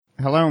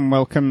Hello and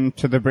welcome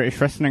to the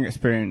British Wrestling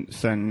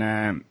Experience,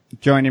 and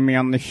joining me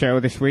on the show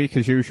this week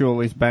as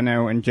usual is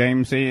Benno and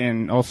Jamesy,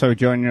 and also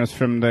joining us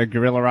from the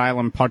Gorilla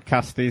Island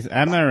podcast is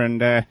Emma.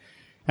 And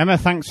Emma,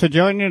 thanks for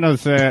joining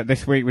us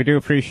this week. We do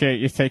appreciate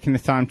you taking the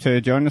time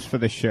to join us for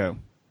this show.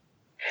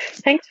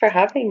 Thanks for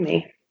having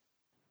me.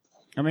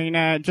 I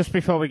mean, just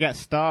before we get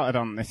started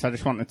on this, I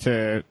just wanted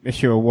to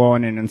issue a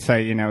warning and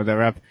say, you know,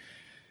 there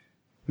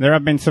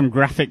have been some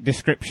graphic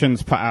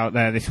descriptions put out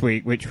there this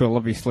week, which we'll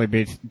obviously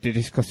be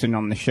discussing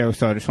on the show,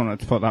 so I just wanted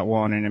to put that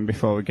warning in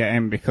before we get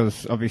in,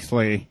 because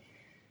obviously,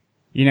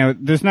 you know,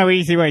 there's no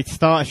easy way to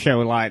start a show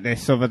like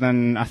this other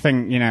than, I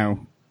think, you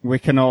know, we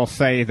can all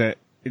say that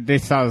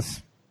this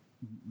has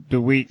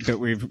the week that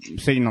we've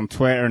seen on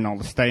Twitter and all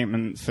the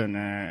statements and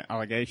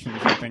allegations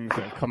and things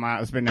that have come out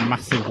has been a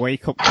massive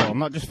wake-up call,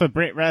 not just for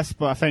BritWres,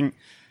 but I think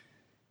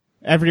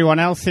everyone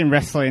else in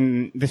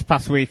wrestling this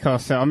past week or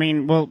so. I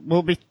mean,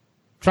 we'll be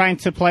trying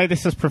to play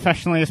this as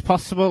professionally as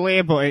possible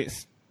here, but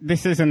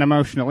this is an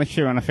emotional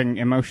issue, and I think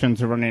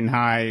emotions are running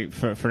high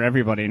for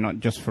everybody, not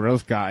just for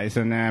us guys.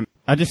 And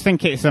I just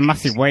think it's a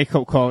massive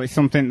wake-up call. It's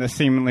something that's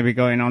seemingly been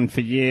going on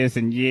for years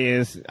and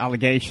years.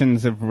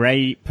 Allegations of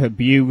rape,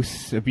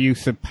 abuse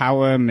of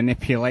power,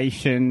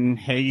 manipulation,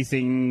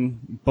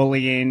 hazing,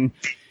 bullying.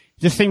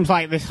 Just seems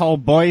like this whole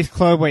boys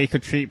club where you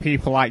could treat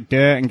people like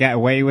dirt and get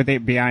away with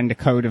it behind a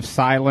code of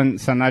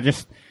silence. And I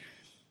just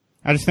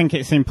think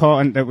it's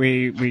important that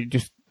we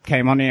just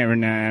came on here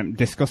and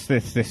discussed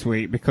this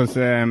week, because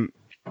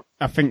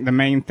I think the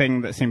main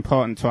thing that's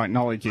important to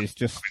acknowledge is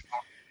just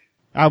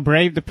how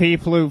brave the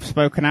people who've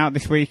spoken out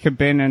this week have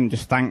been, and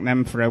just thank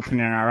them for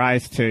opening our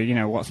eyes to, you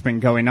know, what's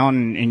been going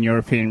on in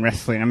European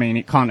wrestling. I mean,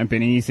 it can't have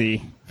been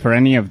easy for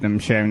any of them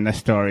sharing their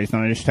stories,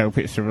 and I just hope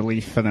it's a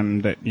relief for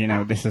them that, you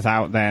know, this is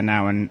out there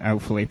now, and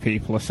hopefully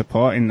people are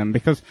supporting them,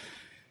 because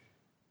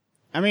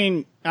I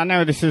mean, I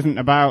know this isn't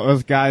about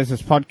us guys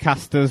as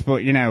podcasters,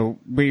 but, you know,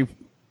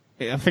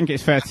 I think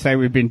it's fair to say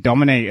we've been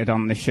dominated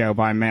on this show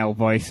by male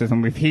voices,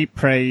 and we've heaped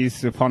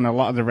praise upon a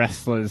lot of the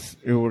wrestlers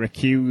who were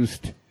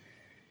accused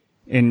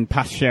in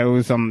past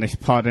shows on this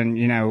pod, and,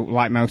 you know,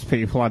 like most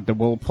people, had the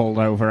wool pulled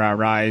over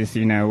our eyes.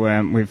 You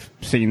know, we've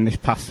seen this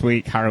past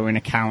week harrowing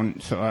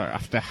account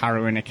after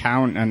harrowing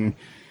account, and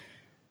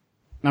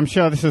I'm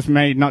sure this has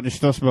made not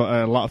just us,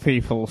 but a lot of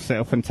people sit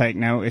up and take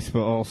notice,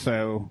 but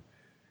also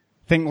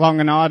think long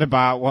and hard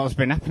about what's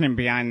been happening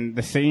behind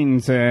the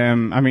scenes. I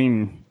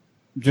mean,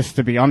 just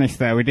to be honest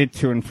there, we did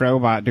to and fro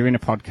about doing a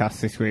podcast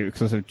this week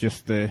because of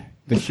just the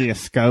sheer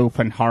scope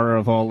and horror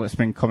of all that's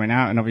been coming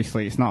out, and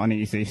obviously it's not an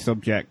easy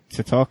subject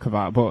to talk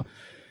about. But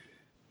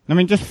I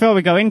mean, just before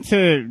we go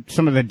into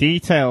some of the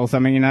details, I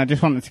mean, I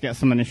just wanted to get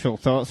some initial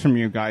thoughts from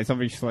you guys.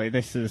 Obviously,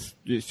 it's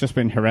just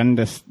been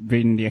horrendous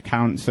reading the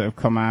accounts that have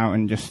come out,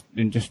 and just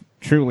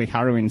truly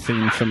harrowing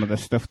seeing some of the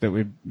stuff that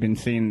we've been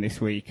seeing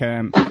this week.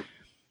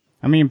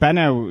 I mean,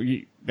 Benno,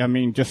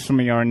 just some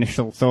of your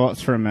initial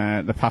thoughts from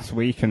the past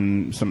week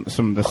and some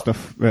of the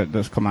stuff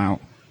that's come out.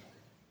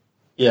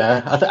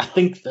 Yeah, I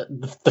think that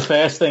the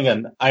first thing,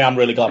 and I am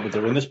really glad we're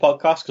doing this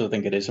podcast, because I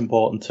think it is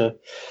important to,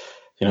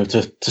 you know,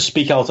 to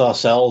speak out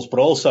ourselves,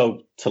 but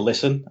also to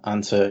listen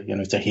and to, you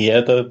know, to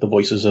hear the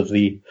voices of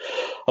the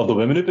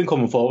women who've been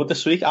coming forward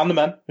this week, and the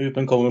men who've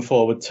been coming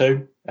forward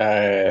too.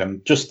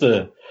 Just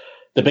the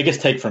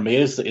biggest take from me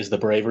is the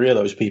bravery of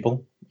those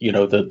people. You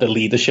know, the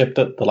leadership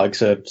that the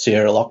likes of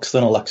Sierra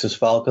Loxton, Alexis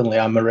Falcon,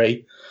 Leanne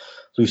Marie,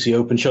 Lucy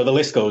Openshaw, the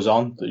list goes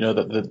on. You know,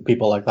 the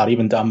people like that,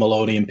 even Dan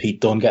Maloney and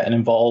Pete Dunne getting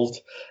involved.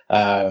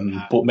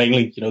 But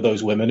mainly, you know,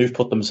 those women who've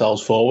put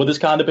themselves forward has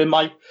kind of been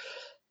my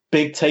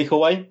big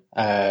takeaway.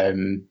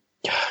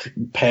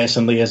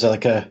 Personally, as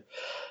like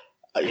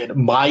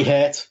my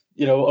hurt,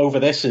 you know, over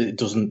this, it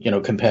doesn't, you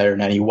know, compare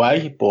in any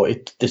way,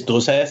 but this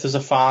does hurt as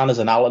a fan, as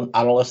an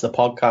analyst, a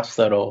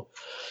podcaster, or,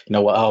 you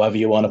know, however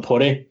you want to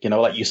put it. You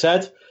know, like you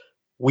said,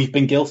 we've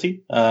been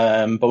guilty,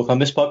 both on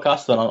this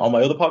podcast and on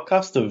my other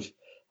podcast, of,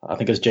 I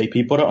think as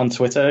JP put it on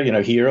Twitter, you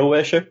know, hero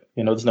worship.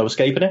 You know, there's no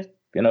escaping it.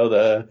 You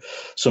know,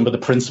 some of the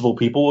principal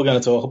people we're going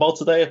to talk about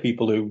today are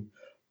people who,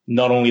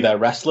 not only their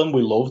wrestling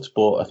we loved,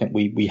 but I think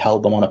we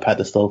held them on a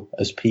pedestal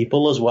as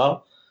people as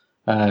well.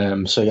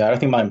 So yeah, I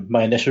think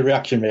my initial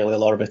reaction, really, a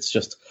lot of it's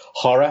just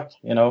horror,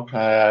 you know,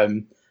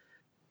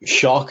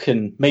 shock,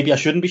 and maybe I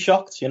shouldn't be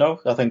shocked, you know.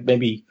 I think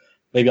maybe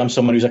I'm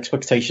someone whose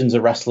expectations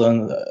of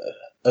wrestling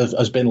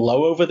has been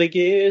low over the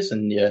years,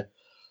 and you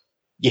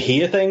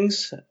hear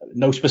things,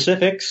 no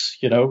specifics,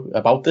 you know,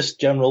 about this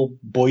general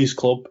boys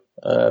club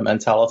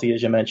mentality,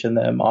 as you mentioned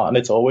there, Martin.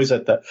 It's always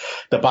at the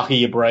back of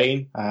your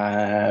brain,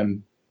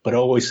 but it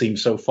always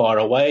seems so far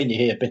away, and you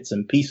hear bits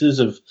and pieces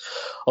of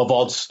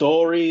odd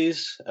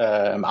stories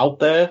out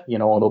there, you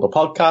know, on other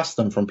podcasts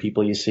and from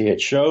people you see at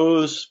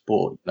shows. But,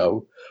 you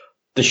know,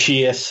 the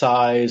sheer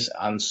size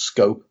and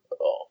scope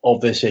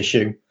of this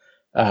issue,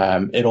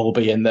 it'll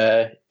be in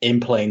there in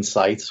plain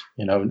sight,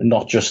 you know,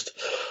 not just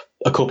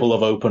a couple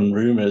of open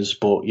rumors,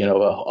 but, you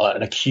know,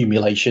 an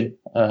accumulation,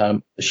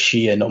 a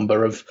sheer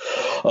number of,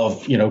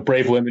 you know,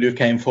 brave women who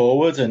came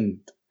forward, and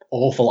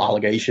awful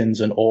allegations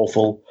and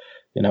awful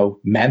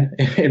men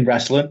in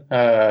wrestling.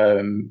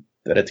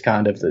 That it's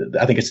kind of,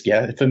 I think it's,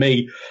 for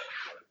me,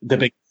 the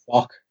big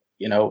shock,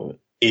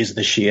 is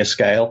the sheer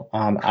scale.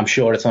 I'm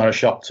sure it's not a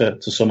shock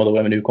to some of the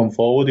women who come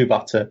forward who've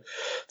had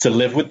to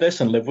live with this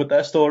and live with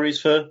their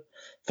stories for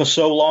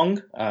so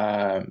long.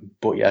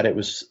 But yeah, it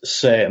was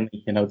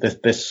certainly,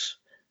 this,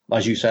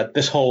 as you said,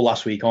 this whole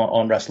last week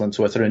on wrestling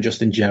Twitter and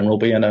just in general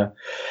being a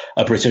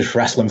British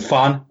wrestling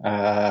fan,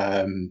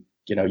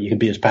 you can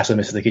be as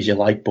pessimistic as you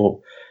like, but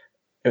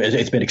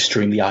it's been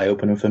extremely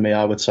eye-opening for me,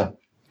 I would say.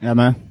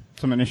 Emma,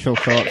 some initial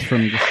thoughts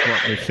from just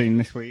what we've seen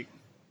this week?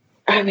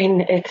 I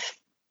mean, it's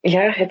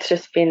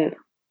just been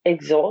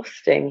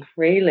exhausting,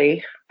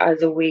 really,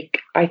 as a week.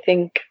 I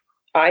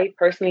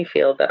personally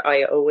feel that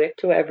I owe it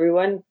to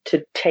everyone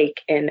to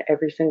take in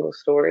every single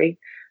story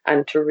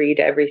and to read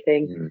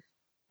everything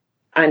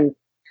and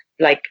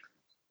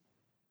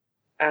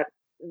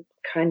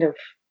kind of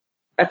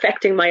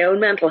affecting my own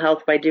mental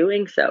health by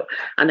doing so.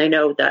 And I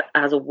know that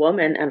as a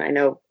woman, and I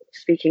know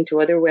speaking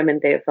to other women,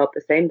 they have felt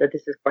the same, that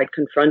this is quite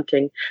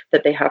confronting,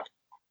 that they have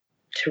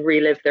to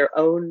relive their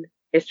own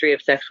history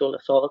of sexual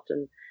assault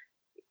and,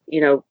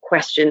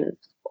 question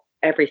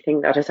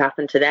everything that has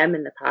happened to them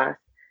in the past.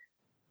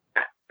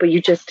 But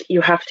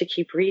you have to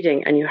keep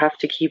reading and you have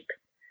to keep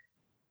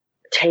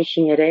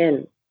taking it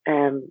in.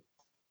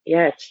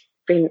 It's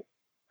been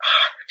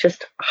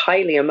just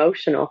highly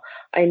emotional.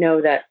 I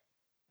know that,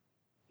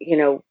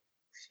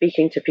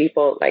 speaking to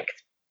people,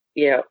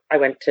 I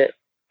went to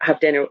have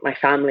dinner with my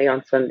family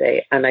on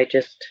Sunday and I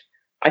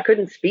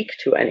couldn't speak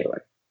to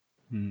anyone.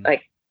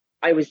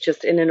 I was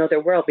just in another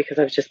world because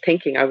I was just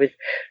thinking, I was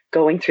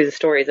going through the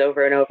stories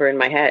over and over in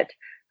my head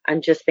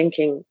and just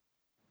thinking,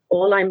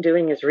 all I'm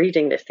doing is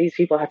reading this. These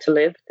people had to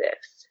live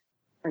this.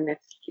 And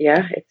it's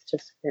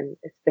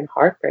been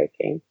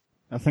heartbreaking.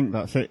 I think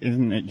that's it,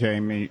 isn't it,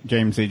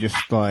 Jamesy?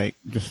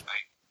 Just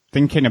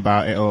thinking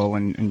about it all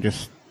and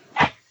just,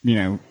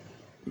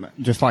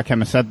 just like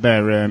Emma said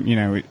there,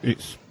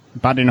 it's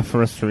bad enough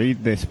for us to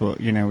read this, but,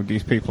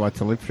 these people had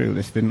to live through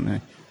this, didn't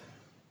they?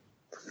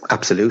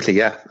 Absolutely,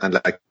 yeah.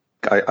 And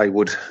I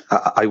would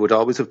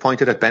always have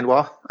pointed at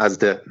Benoit as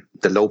the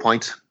low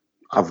point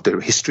of the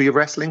history of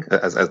wrestling,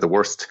 as the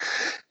worst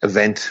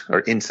event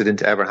or incident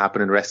to ever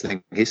happen in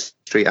wrestling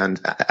history. And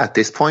at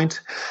this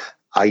point,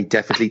 I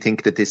definitely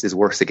think that this is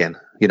worse again.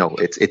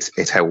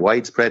 It's how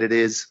widespread it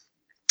is.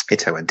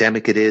 It's how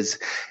endemic it is.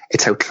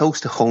 It's how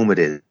close to home it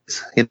is.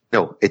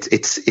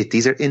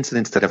 These are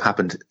incidents that have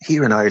happened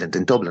here in Ireland,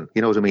 in Dublin.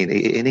 You know what I mean?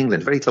 In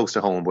England, very close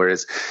to home.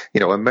 Whereas,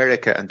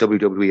 America and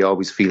WWE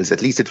always feels,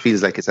 at least it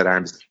feels like it's at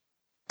arm's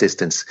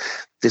distance.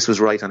 This was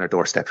right on our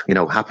doorstep,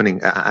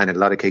 happening. And in a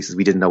lot of cases,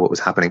 we didn't know what was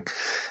happening.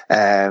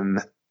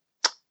 And,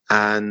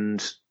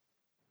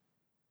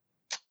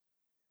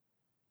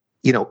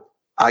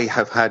 I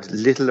have had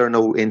little or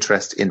no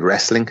interest in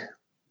wrestling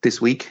this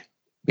week.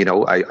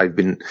 I've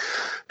been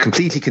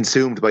completely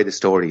consumed by the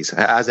stories.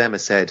 As Emma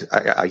said,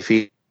 I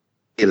feel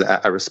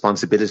a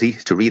responsibility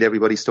to read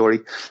everybody's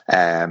story.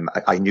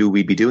 I knew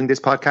we'd be doing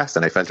this podcast,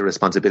 and I felt a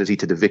responsibility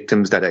to the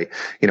victims that I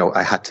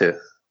had to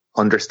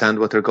understand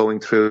what they're going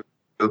through.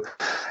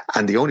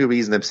 And the only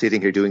reason I'm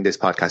sitting here doing this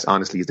podcast,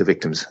 honestly, is the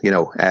victims.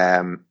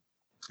 We're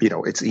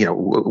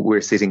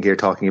sitting here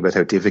talking about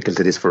how difficult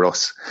it is for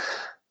us.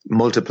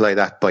 Multiply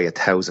that by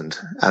 1,000,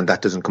 and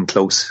that doesn't come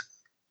close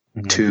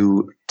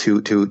to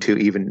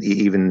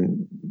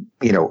even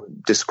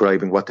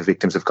describing what the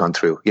victims have gone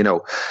through.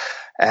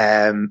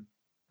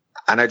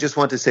 And I just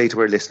want to say to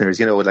our listeners,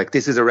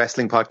 this is a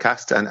wrestling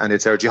podcast and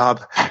it's our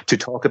job to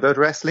talk about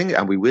wrestling,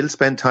 and we will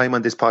spend time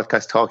on this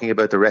podcast talking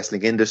about the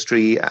wrestling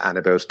industry and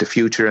about the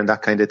future and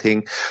that kind of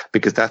thing,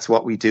 because that's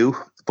what we do.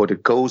 But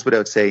it goes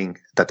without saying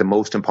that the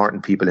most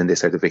important people in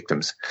this are the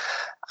victims.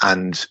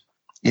 And,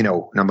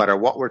 no matter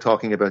what we're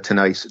talking about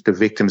tonight, the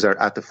victims are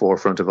at the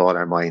forefront of all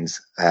our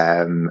minds.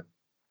 And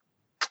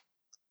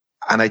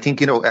I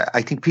think,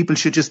 I think people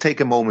should just take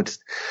a moment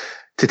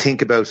to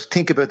think about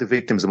the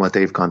victims and what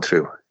they've gone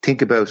through.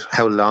 Think about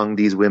how long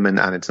these women,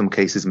 and in some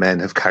cases men,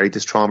 have carried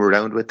this trauma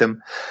around with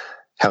them,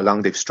 how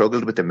long they've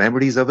struggled with the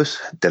memories of it,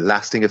 the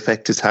lasting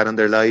effect it's had on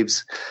their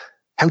lives,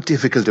 how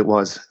difficult it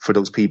was for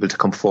those people to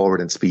come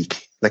forward and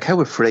speak, how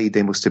afraid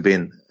they must have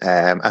been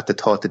at the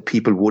thought that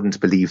people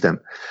wouldn't believe them.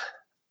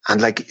 And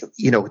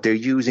they're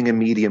using a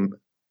medium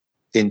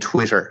in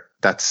Twitter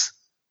that's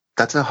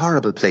a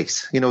horrible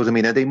place. You know what I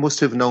mean? And they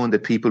must have known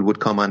that people would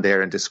come on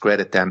there and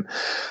discredit them.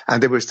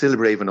 And they were still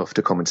brave enough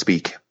to come and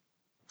speak.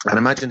 And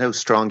imagine how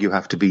strong you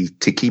have to be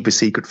to keep a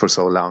secret for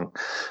so long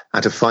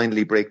and to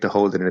finally break the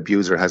hold that an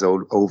abuser has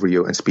over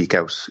you and speak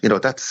out.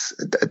 That's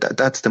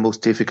the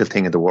most difficult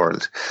thing in the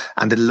world.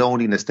 And the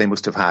loneliness they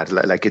must have had.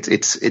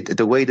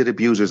 The way that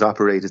abusers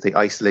operate is they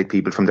isolate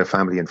people from their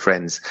family and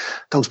friends.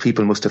 Those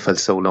people must have felt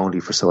so lonely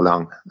for so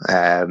long.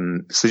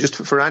 So just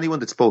for anyone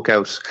that spoke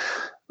out,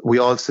 we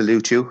all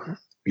salute you.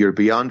 You're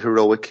beyond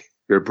heroic.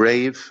 You're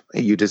brave.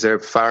 You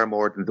deserve far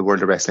more than the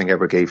world of wrestling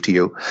ever gave to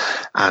you.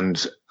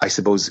 And I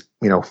suppose,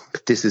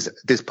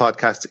 this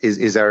podcast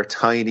is our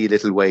tiny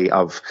little way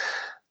of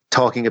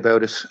talking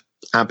about it,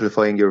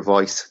 amplifying your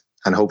voice,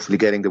 and hopefully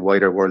getting the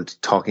wider world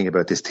talking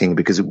about this thing,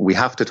 because we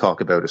have to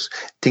talk about it.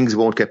 Things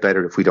won't get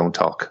better if we don't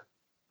talk.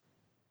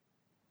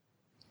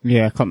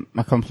 Yeah,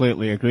 I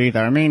completely agree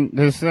there. I mean,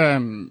 there's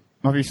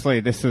obviously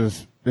this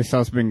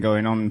has been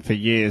going on for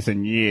years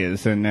and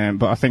years, and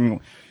but I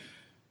think,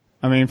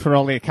 I mean, for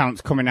all the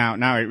accounts coming out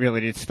now, it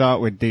really did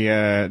start with the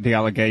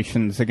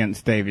allegations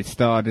against David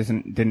Starr,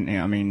 didn't it?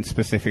 I mean,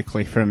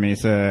 specifically from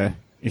his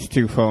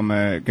two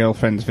former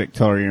girlfriends,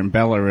 Victoria and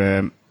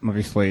Bella.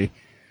 Obviously,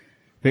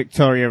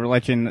 Victoria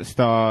alleging that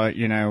Starr,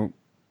 you know,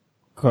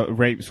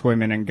 rapes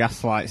women and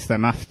gaslights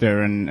them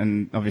after,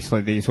 and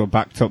obviously these were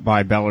backed up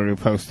by Bella, who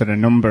posted a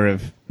number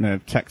of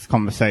text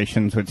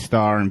conversations with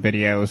Starr and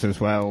videos as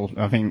well,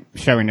 I think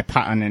showing a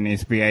pattern in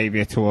his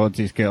behaviour towards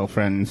his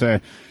girlfriends. I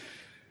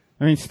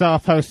mean, Starr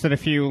posted a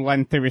few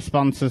lengthy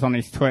responses on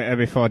his Twitter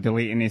before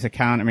deleting his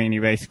account. I mean, he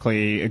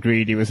basically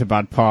agreed he was a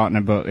bad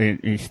partner, but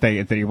he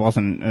stated that he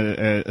wasn't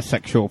a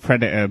sexual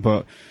predator.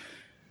 But,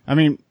 I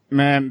mean,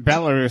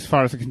 Bella, as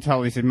far as I can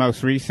tell, is his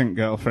most recent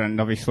girlfriend.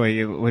 Obviously,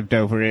 he lived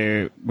over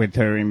here with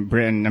her in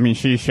Britain. I mean,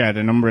 she shared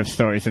a number of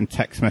stories and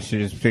text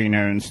messages between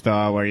her and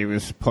Starr where he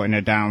was putting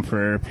her down for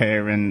her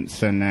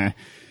appearance and,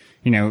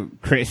 you know,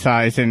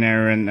 criticising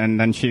her, and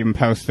then she even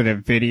posted a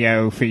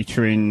video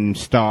featuring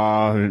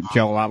Starr,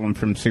 Joel Allen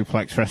from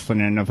Suplex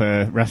Wrestling, and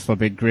another wrestler,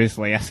 Big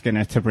Grizzly, asking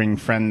her to bring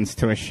friends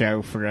to a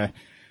show for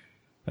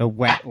a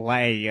wet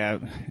lay.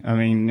 I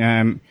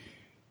mean,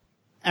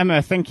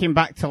 Emma, thinking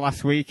back to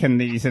last week and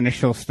these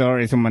initial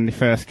stories and when they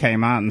first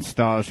came out and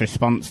Starr's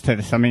response to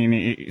this, I mean,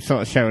 it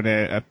sort of showed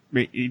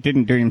he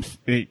didn't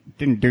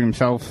do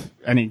himself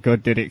any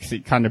good, did it? 'Cause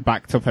it kind of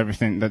backed up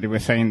everything that they were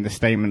saying, the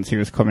statements he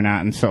was coming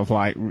out, and sort of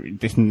like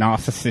this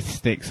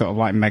narcissistic, sort of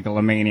like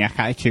megalomaniac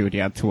attitude he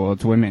had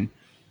towards women.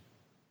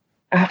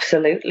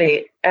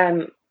 Absolutely.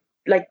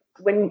 Like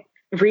when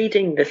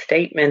reading the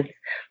statements,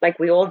 like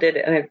we all did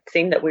it, and it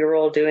seemed that we were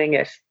all doing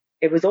it.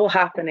 It was all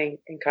happening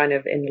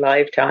in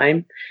live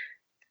time,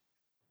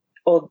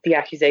 all the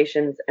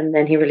accusations, and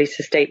then he released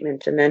a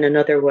statement and then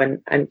another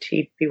one, and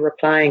he'd be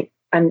replying.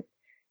 And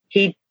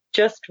he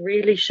just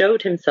really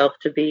showed himself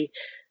to be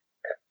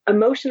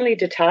emotionally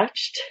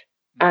detached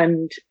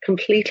and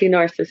completely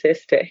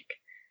narcissistic.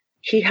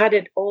 He had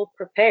it all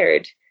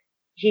prepared.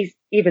 He's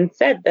even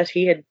said that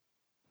he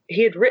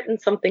had written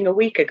something a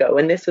week ago,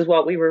 and this is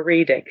what we were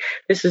reading.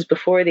 This is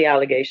before the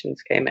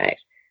allegations came out.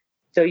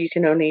 So you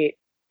can only...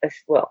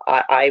 Well,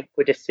 I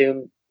would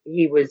assume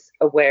he was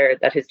aware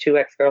that his two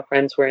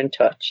ex-girlfriends were in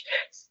touch,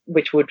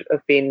 which would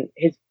have been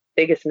his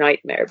biggest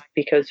nightmare,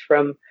 because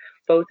from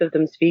both of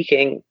them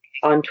speaking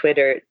on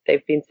Twitter,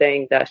 they've been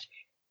saying that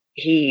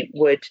he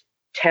would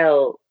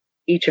tell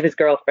each of his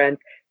girlfriends,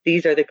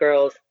 these are the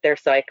girls, they're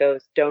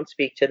psychos, don't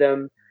speak to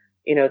them,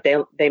 you know,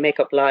 they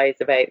make up lies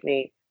about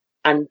me.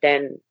 And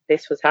then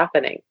this was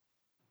happening.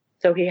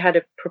 So he had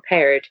it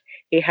prepared.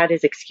 He had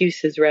his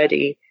excuses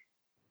ready.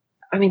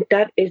 I mean,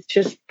 that is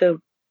just the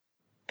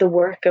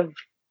work of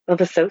a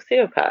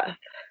sociopath.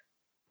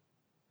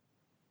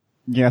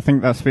 Yeah, I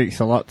think that speaks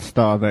a lot to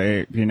Starr,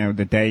 that you know,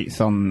 the dates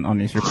on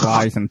his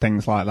replies and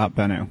things like that,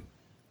 Benno.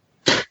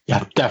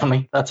 Yeah,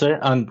 definitely. That's it.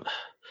 And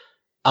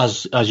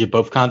as you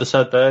both kind of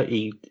said there,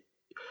 he,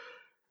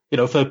 you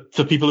know, for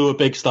people who are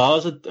big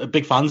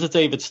fans of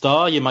David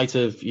Starr, you might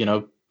have, you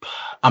know,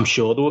 I'm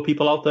sure there were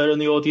people out there in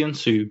the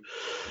audience who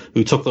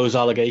took those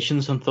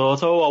allegations and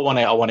thought, oh,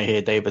 I want to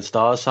hear David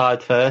Starr's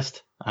side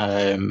first.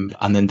 And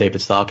then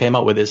David Starr came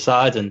out with his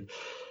side, and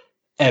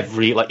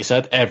like you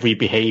said, every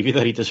behavior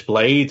that he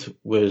displayed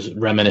was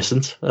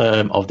reminiscent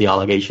of the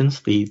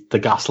allegations, the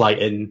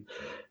gaslighting,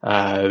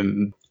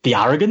 the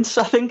arrogance,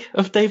 I think,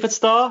 of David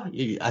Starr.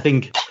 I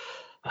think,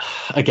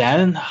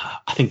 again,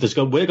 we're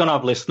going to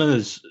have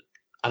listeners.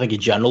 I think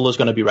in general, there's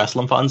going to be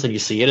wrestling fans, and you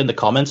see it in the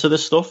comments of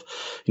this stuff,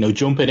 you know,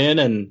 jumping in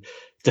and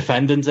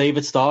defending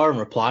David Starr and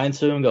replying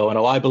to him, going,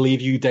 oh, I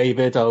believe you,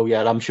 David. Oh,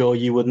 yeah, I'm sure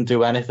you wouldn't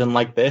do anything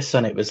like this.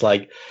 And it was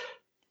like,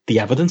 the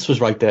evidence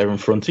was right there in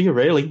front of you,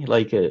 really.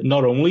 Like,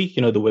 not only,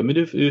 you know, the women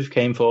who've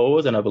came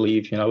forward, and I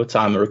believe, you know, at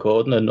time of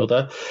recording,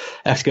 another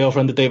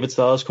ex-girlfriend of David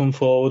Starr's come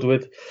forward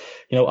with,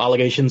 you know,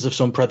 allegations of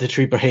some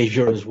predatory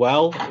behavior as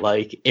well.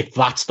 Like, if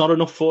that's not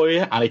enough for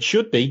you, and it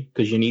should be,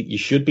 because you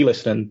should be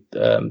listening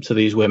to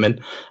these women,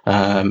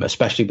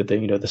 especially with the,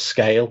 you know, the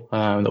scale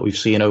that we've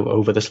seen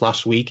over this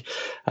last week.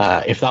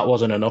 If that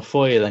wasn't enough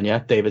for you, then yeah,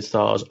 David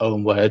Starr's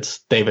own words,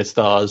 David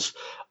Starr's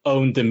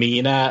own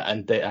demeanor,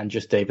 and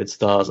just David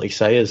Starr's, like I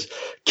say, his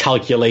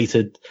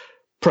calculated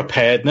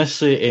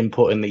preparedness in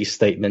putting these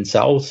statements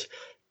out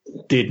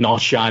did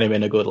not shine him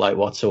in a good light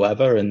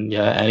whatsoever. And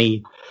yeah,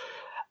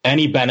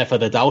 any benefit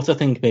of the doubt, I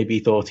think, maybe he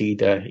thought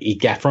he'd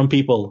get from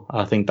people,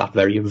 I think that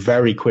very,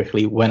 very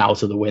quickly went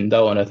out of the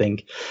window. And I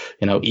think,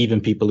 you know, even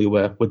people who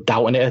were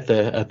doubting it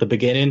at the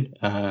beginning,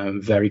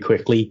 very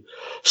quickly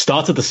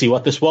started to see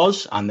what this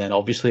was. And then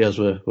obviously, as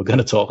we're going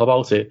to talk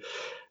about it,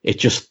 it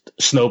just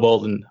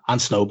snowballed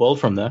and snowballed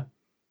from there.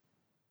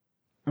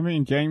 I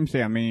mean,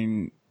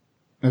 Jamesy,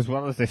 as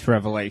well as this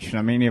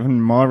revelation,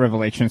 even more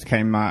revelations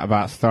came out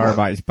about Starr,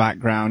 about his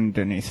background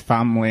and his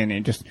family, and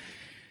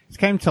it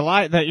came to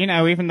light that, you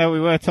know, even though we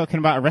were talking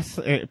about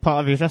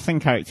part of his wrestling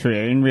character,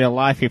 in real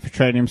life he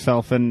portrayed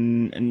himself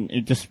and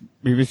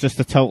he was just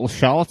a total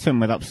charlatan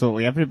with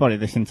absolutely everybody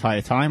this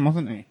entire time,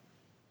 wasn't he?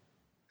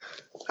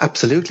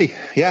 Absolutely,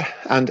 yeah.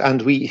 And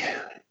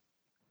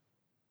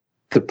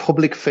the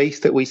public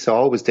face that we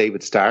saw was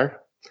David Starr,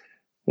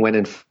 when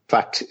in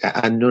fact,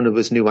 and none of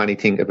us knew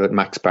anything about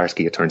Max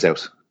Barsky, it turns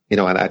out. You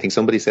know, and I think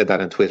somebody said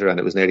that on Twitter, and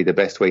it was nearly the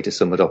best way to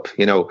sum it up.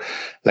 You know,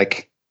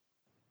 like,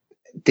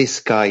 this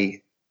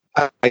guy,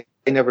 I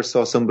never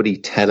saw somebody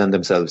telling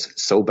themselves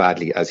so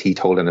badly as he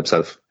told on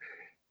himself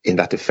in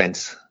that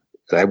defense.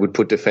 I would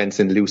put defense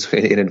in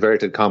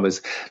inverted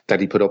commas that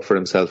he put up for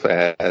himself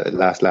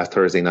last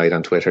Thursday night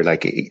on Twitter.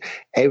 Like,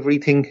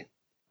 everything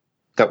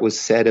that was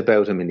said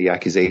about him in the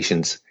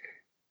accusations,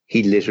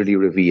 he literally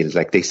revealed.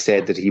 Like, they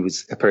said that he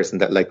was a person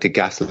that liked to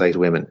gaslight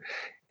women.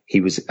 He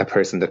was a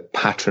person that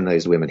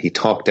patronized women. He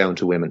talked down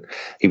to women.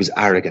 He was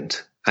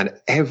arrogant. And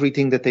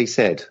everything that they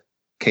said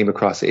came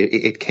across.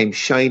 It came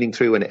shining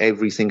through in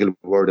every single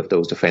word of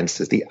those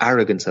defenses. The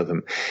arrogance of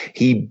him.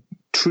 He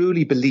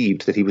truly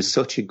believed that he was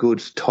such a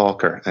good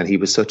talker, and he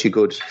was so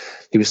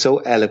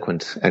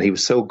eloquent, and he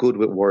was so good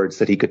with words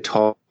that he could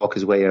talk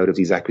his way out of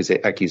these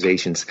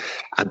accusations.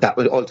 And that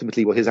was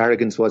ultimately what his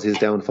arrogance was, his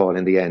downfall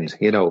in the end,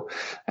 you know.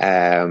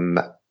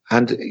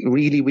 And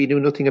really, we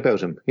knew nothing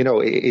about him. You know,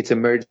 it's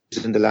emerged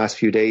in the last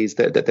few days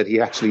that he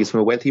actually is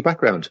from a wealthy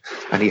background,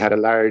 and he had a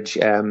large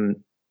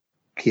fund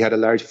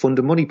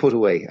of money put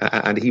away,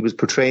 and he was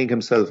portraying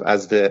himself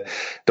as the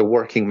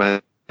working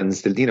man,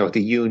 the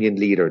union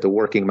leader, the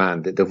working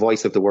man, the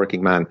voice of the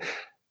working man.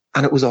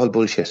 And it was all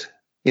bullshit,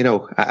 you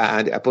know,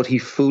 but he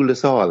fooled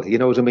us all, you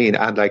know what I mean?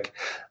 And like,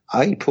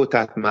 I put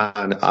that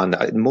man on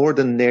more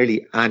than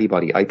nearly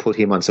anybody. I put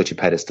him on such a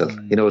pedestal,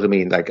 you know what I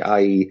mean? Like,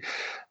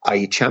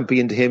 I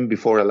championed him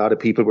before a lot of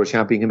people were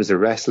championing him as a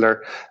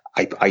wrestler.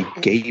 I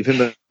gave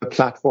him a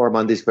platform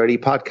on this very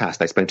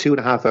podcast. I spent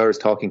 2.5 hours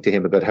talking to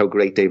him about how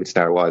great David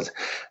Starr was.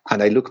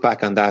 And I look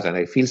back on that and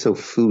I feel so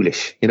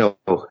foolish, you know,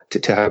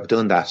 to have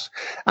done that.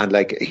 And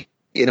like,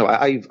 you know,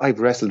 I've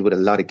wrestled with a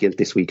lot of guilt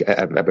this week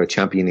about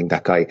championing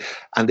that guy.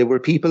 And there were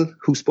people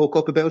who spoke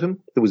up about him.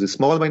 There was a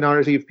small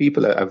minority of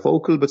people, a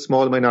vocal but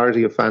small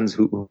minority of fans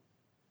who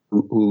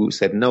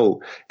said,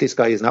 no, this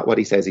guy is not what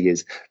he says he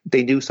is.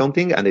 They knew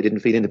something and they didn't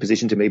feel in the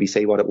position to maybe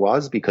say what it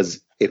was because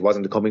it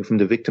wasn't coming from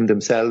the victim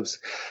themselves.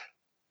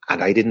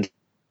 And I didn't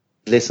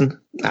listen.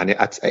 And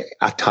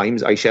at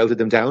times I shouted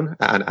them down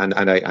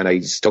and I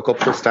stuck up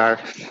for Starr,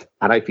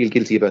 and I feel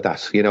guilty about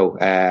that, you know.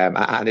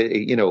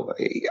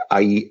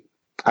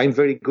 I'm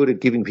very good at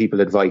giving people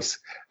advice.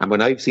 And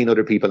when I've seen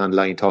other people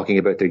online talking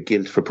about their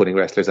guilt for putting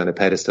wrestlers on a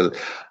pedestal,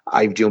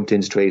 I've jumped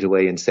in straight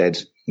away and said,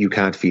 you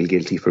can't feel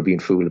guilty for being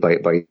fooled by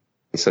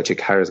such a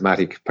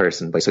charismatic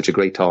person, by such a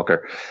great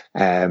talker.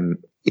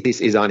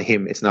 This is on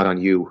him. It's not on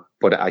you.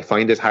 But I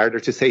find it harder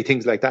to say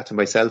things like that to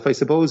myself, I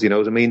suppose, you know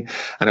what I mean?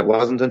 And it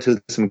wasn't until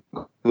some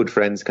good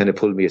friends kind of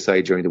pulled me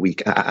aside during the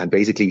week and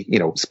basically, you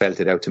know,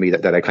 spelt it out to me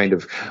that I kind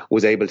of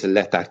was able to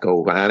let that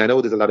go. And I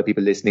know there's a lot of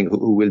people listening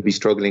who will be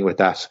struggling with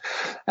that.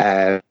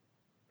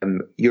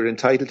 You're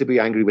entitled to be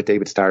angry with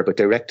David Starr, but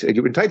you're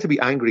entitled to be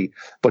angry,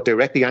 but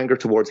direct the anger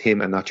towards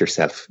him and not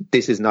yourself.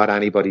 This is not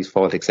anybody's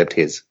fault except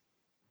his.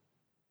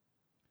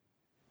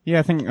 Yeah,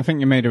 I think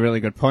you made a really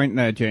good point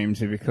there,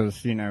 Jamesy,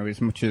 because, you know, as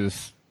much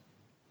as,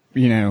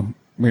 you know,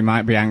 we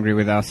might be angry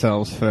with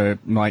ourselves for,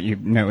 like you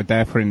noted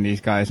there, putting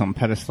these guys on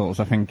pedestals,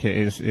 I think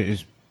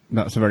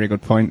that's a very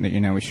good point that, you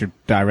know, we should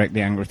direct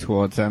the anger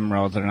towards them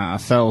rather than at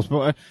ourselves.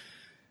 But,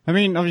 I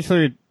mean,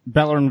 obviously,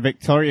 Bella and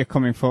Victoria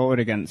coming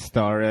forward against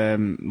Starr,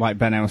 like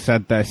Benno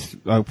said, this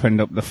opened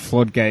up the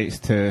floodgates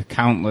to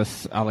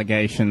countless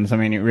allegations. I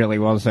mean, it really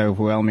was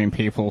overwhelming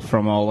people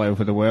from all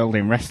over the world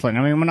in wrestling.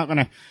 I mean, we're not going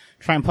to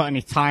try and put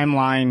any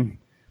timeline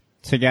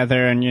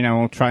together and, you know,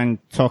 we'll try and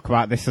talk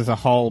about this as a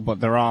whole, but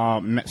there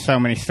are so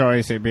many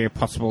stories it'd be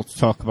impossible to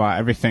talk about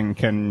everything.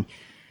 And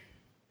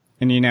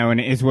you know, and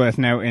it is worth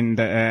noting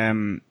that,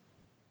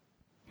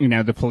 you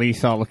know, the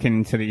police are looking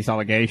into these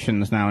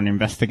allegations now and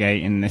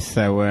investigating this.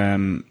 So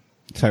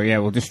yeah,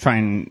 we'll just try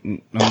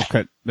and look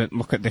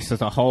at this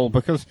as a whole,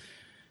 because,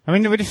 I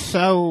mean, there were just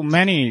so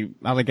many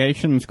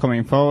allegations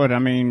coming forward. I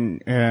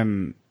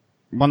mean,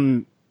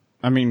 one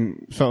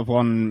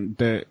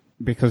that,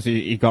 because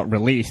he got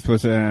released,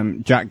 was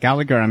Jack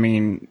Gallagher. I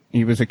mean,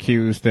 he was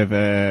accused of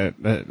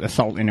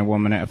assaulting a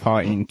woman at a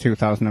party in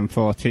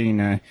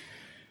 2014,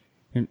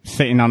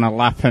 sitting on her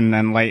lap and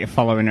then later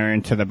following her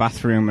into the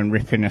bathroom and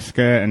ripping her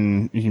skirt.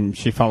 And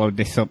she followed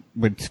this up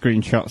with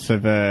screenshots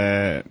of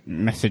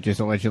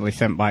messages allegedly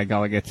sent by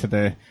Gallagher to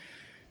the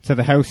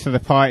host of the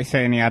party,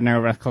 saying he had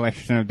no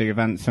recollection of the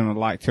events and would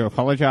like to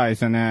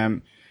apologise.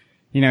 And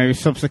you know, he was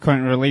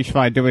subsequently released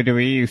by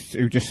WWE,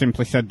 who just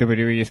simply said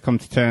WWE has come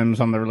to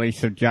terms on the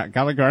release of Jack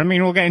Gallagher. I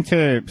mean, we'll get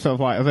into sort of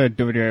like other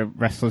WWE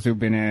wrestlers who've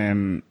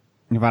been,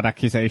 who've had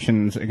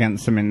accusations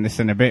against them in this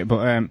in a bit,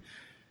 but, I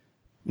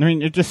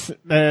mean, just,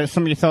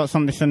 some of your thoughts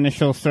on this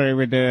initial story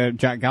with,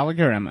 Jack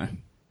Gallagher, Emma?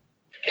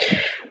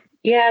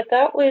 Yeah,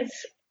 that was,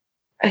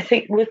 I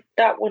think was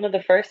that one of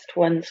the first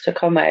ones to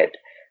come out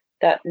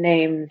that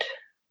named,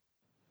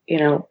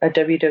 a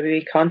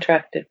WWE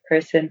contracted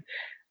person,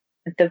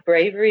 the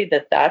bravery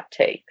that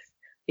takes,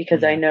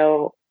 because I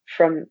know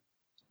from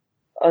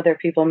other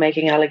people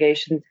making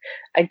allegations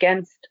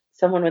against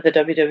someone with a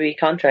WWE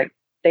contract,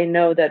 they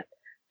know that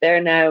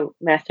they're now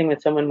messing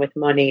with someone with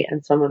money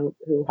and someone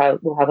who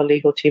will have a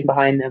legal team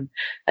behind them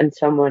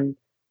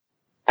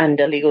and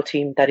a legal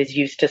team that is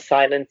used to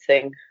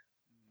silencing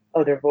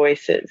other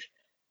voices.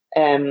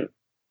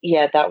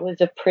 That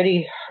was a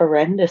pretty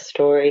horrendous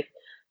story.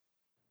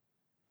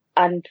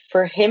 And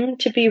for him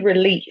to be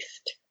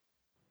released,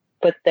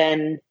 but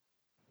then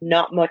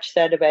not much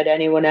said about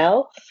anyone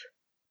else,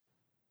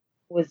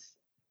 was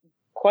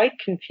quite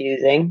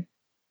confusing.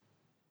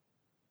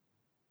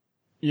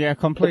 Yeah, I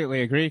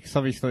completely agree, because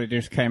obviously they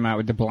just came out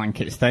with the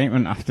blanket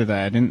statement after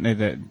there, didn't they,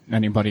 that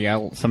anybody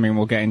else, I mean,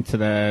 we'll get into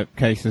the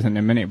cases in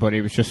a minute, but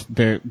it was just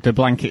the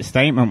blanket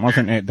statement,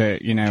 wasn't it,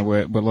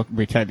 that,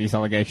 we take these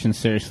allegations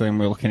seriously and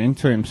we're looking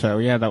into him. So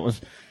yeah, that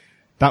was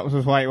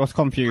why it was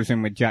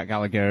confusing with Jack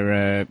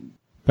Gallagher,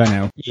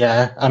 Benno.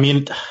 Yeah, I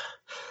mean,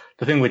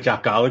 the thing with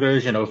Jack Gallagher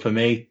is, for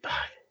me,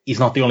 he's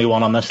not the only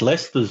one on this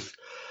list.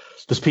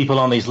 There's people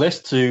on these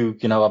lists who,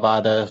 have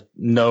either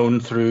known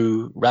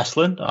through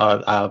wrestling,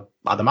 or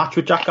had a match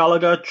with Jack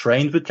Gallagher,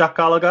 trained with Jack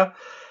Gallagher.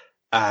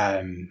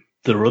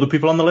 There are other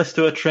people on the list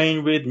who are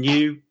trained with,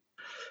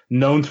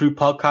 known through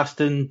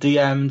podcasting,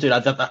 DMs.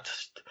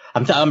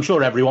 I'm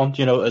sure everyone,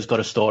 has got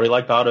a story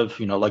like that of,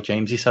 like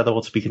Jamesy said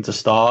about speaking to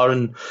Star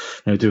and,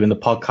 doing the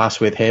podcast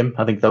with him.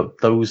 I think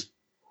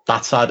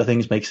that side of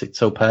things makes it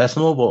so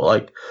personal.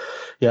 But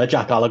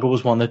Jack Gallagher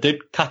was one that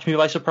did catch me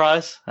by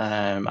surprise.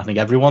 I think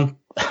everyone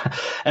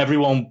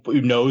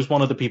who knows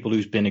one of the people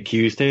who's been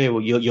accused here,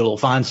 you'll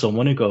find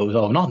someone who goes,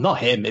 oh, not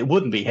him. It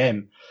wouldn't be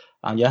him.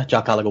 And yeah,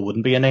 Jack Gallagher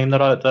wouldn't be a name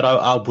that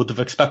I would have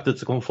expected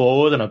to come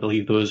forward. And I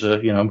believe there was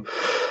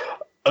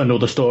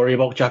another story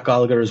about Jack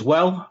Gallagher as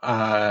well.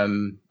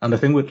 And the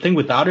thing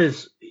with that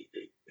is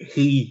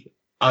he,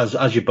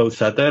 as you both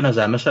said there, and as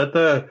Emma said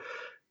there,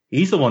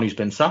 he's the one who's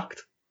been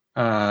sacked.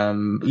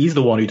 He's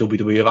the one who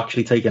WWE have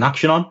actually taken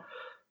action on.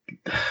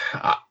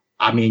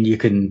 I mean,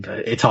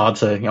 it's hard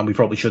to, we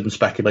probably shouldn't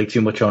speculate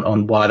too much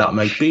on why that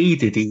might be.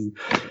 Did he,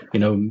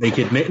 make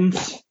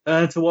admittance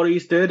to what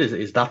he's did?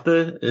 Is that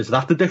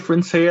the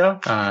difference here?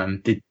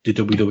 Did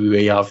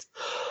WWE have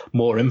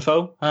more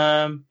info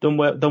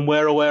than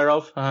we're aware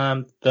of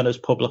than is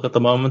public at the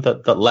moment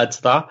that led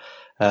to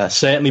that?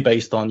 Certainly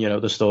based on,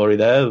 the story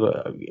there,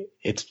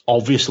 it's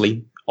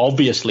obviously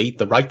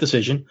the right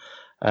decision.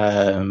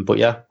 But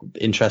yeah,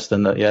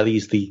 interesting that,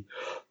 he's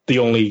the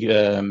only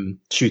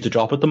shoe to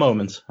drop at the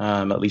moment,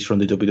 at least from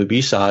the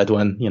WWE side,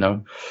 when,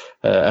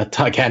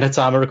 again, at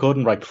time of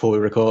recording, right before we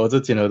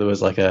recorded, there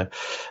was like an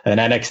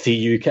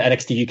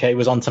NXT UK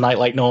was on tonight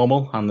like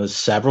normal, and there's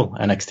several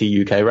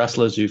NXT UK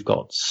wrestlers who've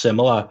got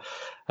similar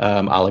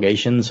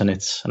allegations, and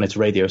it's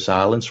radio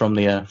silence from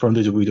the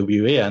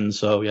WWE end.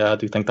 So yeah, I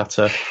do think that's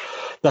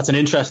an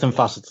interesting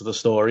facet to the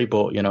story,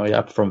 but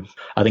from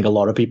I think a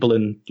lot of people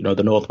in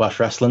the Northwest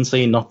wrestling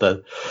scene, not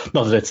that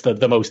it's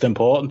the most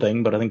important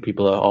thing, but I think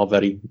people are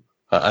very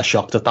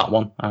shocked at that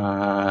one,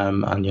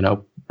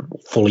 and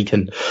fully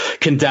can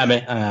condemn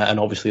it, and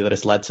obviously that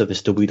it's led to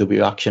this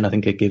WWE action. I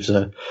think it gives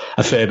a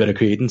fair bit of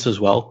credence as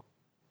well.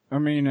 I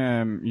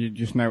mean, you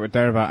just noted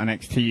there about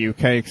NXT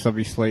UK, because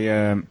obviously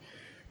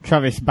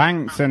Travis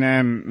Banks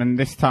and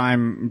this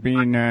time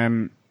being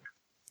the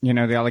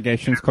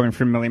allegations coming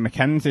from Millie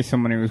McKenzie,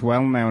 someone who was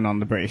well known on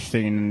the British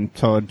scene and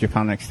toured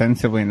Japan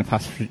extensively in the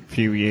past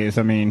few years.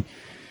 I mean,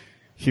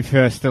 she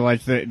first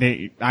alleged that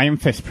the Iron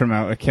Fist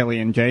promoter,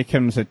 Killian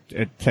Jacobs,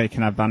 had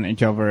taken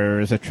advantage of her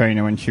as a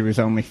trainer when she was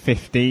only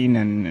 15,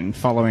 and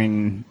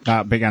following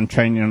that began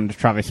training under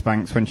Travis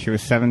Banks when she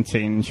was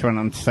 17. She went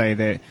on to say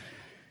that,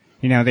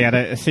 they had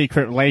a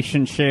secret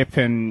relationship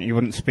and he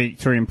wouldn't speak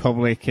to her in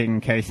public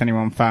in case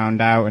anyone found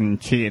out,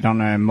 and cheated on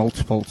her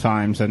multiple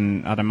times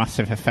and had a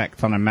massive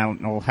effect on her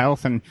mental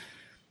health. And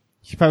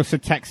she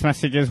posted text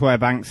messages where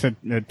Banks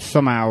had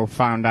somehow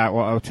found out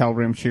what hotel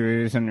room she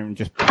was in and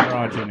just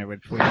barraging her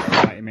with police to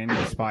let him in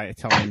despite her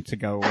telling him to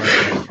go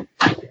away.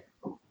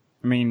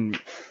 I mean,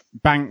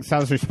 Banks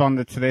has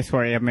responded to this,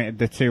 where he admitted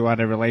the two had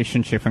a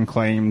relationship and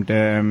claimed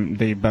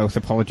they both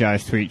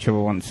apologised to each other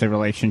once the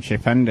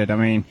relationship ended. I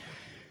mean,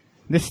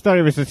 this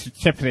story was the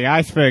tip of the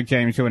iceberg,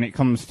 James, when it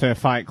comes to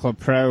Fight Club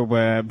Pro,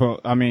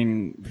 but I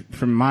mean,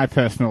 from my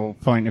personal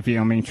point of view,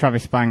 I mean,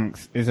 Travis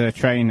Banks is a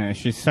trainer.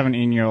 She's a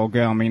 17-year-old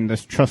girl. I mean,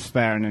 there's trust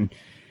there, and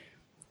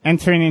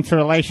entering into a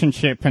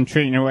relationship and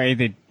treating her the way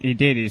that he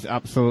did is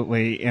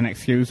absolutely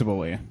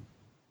inexcusable here.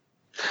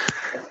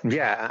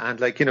 Yeah, and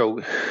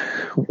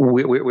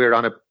we're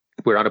on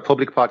a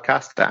public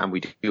podcast, and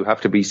we do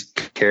have to be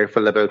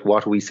careful about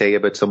what we say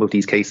about some of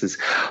these cases,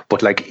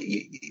 but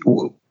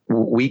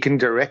we can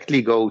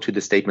directly go to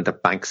the statement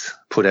that Banks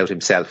put out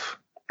himself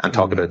and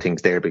talk about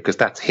things there, because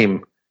that's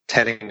him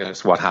telling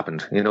us what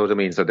happened. You know what I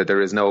mean? So that there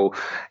is no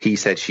he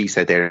said, she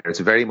said there. It's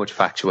very much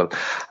factual.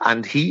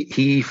 And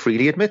he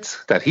freely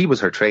admits that he was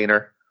her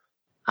trainer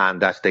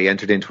and that they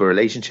entered into a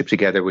relationship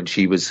together when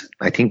she was,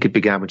 I think it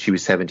began when she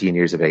was 17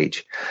 years of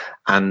age.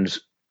 And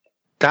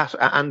that,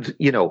 and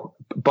you know,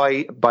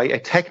 by a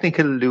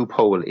technical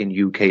loophole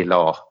in UK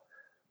law,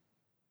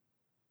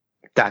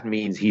 that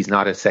means he's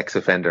not a sex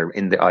offender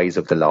in the eyes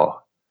of the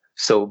law.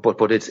 So,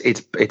 but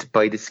it's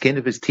by the skin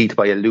of his teeth,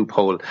 by a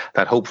loophole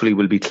that hopefully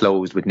will be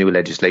closed with new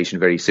legislation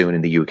very soon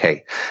in the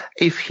UK.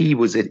 If he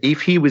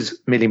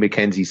was Millie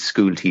Mackenzie's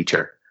school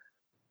teacher,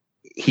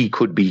 he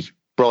could be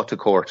brought to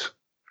court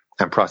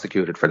and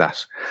prosecuted for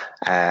that.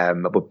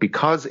 But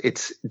because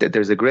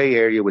there's a grey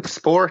area with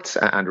sports,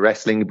 and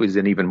wrestling was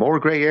an even more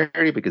grey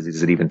area because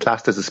it's even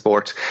classed as a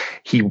sport,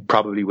 he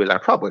probably will, or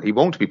probably he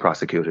won't be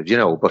prosecuted, you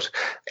know, but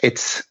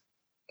it's,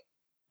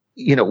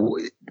 you know,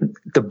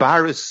 the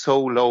bar is so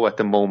low at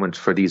the moment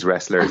for these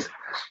wrestlers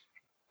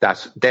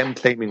that them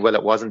claiming, well,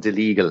 it wasn't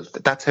illegal,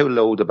 that's how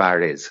low the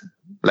bar is.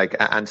 Like,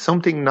 and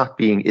something not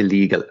being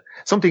illegal,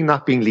 something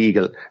not being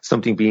legal,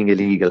 something being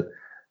illegal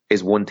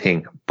is one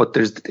thing, but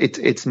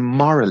it's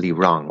morally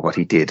wrong what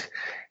he did.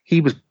 He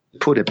was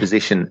put in a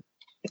position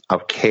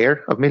of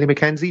care of Millie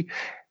Mackenzie.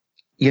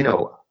 You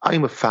know,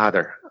 I'm a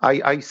father.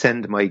 I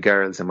send my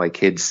girls and my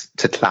kids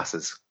to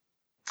classes.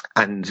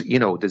 And, you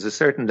know, there's a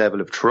certain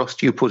level of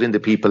trust you put into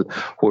people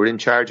who are in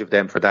charge of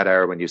them for that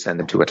hour when you send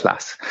them to a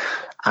class.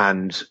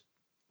 And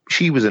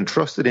she was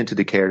entrusted into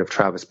the care of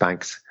Travis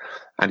Banks,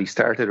 and he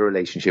started a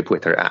relationship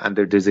with her. And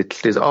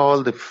there's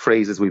all the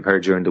phrases we've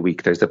heard during the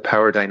week. There's the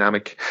power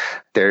dynamic.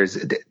 There's,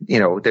 you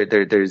know,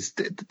 there's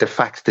the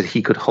fact that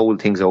he could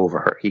hold things over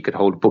her. He could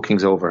hold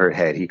bookings over her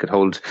head. He could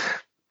hold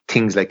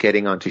things like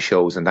getting onto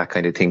shows and that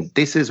kind of thing.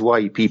 This is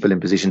why people in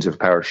positions of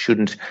power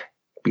shouldn't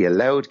be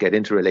allowed to get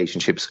into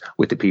relationships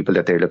with the people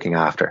that they're looking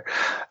after.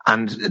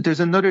 And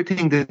there's another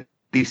thing that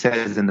he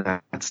says in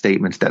that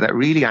statement that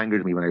really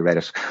angered me when I read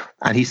it.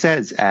 And he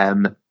says,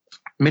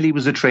 Millie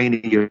was a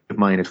trainee of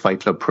mine at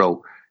Fight Club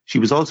Pro. She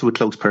was also a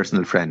close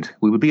personal friend.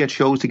 We would be at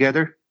shows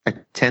together,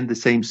 attend the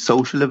same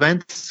social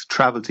events,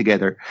 travel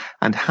together,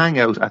 and hang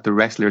out at the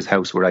wrestler's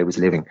house where I was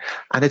living.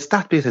 And it's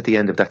that bit at the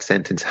end of that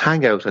sentence,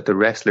 hang out at the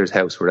wrestler's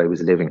house where I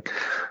was living.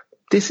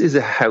 This is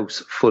a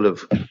house full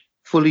of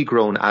fully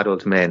grown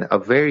adult men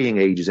of varying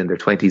ages in their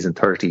 20s and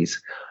 30s.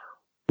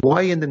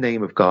 Why in the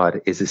name of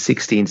God is a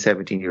 16,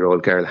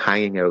 17-year-old girl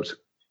hanging out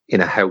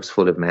in a house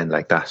full of men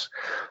like that?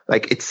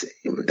 Like, it's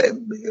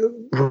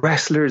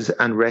wrestlers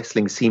and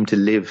wrestling seem to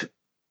live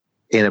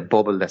in a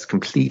bubble that's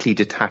completely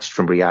detached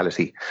from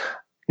reality.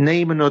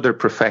 Name another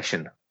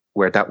profession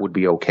where that would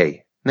be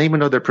okay. Name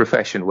another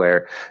profession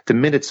where the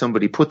minute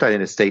somebody put that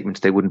in a statement,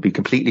 they wouldn't be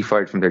completely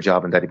fired from their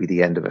job and that'd be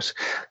the end of it.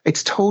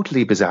 It's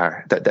totally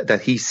bizarre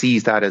that he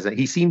sees that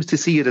he seems to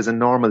see it as a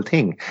normal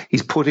thing.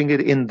 He's putting it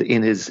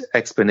in his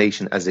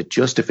explanation as a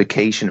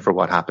justification for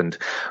what happened,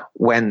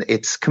 when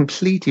it's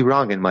completely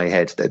wrong in my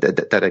head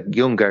that a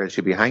young girl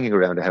should be hanging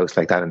around a house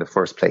like that in the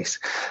first place.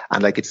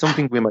 And like, it's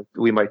something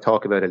we might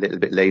talk about a little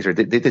bit later.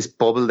 This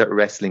bubble that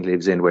wrestling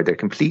lives in, where they're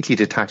completely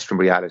detached from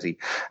reality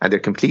and they're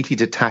completely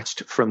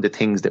detached from the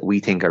things that we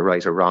think are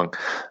right or wrong.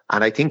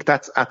 And I think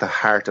that's at the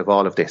heart of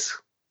all of this,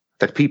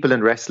 that people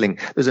in wrestling,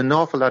 there's an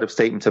awful lot of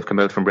statements have come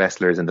out from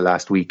wrestlers in the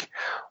last week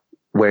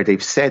where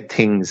they've said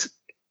things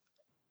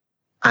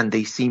and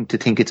they seem to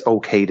think it's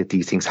okay that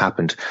these things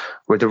happened,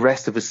 where the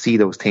rest of us see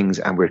those things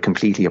and we're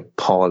completely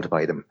appalled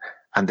by them.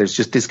 And there's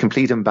just this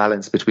complete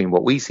imbalance between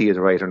what we see as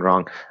right and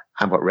wrong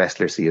and what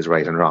wrestlers see as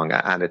right and wrong.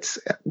 And it's,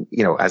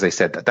 you know, as I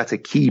said, that's a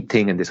key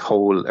thing in this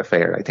whole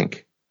affair, I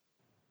think.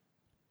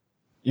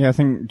 Yeah, I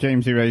think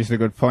James, you raised a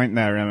good point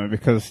there, Emma,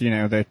 because, you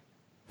know, they're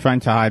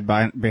trying to hide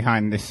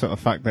behind this sort of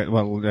fact that,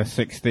 well, they're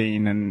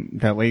 16 and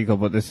they're legal,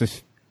 but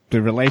there's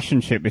the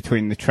relationship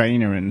between the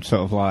trainer and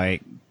sort of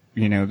like,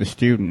 you know, the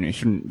student. It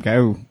shouldn't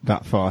go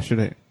that far, should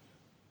it?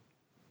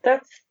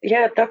 That's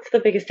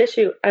the biggest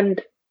issue. And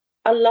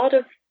a lot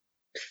of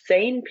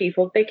sane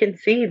people, they can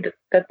see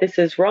that this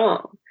is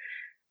wrong.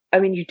 I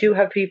mean, you do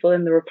have people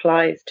in the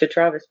replies to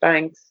Travis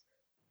Banks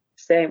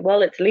saying,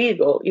 well, it's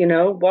legal, you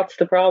know, what's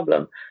the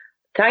problem?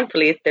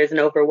 Thankfully, there's an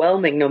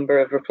overwhelming number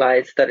of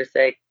replies that are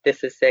saying,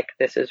 this is sick,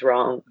 this is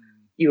wrong,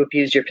 you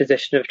abuse your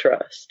position of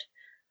trust.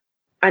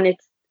 And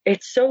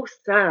it's so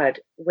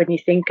sad when you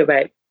think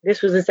about,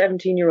 this was a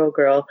 17-year-old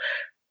girl.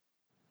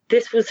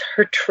 This was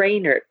her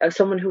trainer,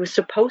 someone who was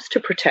supposed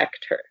to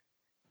protect her.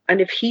 And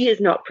if he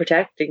is not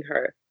protecting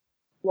her,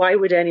 why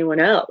would anyone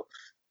else?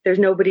 There's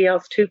nobody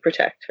else to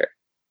protect her.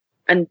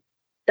 And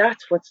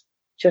that's what's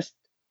just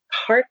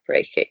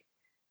heartbreaking,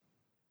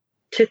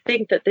 to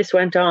think that this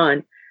went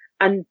on.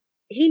 And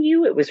he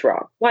knew it was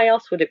wrong. Why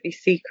else would it be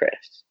secret?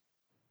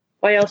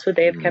 Why else would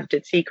they have kept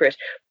it secret?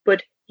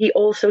 But he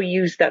also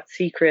used that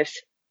secret.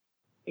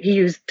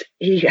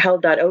 He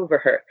held that over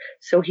her.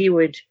 So he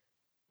would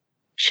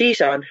cheat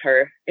on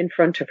her in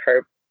front of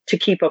her to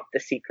keep up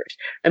the secret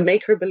and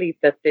make her believe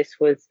that this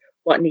was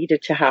what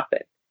needed to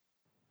happen.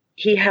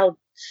 He held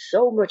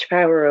so much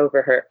power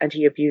over her and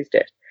he abused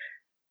it.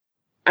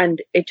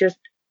 And it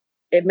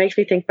makes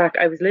me think back.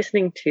 I was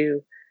listening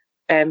to,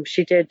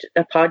 she did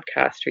a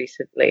podcast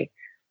recently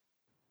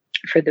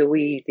for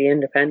the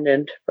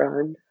independent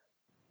brand.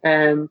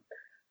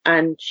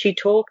 And she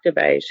talked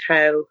about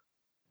how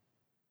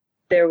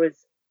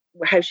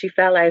she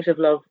fell out of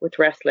love with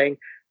wrestling,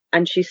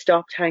 and she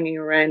stopped hanging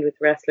around with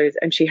wrestlers,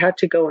 and she had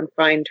to go and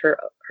find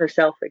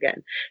herself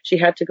again. She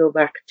had to go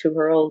back to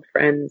her old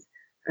friends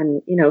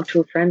and,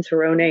 to friends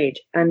her own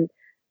age. And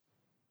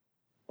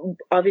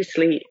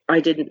obviously I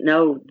didn't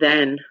know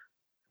then,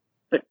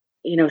 but,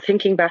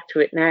 thinking back to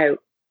it now,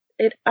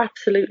 it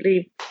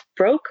absolutely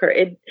broke her.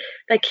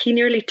 He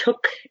nearly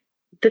took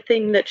the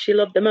thing that she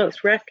loved the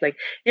most, wrestling,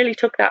 nearly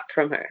took that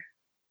from her.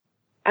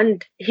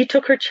 And he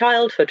took her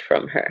childhood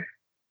from her.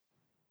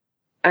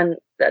 And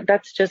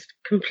that's just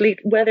complete,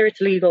 whether it's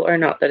legal or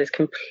not, that is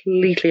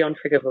completely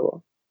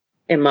unforgivable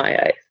in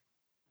my eyes.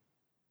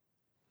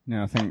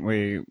 No, I think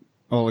we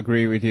all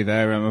agree with you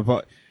there, Emma.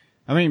 But,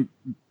 I mean,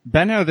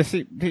 Benno,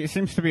 it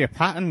seems to be a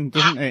pattern,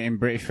 doesn't it, in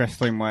British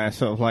wrestling, where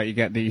sort of like you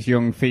get these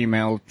young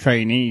female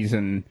trainees,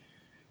 and,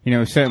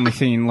 certainly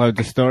seen loads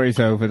of stories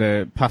over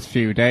the past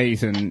few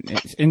days, and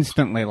it's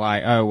instantly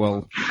like, oh,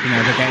 well,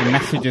 they're getting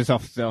messages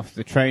off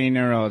the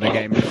trainer, or they're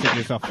getting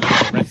messages off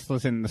the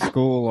wrestlers in the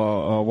school,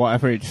 or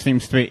whatever. It just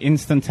seems to be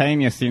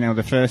instantaneous,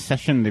 the first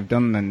session they've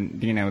done,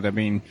 and, they're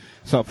being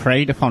sort of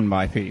preyed upon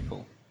by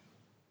people.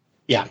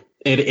 Yeah,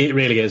 it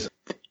really is.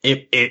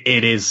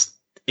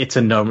 It's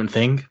a known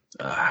thing.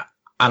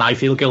 And I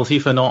feel guilty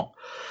for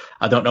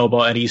I don't know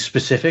about any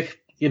specific,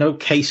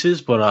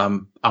 cases, but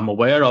I'm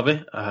aware of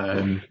it.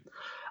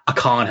 I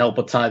can't help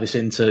but tie this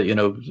into,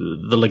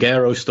 the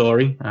Ligero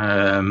story.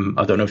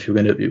 I don't know if you're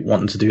going to be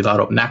wanting to do that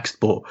up next,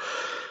 but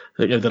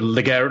the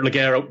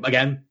Ligero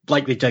again,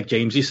 like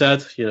Jamesy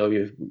said,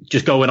 you're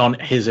just going on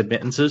his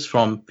admittances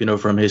from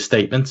his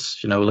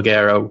statements.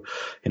 Ligero,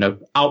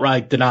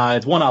 outright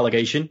denied one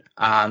allegation,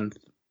 and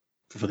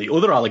for the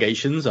other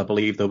allegations, I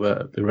believe there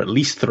were at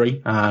least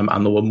 3,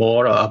 and there were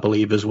more, I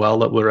believe, as well,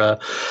 that were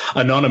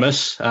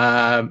anonymous.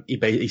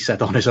 He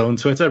said on his own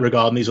Twitter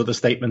regarding these other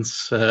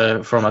statements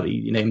from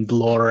he named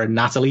Laura and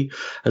Natalie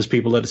as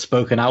people that had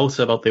spoken out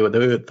about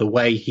the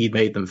way he'd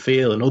made them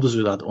feel, and others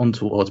who had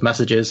untoward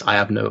messages. I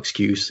have no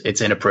excuse. It's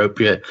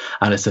inappropriate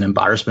and it's an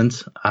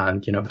embarrassment.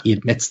 And he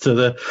admits to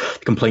the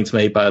complaints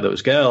made by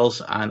those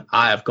girls. And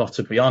I have got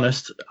to be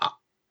honest,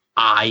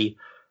 I,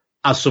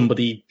 as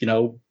somebody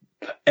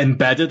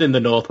embedded in the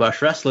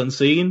Northwest wrestling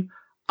scene,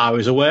 I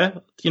was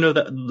aware,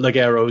 that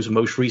Ligero's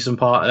most recent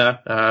partner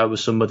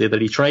was somebody that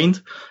he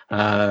trained,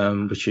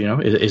 which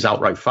is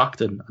outright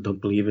fact, and I don't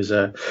believe is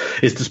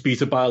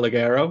disputed by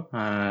Ligero.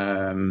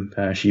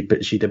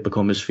 She did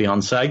become his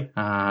fiancée,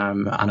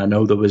 and I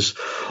know there was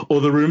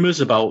other rumours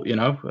about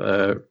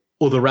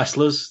other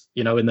wrestlers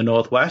in the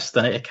Northwest,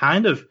 and it's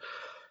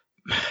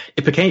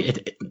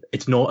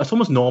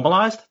almost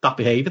normalised, that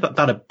behaviour,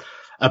 that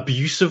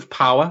abuse of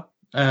power.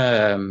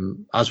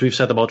 As we've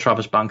said about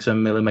Travis Banks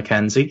and Millie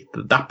McKenzie,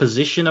 that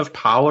position of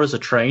power as a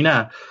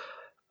trainer,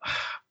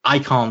 I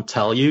can't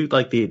tell you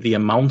the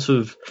amount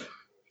of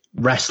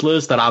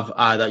wrestlers that I've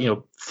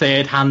either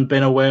third hand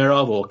been aware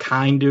of or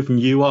kind of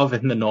knew of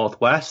in the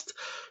Northwest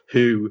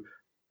who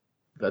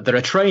they're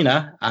a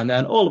trainer and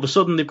then all of a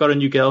sudden they've got a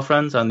new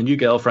girlfriend, and the new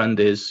girlfriend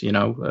is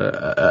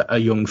a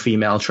young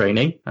female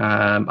trainee.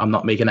 I'm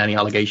not making any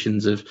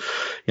allegations of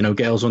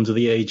girls under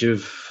the age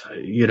of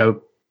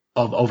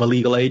of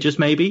illegal ages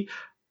maybe,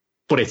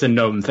 but it's a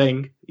known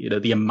thing.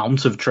 The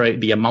amount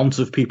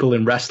of people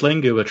in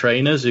wrestling who are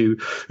trainers who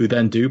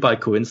then do by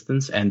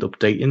coincidence end up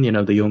dating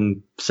the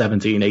young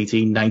 17,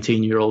 18,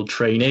 19-year-old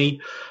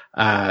trainee,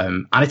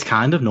 and it's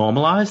kind of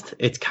normalized.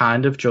 It's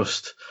kind of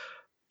just,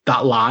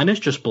 that line is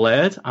just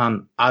blurred.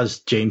 And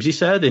as Jamesy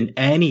said, in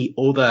any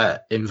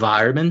other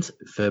environment,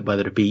 for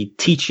whether it be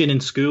teaching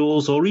in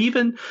schools or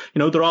even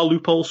there are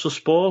loopholes for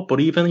sport, but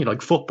even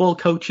like football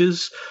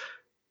coaches,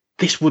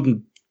 this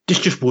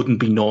just wouldn't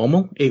be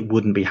normal. It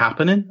wouldn't be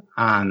happening.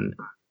 And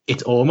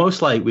it's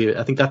almost like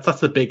I think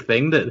that's the big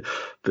thing, that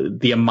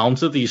the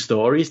amount of these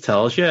stories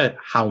tells you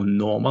how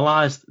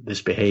normalized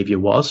this behavior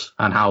was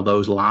and how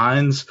those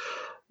lines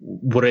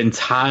were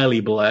entirely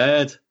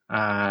blurred.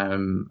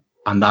 And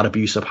that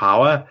abuse of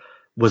power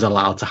was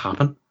allowed to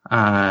happen.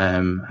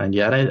 And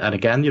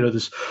again,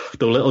 there's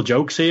the little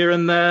jokes here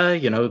and there.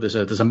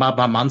 There's a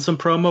Madman Manson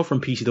promo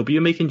from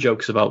PCW making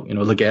jokes about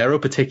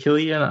Ligero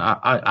particularly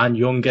and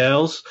young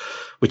girls,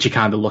 which you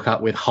kind of look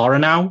at with horror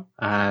now.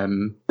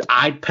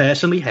 I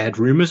personally heard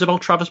rumors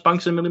about Travis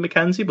Banks and Millie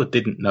McKenzie, but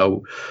didn't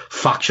know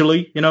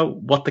factually,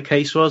 what the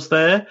case was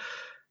there.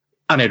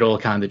 And it all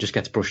kind of just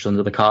gets brushed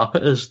under the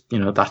carpet as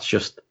that's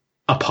just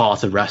a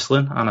part of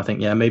wrestling. And I think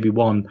maybe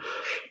one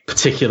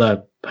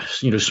particular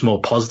small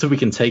positive we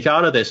can take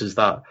out of this is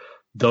that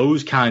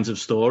those kinds of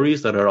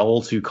stories that are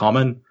all too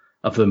common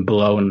of them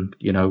blown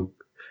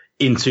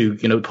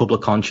into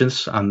public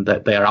conscience, and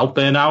that they are out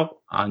there now,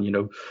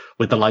 and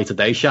with the light of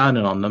day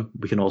shining on them,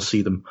 we can all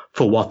see them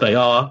for what they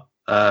are,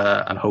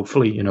 and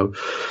hopefully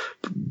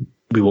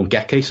we won't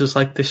get cases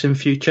like this in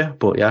future.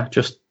 But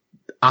just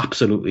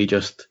absolutely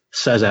just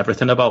says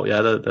everything about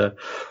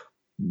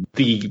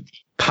the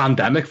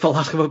pandemic, for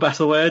lack of a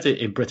better word,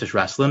 in British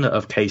wrestling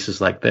of cases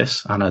like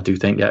this. And I do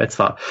think, it's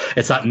that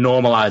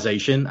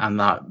normalization, and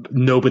that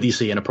nobody's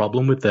seeing a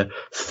problem with the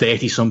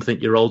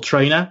 30-something-year-old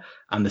trainer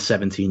and the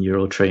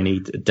 17-year-old trainee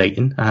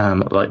dating.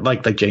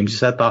 Like James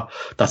said,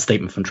 that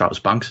statement from Travis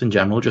Banks in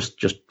general,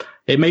 just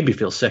it made me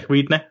feel sick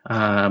reading it.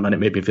 And it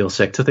made me feel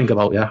sick to think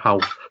about,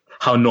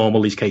 how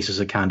normal these cases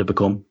have kind of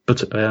become,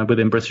 but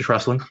within British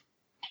wrestling.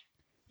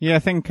 Yeah, I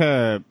think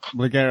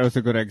Ligero's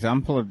a good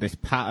example of this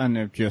pattern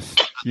of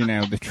just,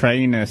 the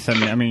trainers.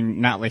 And I mean,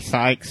 Natalie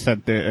Sykes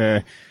said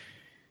that,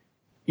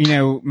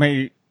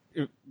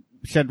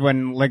 said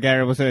when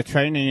Ligero was her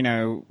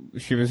trainer,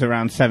 she was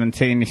around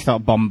 17, he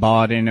started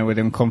bombarding her with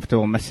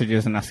uncomfortable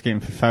messages and asking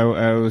for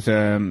photos.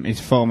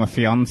 His former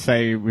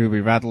fiancée,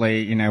 Ruby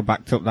Radley,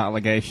 backed up that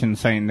allegation,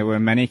 saying there were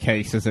many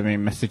cases of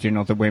him messaging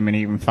other women,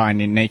 even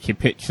finding naked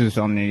pictures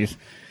on his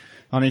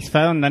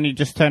phone. Then he'd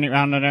just turn it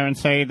around on her and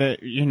say that,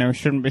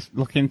 shouldn't be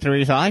looking through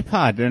his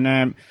iPad.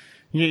 And,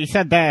 he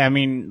said there, I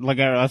mean,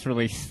 Ligero has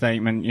released a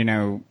statement,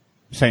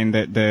 saying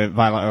that the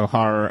Violet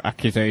O'Hara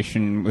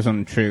accusation was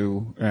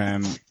untrue.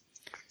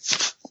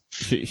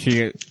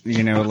 She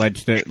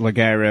alleged that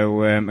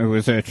Ligero, who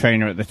was her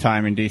trainer at the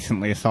time,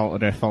 indecently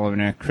assaulted her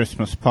following a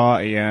Christmas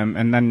party.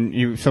 And then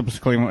you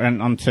subsequently went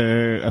on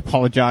to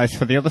apologise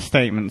for the other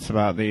statements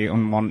about the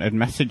unwanted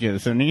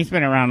messages. And he's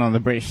been around on the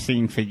British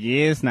scene for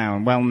years now,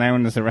 and well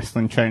known as a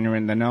wrestling trainer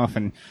in the North.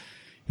 And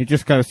it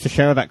just goes to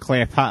show that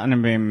clear pattern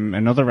of him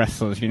and other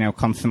wrestlers,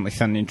 constantly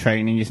sending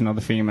trainees and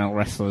other female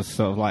wrestlers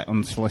sort of like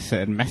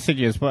unsolicited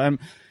messages. But,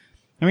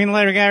 I mean,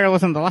 Ligero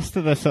wasn't the last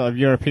of the sort of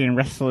European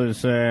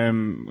wrestlers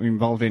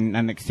involved in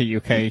NXT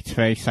UK to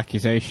face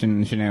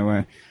accusations.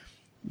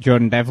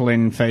 Jordan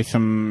Devlin faced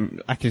some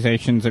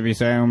accusations of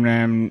his own,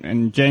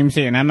 and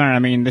Jamesy and Emma. I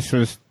mean, this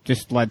was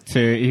just led to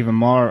even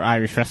more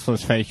Irish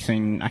wrestlers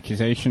facing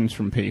accusations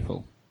from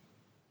people.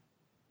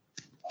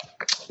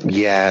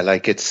 Yeah,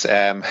 like it's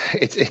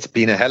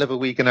been a hell of a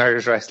week in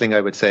Irish wrestling, I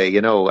would say.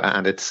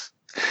 And it's,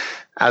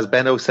 as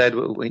Benno said,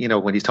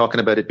 when he's talking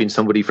about it being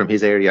somebody from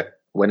his area,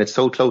 when it's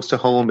so close to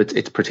home,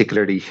 it's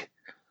particularly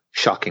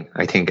shocking,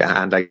 I think.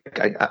 And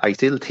I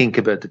still think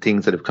about the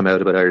things that have come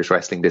out about Irish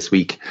wrestling this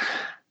week,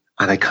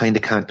 and I kind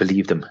of can't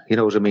believe them. You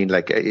know what I mean?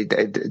 Like,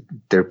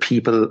 there are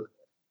people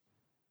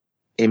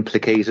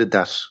implicated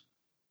that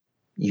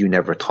you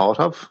never thought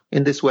of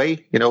in this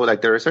way.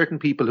 Like, there are certain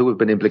people who have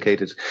been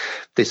implicated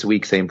this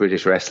week, say, in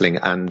British wrestling,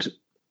 and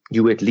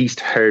you at least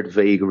heard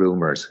vague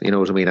rumours, you know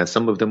what I mean? And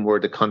some of them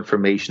were the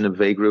confirmation of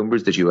vague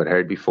rumours that you had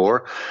heard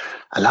before.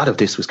 A lot of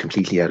this was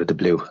completely out of the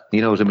blue,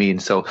 you know what I mean?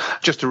 So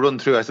just to run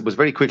through, I suppose,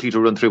 very quickly to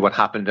run through what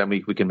happened, and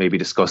we can maybe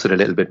discuss it a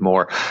little bit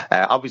more.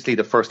 Obviously,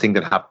 the first thing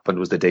that happened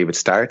was the David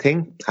Starr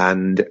thing.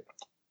 And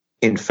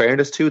in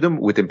fairness to them,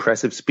 with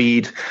impressive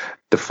speed,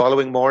 the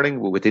following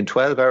morning, within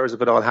 12 hours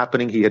of it all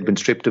happening, he had been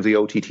stripped of the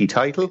OTT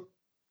title.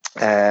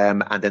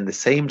 And then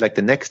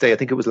the next day, I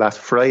think it was last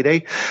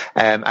Friday,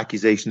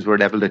 accusations were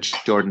levelled at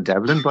Jordan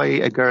Devlin by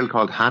a girl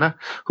called Hannah,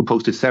 who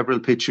posted several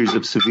pictures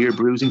of severe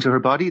bruising to her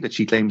body that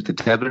she claims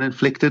that Devlin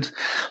inflicted.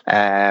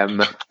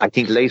 I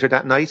think later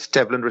that night,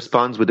 Devlin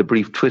responds with a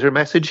brief Twitter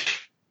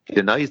message. He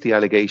denies the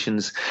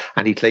allegations,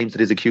 and he claims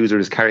that his accuser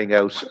is carrying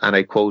out, and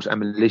I quote, a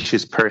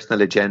malicious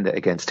personal agenda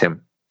against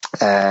him.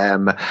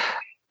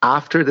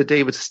 After the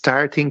David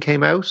Starr thing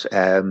came out,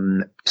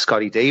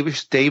 Scotty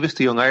Davis,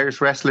 the young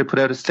Irish wrestler, put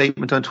out a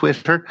statement on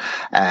Twitter,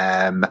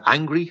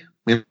 angry,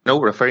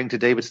 referring to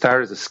David Starr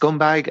as a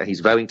scumbag, and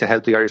he's vowing to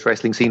help the Irish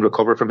wrestling scene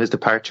recover from his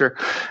departure.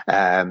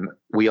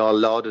 We all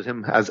lauded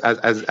him as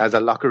a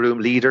locker room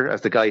leader,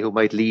 as the guy who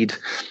might lead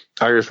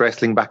Irish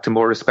wrestling back to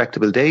more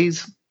respectable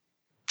days.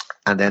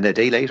 And then a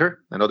day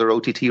later, another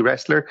OTT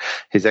wrestler,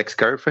 his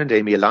ex-girlfriend,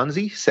 Amy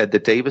Alonzi, said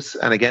that Davis,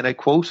 and again I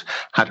quote,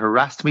 had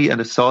harassed me and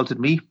assaulted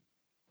me,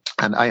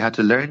 and I had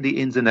to learn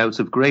the ins and outs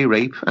of grey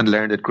rape and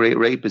learn that grey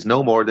rape is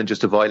no more than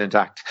just a violent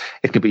act.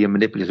 It can be a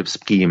manipulative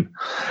scheme.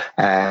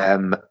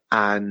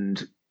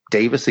 And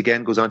Davis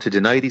again goes on to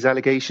deny these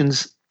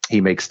allegations. He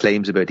makes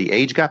claims about the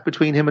age gap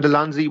between him and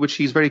Alonzi, which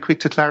he's very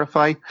quick to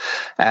clarify.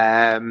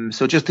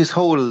 So just this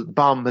whole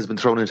bomb has been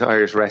thrown into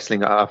Irish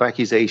wrestling of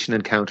accusation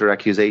and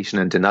counter-accusation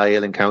and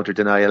denial and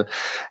counter-denial.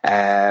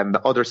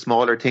 Other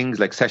smaller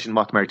things like Session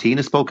Moth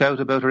Martinez spoke out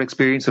about her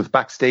experience of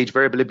backstage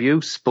verbal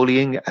abuse,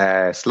 bullying,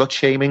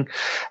 slut-shaming.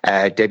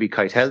 Debbie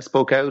Keitel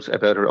spoke out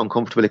about her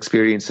uncomfortable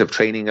experience of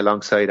training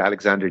alongside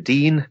Alexander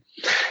Dean.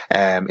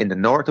 In the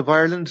north of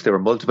Ireland, there were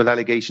multiple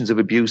allegations of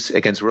abuse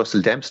against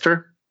Russell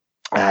Dempster.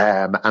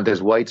 And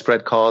there's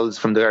widespread calls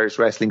from the Irish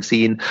wrestling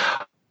scene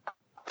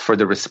for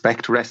the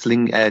Respect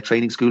Wrestling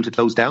training school to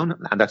close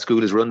down. And that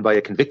school is run by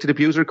a convicted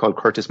abuser called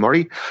Curtis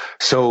Murray.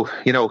 So,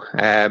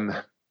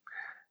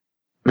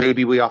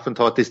 maybe we often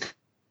thought this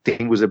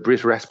thing was a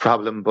Brit Rest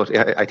problem, but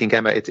I think,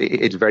 Emma,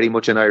 it's very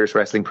much an Irish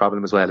wrestling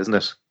problem as well, isn't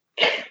it?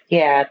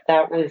 Yeah,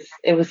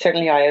 it was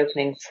certainly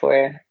eye-opening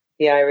for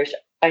the Irish.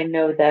 I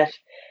know that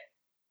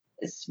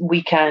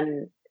we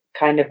can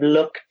kind of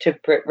look to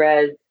Brit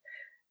Res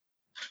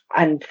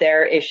and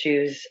their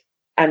issues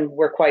and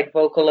were quite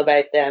vocal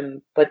about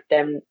them. But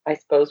then I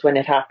suppose when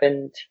it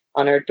happened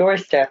on our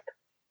doorstep,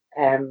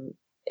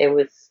 it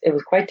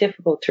was quite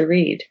difficult to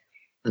read.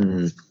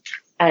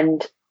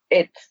 And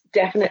it's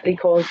definitely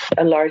caused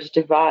a large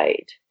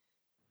divide,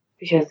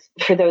 because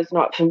for those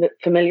not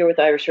familiar with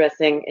Irish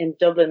wrestling, in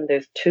Dublin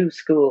there's 2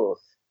 schools,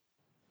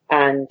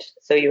 and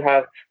so you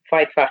have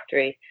Fight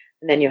Factory,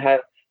 and then you have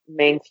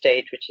Main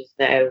Stage, which is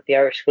now the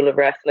Irish School of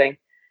Wrestling.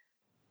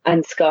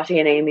 And Scotty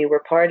and Amy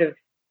were part of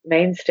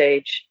Main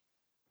Stage,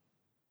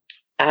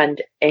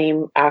 and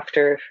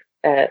after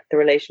the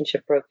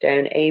relationship broke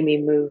down, Amy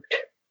moved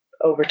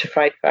over to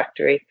Fight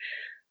Factory.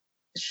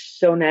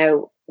 So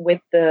now,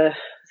 with the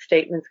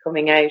statements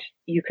coming out,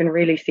 you can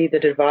really see the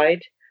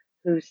divide,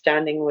 who's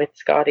standing with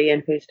Scotty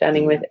and who's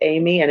standing with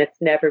Amy, and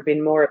it's never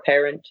been more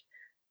apparent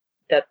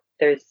that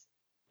there's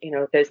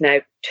now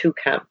 2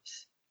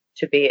 camps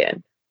to be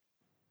in.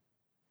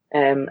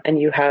 And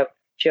you have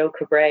Joe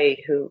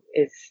Cabray, who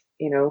is,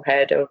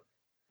 head of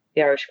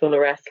the Irish School of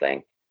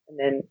Wrestling, and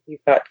then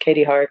you've got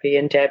Katie Harvey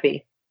and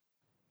Debbie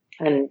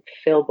and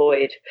Phil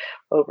Boyd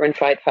over in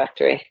Fight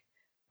Factory.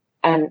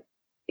 And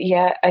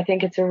yeah, I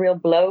think it's a real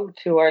blow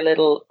to our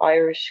little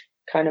Irish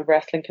kind of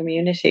wrestling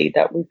community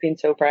that we've been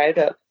so proud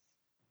of.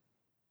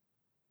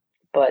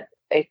 But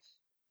it's,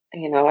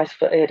 I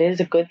suppose it is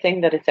a good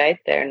thing that it's out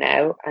there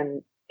now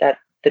and that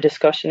the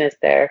discussion is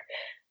there.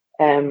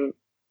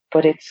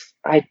 But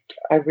I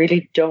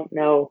really don't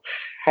know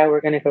how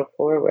we're going to go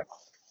forward.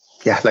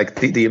 Yeah, like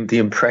the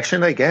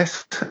impression I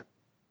get,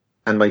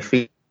 and my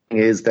feeling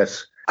is that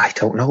I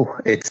don't know.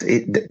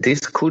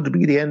 This could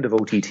be the end of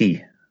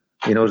OTT.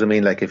 You know what I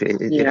mean? Like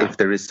if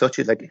there is such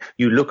a, like,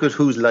 you look at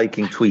who's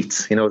liking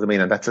tweets, you know what I mean?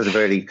 And that's a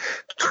very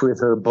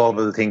Twitter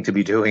bubble thing to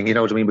be doing, you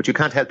know what I mean? But you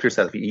can't help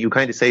yourself. You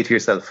kind of say to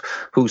yourself,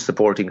 who's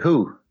supporting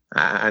who?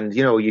 And,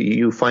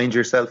 you find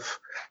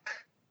yourself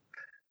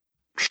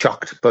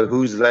shocked by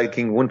who's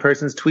liking one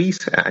person's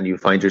tweet, and you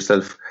find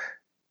yourself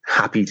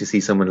happy to see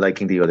someone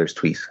liking the other's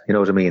tweet. You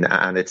know what I mean?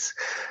 And it's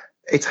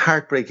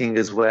heartbreaking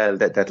as well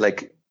that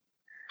like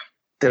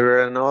there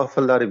are an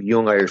awful lot of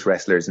young Irish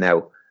wrestlers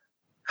now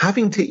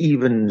having to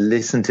even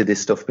listen to this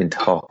stuff being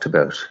talked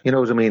about. You know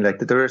what I mean? Like,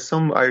 there are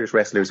some Irish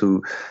wrestlers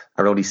who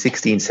are only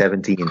 16,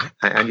 17,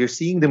 and you're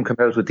seeing them come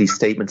out with these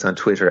statements on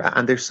Twitter,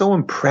 and they're so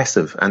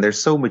impressive, and they're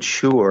so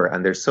mature,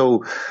 and they're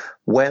so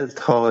well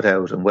thought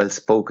out and well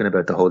spoken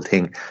about the whole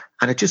thing.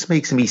 And it just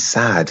makes me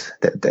sad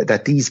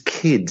that these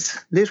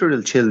kids,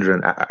 literal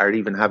children, are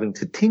even having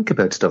to think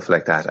about stuff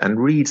like that and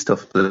read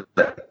stuff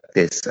like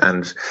this.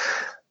 And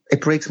it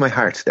breaks my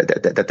heart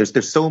that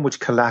there's so much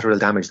collateral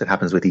damage that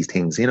happens with these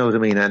things. You know what I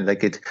mean? And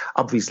like, it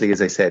obviously,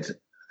 as I said,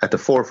 at the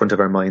forefront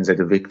of our minds are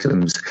the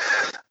victims.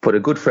 But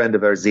a good friend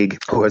of ours, Zig,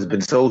 who has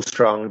been so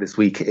strong this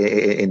week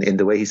in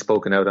the way he's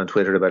spoken out on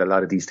Twitter about a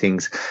lot of these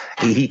things,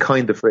 he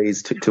coined the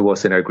phrase to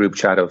us in our group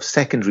chat of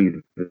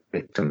secondary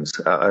victims.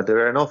 There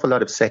are an awful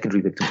lot of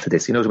secondary victims to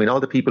this. You know what I mean? All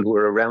the people who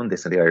are around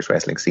this in the Irish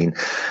wrestling scene.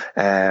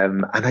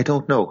 And I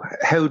don't know,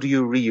 how do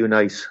you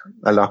reunite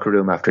a locker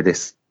room after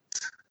this?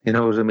 You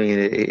know what I mean?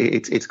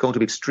 It's going to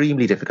be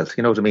extremely difficult.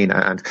 You know what I mean?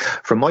 And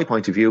from my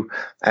point of view,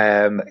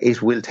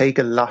 it will take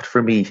a lot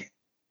for me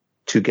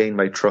to gain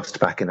my trust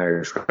back in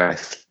Irish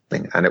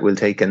wrestling. And it will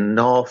take an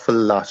awful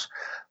lot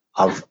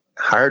of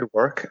hard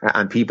work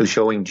and people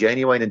showing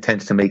genuine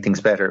intent to make things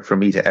better for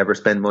me to ever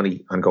spend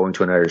money on going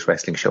to an Irish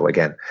wrestling show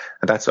again.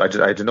 And that's, I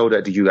don't know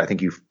that I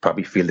think you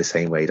probably feel the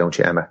same way, don't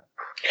you, Emma?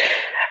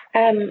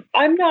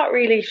 I'm not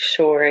really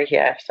sure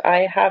yet.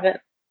 I haven't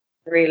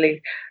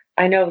really.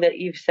 I know that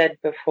you've said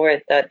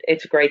before that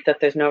it's great that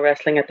there's no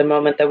wrestling at the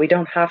moment, that we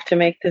don't have to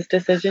make this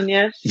decision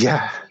yet.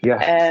 Yeah.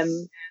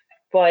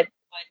 But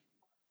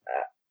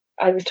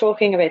I was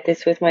talking about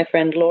this with my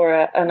friend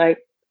Laura, and I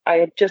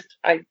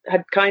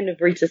had kind of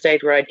reached a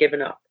stage where I'd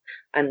given up,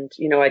 and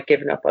I'd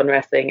given up on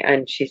wrestling,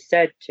 and she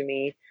said to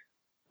me,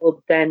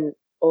 well, then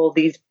all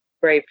these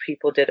brave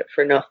people did it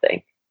for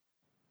nothing.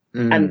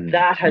 And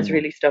that has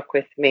really stuck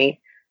with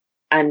me.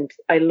 And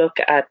I look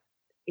at,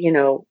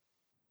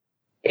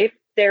 if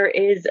there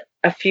is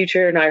a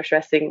future in Irish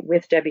wrestling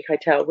with Debbie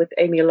Keitel, with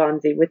Amy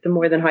Alonzi, with the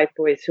More Than Hype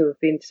boys who have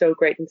been so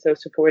great and so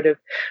supportive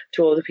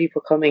to all the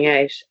people coming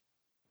out,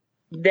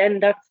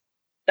 then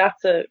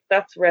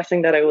that's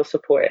wrestling that I will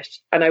support,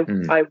 and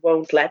I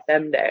won't let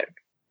them down.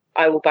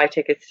 I will buy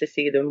tickets to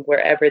see them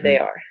wherever they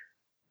are.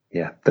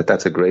 Yeah,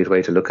 that's a great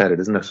way to look at it,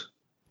 isn't it?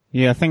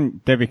 Yeah, I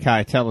think Debbie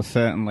Keitel is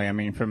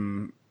certainly,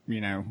 from,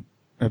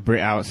 a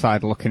Brit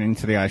outside looking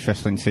into the Irish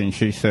wrestling scene,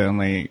 she's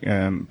certainly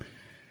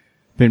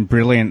been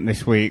brilliant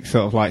this week,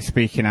 sort of like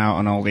speaking out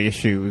on all the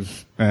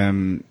issues.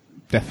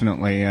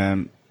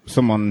 Definitely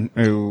someone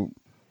who,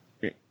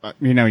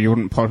 you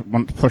wouldn't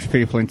want to push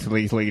people into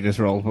these leaders'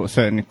 roles, but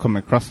certainly come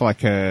across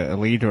like a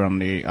leader on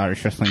the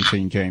Irish wrestling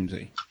scene,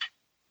 Jamesy.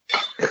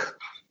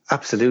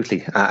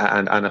 Absolutely,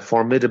 and a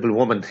formidable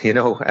woman,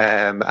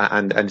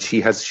 and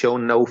she has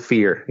shown no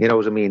fear, you know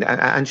what I mean?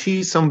 And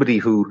she's somebody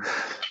who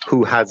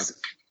has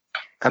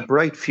a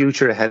bright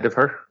future ahead of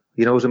her.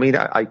 You know what I mean?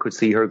 I could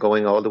see her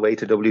going all the way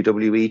to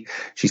WWE.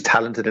 She's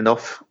talented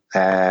enough.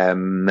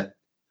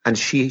 And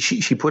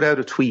she put out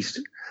a tweet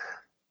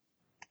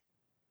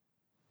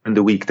in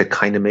the week that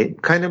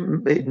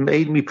it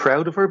made me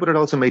proud of her, but it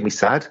also made me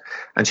sad.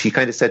 And she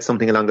kind of said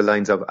something along the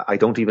lines of, I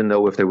don't even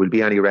know if there will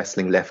be any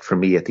wrestling left for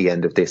me at the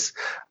end of this,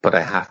 but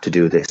I have to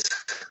do this.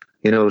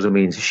 You know what I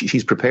mean?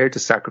 She's prepared to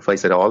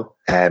sacrifice it all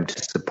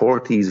to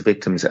support these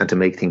victims and to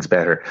make things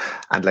better.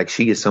 And like,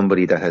 she is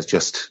somebody that has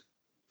just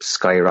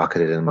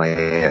skyrocketed in my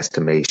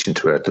estimation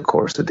throughout the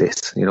course of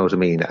this. You know what I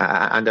mean?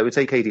 And I would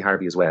say Katie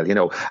Harvey as well, you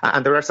know.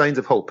 And there are signs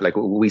of hope. Like,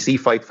 we see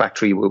Fight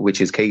Factory,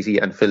 which is Katie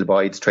and Phil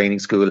Boyd's training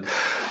school,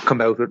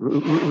 come out with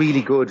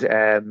really good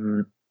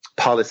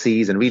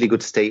policies and really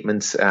good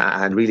statements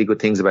and really good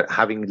things about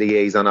having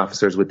liaison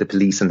officers with the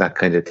police and that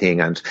kind of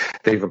thing. And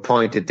they've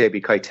appointed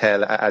Debbie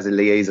Keitel as a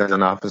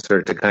liaison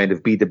officer to kind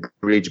of be the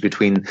bridge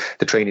between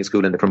the training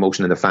school and the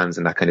promotion and the fans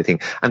and that kind of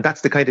thing. And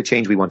that's the kind of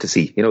change we want to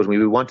see. You know,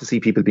 we want to see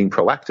people being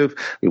proactive.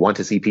 We want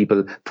to see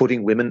people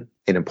putting women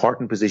in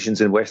important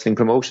positions in wrestling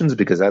promotions,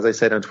 because as I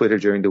said on Twitter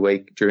during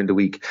the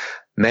week,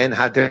 men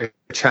had their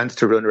chance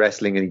to run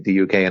wrestling in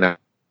the UK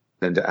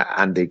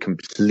and they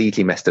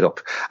completely messed it up.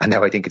 And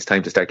now I think it's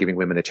time to start giving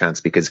women a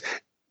chance, because,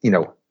 you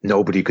know,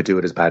 nobody could do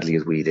it as badly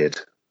as we did.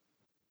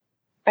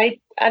 I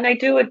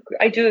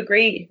do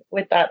agree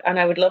with that, and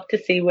I would love to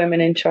see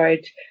women in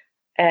charge.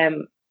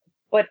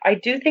 But I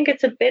do think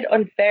it's a bit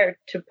unfair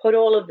to put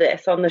all of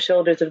this on the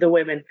shoulders of the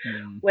women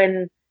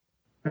when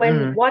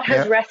what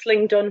has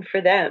wrestling done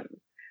for them?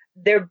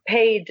 They're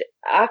paid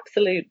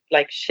absolute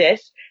like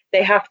shit.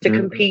 They have to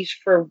compete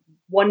for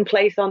one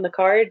place on the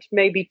card,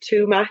 maybe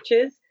 2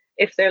 matches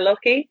if they're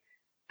lucky,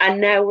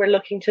 and now we're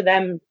looking to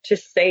them to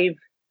save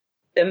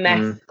the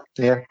mess.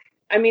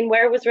 I mean,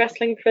 where was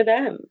wrestling for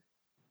them?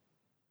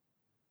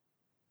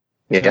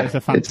 Yeah, that's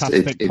a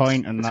fantastic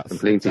point, and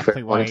that's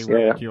exactly why we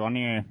wanted you on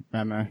here,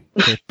 Emma,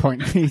 to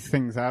point these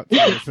things out.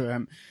 It's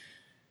a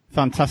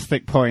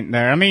fantastic point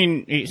there. I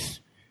mean, it's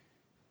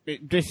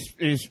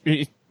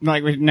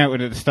like we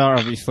noted at the start.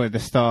 Obviously, the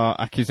Star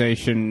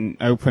accusation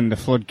opened the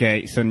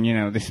floodgates, and you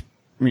know, this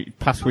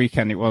past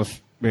weekend it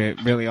was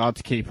really hard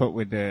to keep up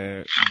with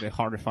the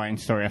horrifying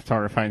story after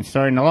horrifying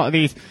story, and a lot of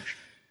these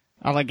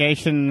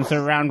allegations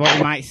around what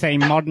you might say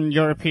modern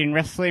European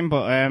wrestling,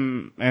 but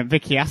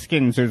Vicky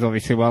Haskins, who's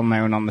obviously well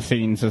known on the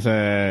scenes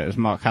as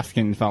Mark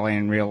Haskins' valet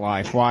in real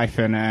life wife,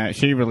 and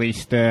she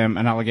released an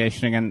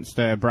allegation against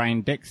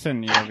Brian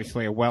Dixon,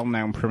 obviously a well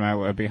known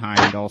promoter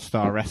behind All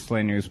Star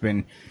Wrestling, who's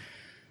been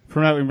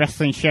promoting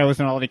wrestling shows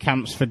and holiday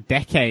camps for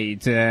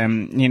decades.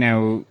 You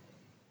know,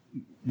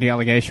 the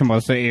allegation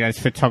was that his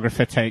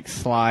photographer takes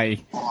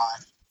sly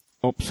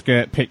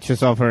upskirt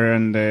pictures of her,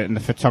 and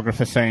the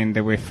photographer saying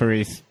they were for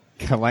his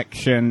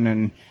collection,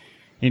 and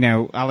you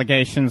know,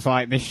 allegations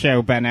like this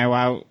show, Benno,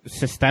 how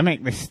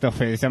systemic this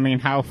stuff is. I mean,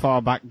 how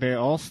far back did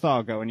All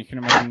Star go? And you can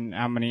imagine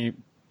how many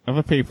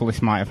other people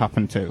this might have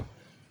happened to.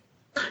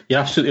 You're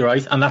absolutely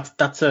right, and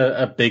that's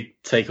a big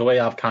takeaway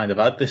I've kind of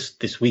had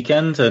this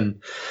weekend. And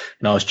you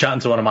know, I was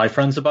chatting to one of my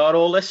friends about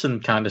all this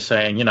and kind of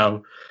saying, you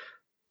know,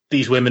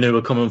 these women who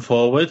are coming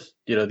forward,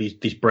 you know,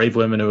 these brave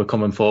women who are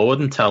coming forward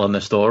and telling their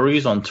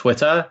stories on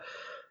Twitter,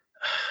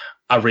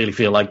 I really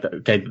feel like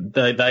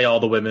they are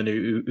the women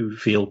who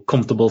feel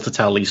comfortable to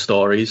tell these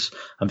stories,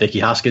 and Vicky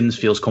Haskins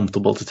feels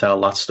comfortable to tell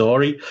that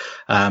story.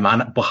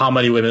 But how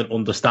many women,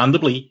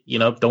 understandably, you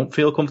know, don't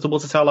feel comfortable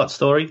to tell that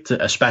story,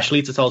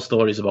 especially to tell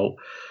stories about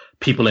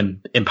people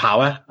in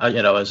power,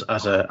 you know, as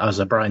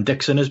a Brian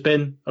Dixon has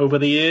been over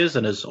the years,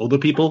 and as other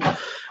people,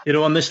 you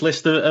know, on this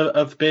list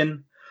have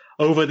been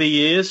over the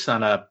years.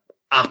 And I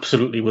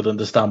absolutely would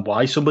understand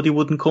why somebody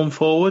wouldn't come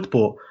forward,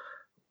 but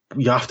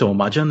you have to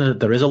imagine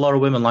that there is a lot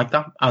of women like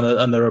that,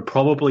 and there are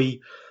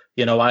probably,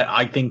 you know,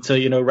 I think to,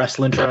 you know,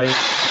 wrestling train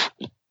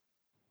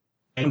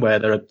where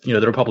there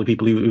are probably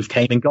people who've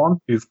came and gone,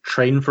 who've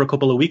trained for a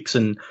couple of weeks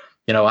and,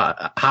 you know,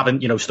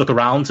 haven't, you know, stuck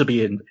around to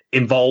be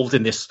involved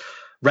in this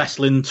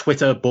wrestling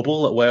Twitter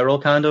bubble that we're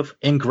all kind of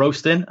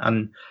engrossed in,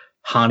 and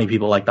how many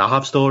people like that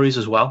have stories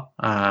as well.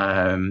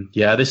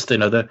 This, you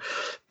know,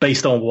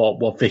 based on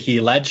what Vicky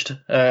alleged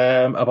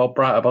about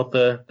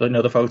the you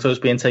know, the photos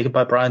being taken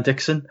by Brian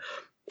Dixon,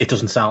 it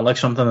doesn't sound like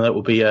something that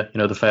would be you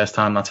know, the first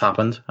time that's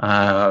happened.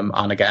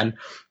 And again,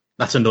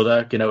 that's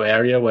another, you know,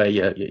 area where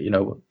you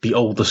know, the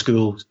older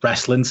school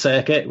wrestling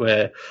circuit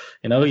where,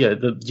 you know,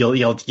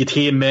 you'd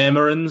hear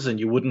murmurings and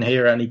you wouldn't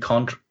hear any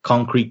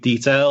concrete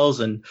details.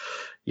 And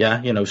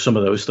yeah, you know, some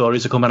of those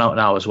stories are coming out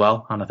now as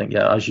well. And I think,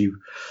 yeah, as you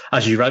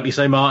rightly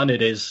say, Martin,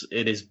 it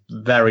is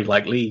very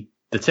likely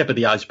the tip of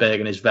the iceberg,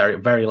 and is very,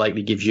 very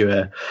likely gives you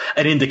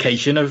an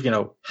indication of, you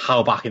know,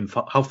 how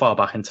far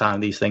back in time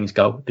these things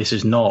go. This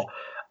is not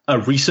a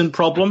recent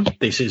problem.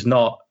 This is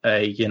not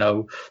a, you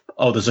know,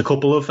 oh, there's a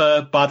couple of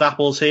bad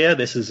apples here.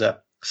 This is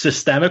a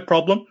systemic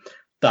problem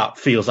that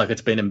feels like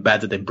it's been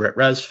embedded in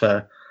BritRes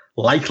for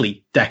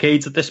likely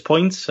decades at this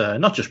point.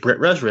 Not just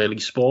BritRes, really,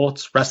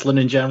 sports, wrestling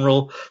in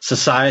general,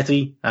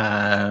 society,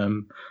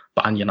 and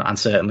you know, and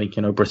certainly,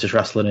 you know, British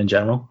wrestling in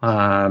general.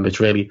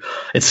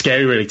 It's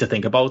scary, really, to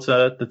think about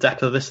the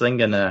depth of this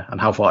thing and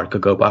how far it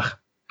could go back.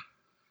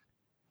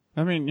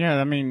 I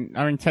mean,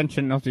 our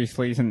intention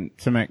obviously isn't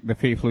to make the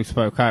people who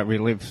spoke out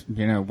relive,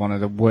 one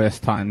of the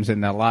worst times in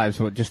their lives,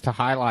 but just to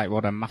highlight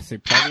what a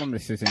massive problem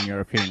this is in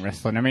European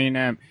wrestling. I mean,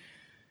 a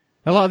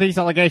lot of these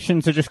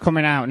allegations are just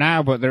coming out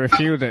now, but there are a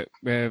few that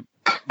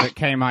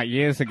came out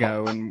years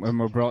ago and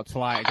were brought to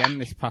light again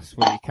this past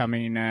week. I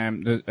mean,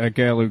 a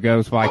girl who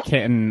goes by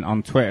Kitten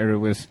on Twitter, who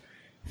was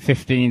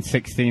 15,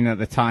 16 at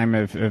the time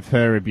of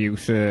her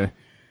abuse,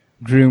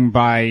 groomed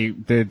by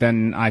the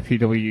then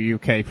IPW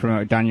UK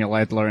promoter Daniel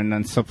Edler, and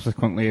then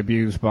subsequently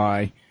abused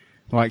by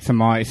like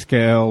Marty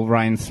Scurll,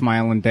 Ryan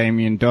Smile and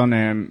Damien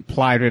Dunn,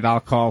 plied with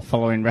alcohol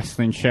following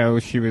wrestling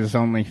shows. She was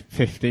only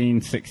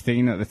 15,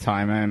 16 at the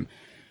time.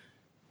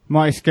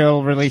 Marty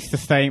Scurll released a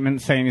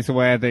statement saying he's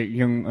aware that a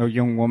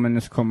young woman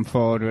has come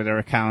forward with her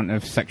account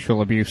of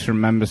sexual abuse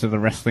from members of the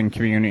wrestling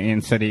community,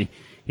 and said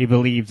he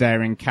believed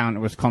their encounter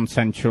was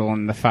consensual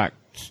and the fact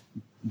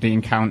the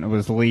encounter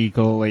was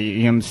legal.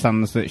 He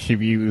understands that she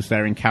views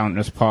their encounter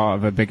as part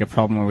of a bigger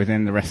problem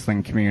within the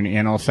wrestling community.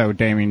 And also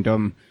Damien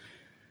Dunn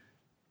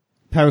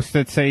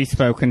posted, say he's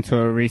spoken to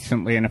her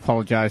recently and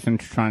apologised and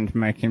trying to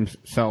make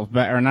himself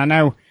better. And I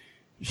know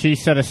she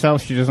said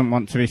herself she doesn't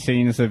want to be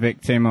seen as a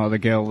victim or the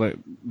girl that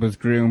was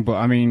groomed, but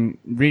I mean,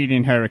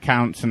 reading her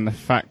accounts and the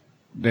fact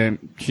that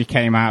she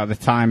came out at the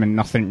time and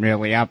nothing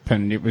really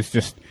happened, it was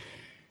just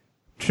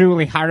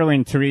truly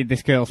harrowing to read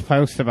this girl's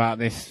post about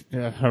this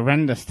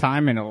horrendous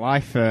time in her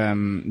life,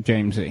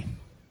 Jamesy.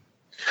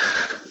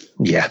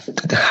 Yeah,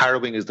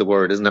 harrowing is the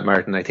word, isn't it,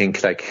 Martin? I think,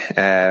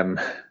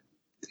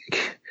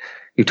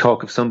 you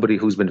talk of somebody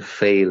who's been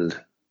failed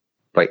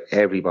by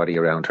everybody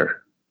around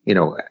her.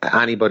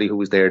 Anybody who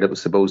was there that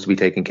was supposed to be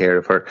taking care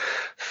of her,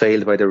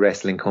 failed by the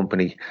wrestling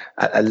company,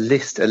 a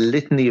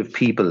litany of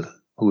people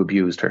who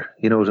abused her.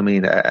 You know what I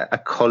mean? A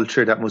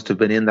culture that must have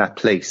been in that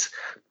place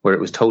where it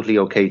was totally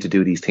okay to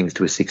do these things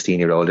to a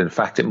 16-year-old. In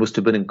fact, it must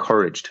have been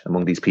encouraged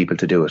among these people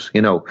to do it,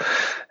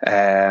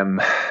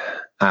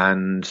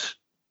 and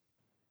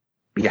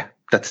yeah,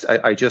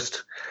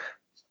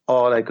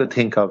 all I could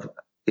think of.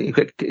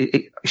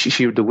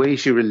 The way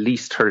she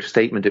released her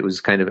statement, it was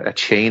kind of a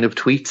chain of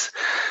tweets,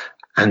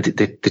 and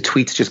the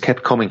tweets just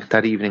kept coming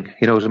that evening.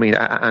 You know what I mean?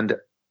 And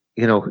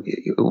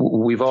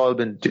we've all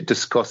been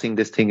discussing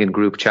this thing in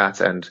group chats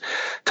and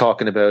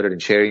talking about it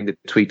and sharing the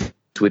tweets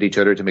with each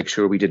other to make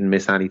sure we didn't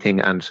miss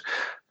anything. And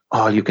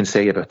all you can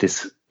say about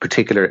this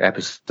particular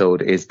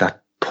episode is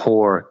that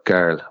poor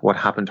girl, what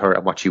happened to her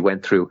and what she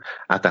went through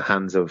at the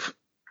hands of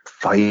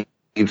 5,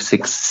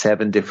 6,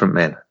 7 different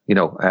men,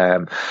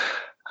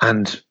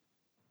 and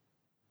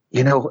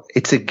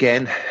it's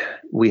again,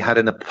 we had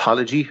an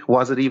apology.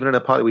 Was it even an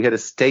apology? We had a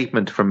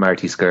statement from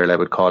Marty Scurll, I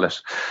would call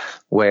it,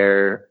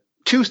 where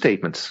 2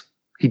 statements.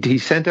 He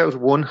sent out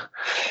one,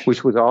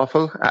 which was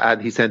awful,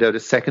 and he sent out a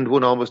second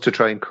one almost to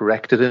try and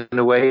correct it in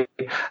a way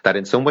that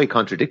in some way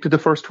contradicted the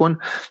first one.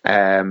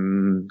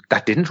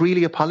 That didn't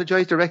really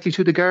apologise directly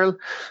to the girl.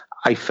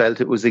 I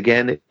felt it was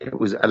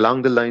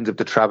along the lines of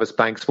the Travis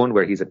Banks one,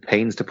 where he's at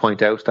pains to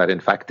point out that in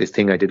fact this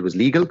thing I did was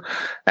legal,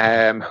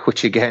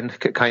 which again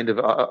kind of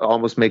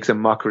almost makes a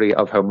mockery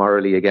of how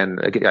morally, again,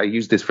 I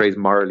use this phrase,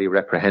 morally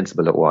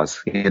reprehensible it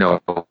was,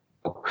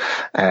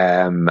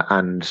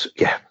 and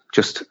yeah.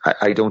 Just,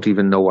 I don't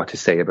even know what to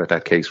say about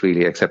that case,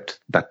 really, except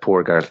that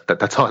poor girl.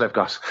 That's all I've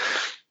got.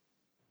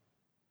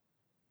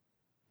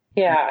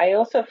 Yeah, I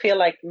also feel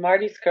like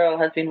Marty Scurll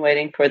has been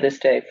waiting for this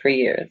day for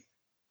years.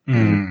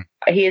 Mm.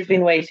 He has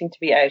been waiting to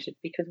be outed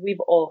because we've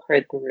all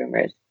heard the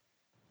rumours.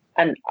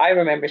 And I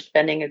remember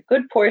spending a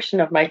good portion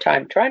of my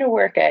time trying to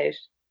work out,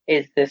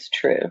 is this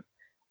true?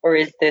 Or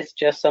is this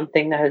just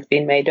something that has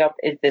been made up?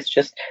 Is this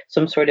just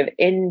some sort of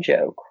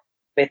in-joke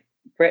with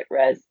Brit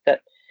Res that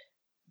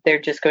they're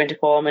just going to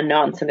call him a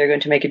nonce and they're going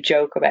to make a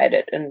joke about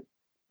it? And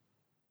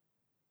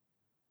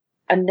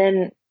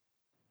then,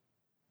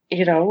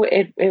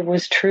 it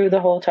was true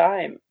the whole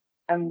time.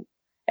 And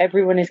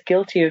everyone is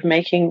guilty of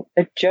making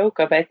a joke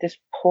about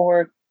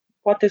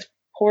what this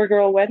poor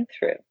girl went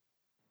through.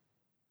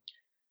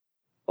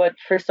 But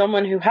for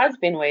someone who has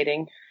been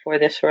waiting for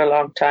this for a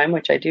long time,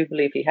 which I do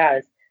believe he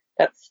has,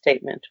 that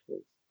statement was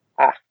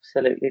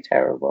absolutely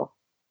terrible.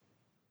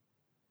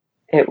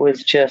 It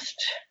was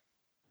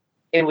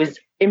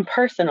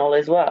impersonal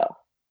as well.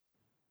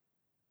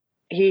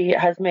 He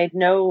has made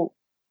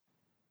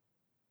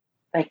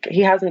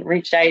he hasn't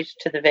reached out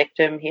to the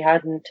victim. He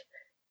hadn't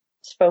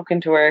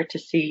spoken to her to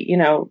see,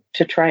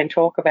 to try and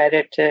talk about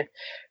it, to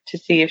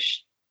see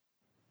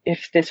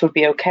if this would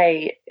be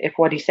okay, if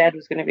what he said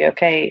was going to be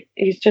okay.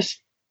 He's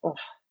just a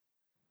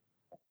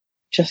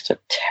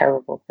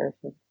terrible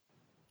person.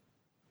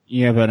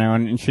 Yeah, but no,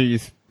 and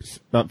she's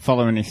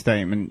following his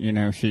statement,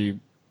 she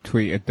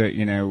tweeted that,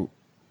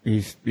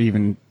 he's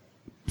even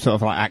sort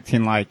of like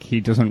acting like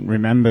he doesn't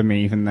remember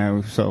me, even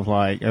though sort of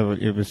like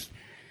it was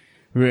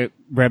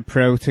Red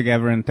Pro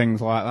together and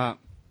things like that.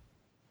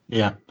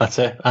 Yeah, that's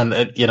it.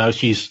 And,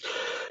 she's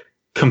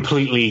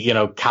completely,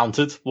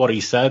 countered what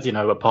he said.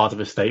 A part of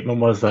his statement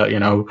was that,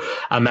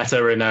 I met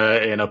her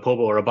in a pub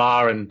or a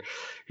bar and,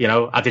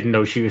 I didn't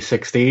know she was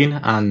 16,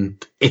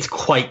 and it's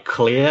quite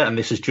clear, and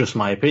this is just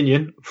my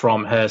opinion,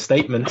 from her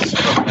statements,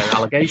 from her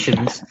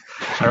allegations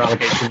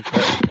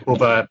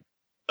over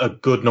a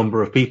good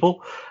number of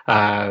people,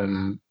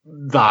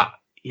 that,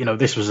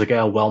 this was a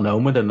girl well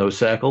known within those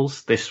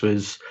circles.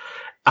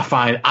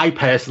 I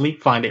personally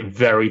find it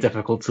very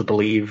difficult to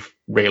believe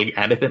really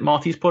anything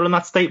Marty's put in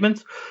that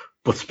statement,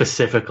 but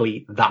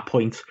specifically that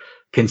point,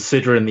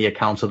 considering the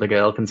account of the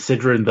girl,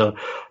 considering the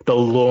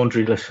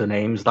laundry list of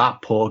names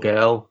that poor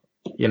girl,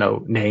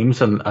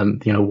 names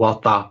and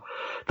what that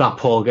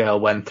poor girl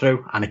went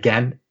through. And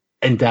again,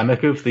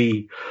 endemic of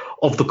the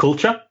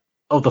culture,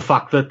 of the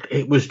fact that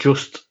it was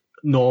just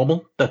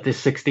normal that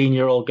this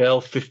 16-year-old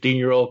girl,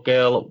 15-year-old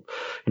girl,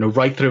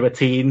 right through her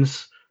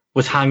teens,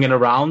 was hanging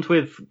around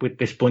with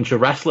this bunch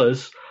of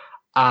wrestlers,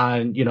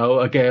 and,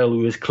 a girl who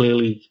was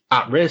clearly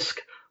at risk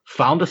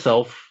found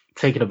herself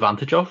taken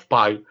advantage of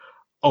by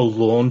a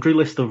laundry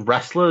list of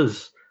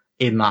wrestlers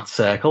in that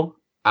circle.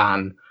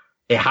 And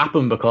it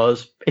happened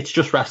because it's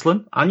just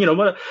wrestling. And,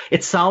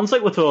 it sounds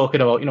like we're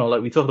talking about,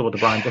 like we talked about the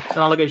Brian Dixon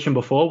allegation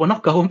before. We're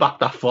not going back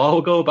that far.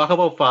 We're going back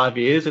about 5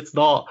 years. It's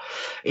not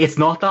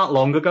that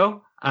long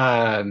ago.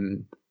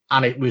 And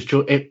it was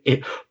just,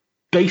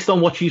 based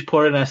on what she's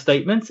put in her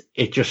statement,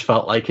 it just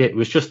felt like it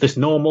was just this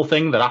normal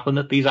thing that happened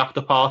at these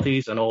after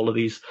parties, and all of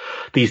these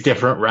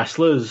different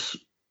wrestlers,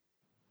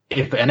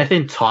 if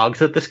anything,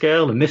 targeted this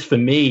girl. And this, for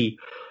me,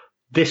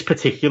 this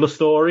particular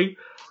story,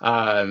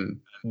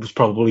 was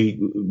probably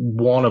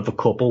one of a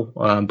couple,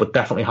 but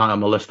definitely high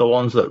on the list of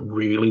ones that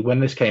really, when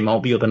this came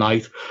out the other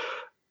night,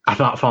 I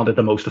found it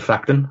the most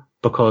affecting,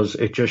 because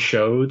it just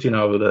showed,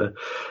 the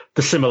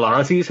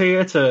similarities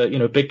here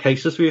to, big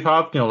cases we've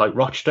had, like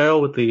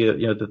Rochdale with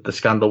the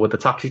scandal with the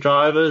taxi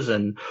drivers,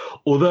 and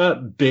other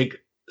big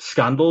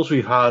scandals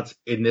we've had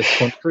in this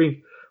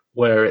country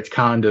where it's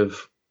kind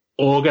of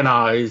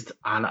organized,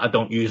 and I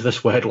don't use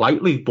this word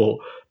lightly, but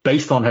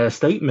based on her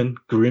statement,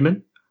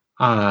 grooming.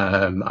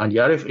 I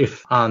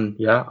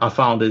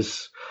found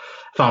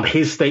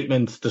his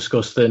statement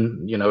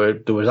disgusting.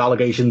 There was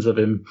allegations of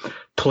him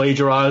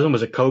plagiarizing.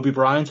 Was it Kobe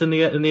Bryant in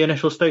the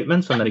initial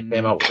statements? And then he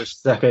came out with a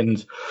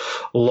second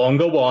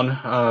longer one.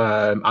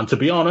 And to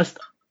be honest,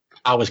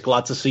 I was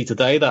glad to see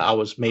today that I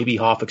was maybe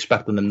half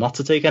expecting them not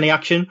to take any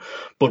action,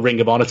 but Ring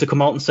of Honor to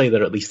come out and say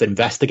they're at least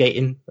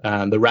investigating.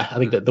 I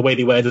think that the way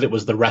they worded it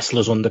was the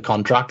wrestlers under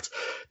contract.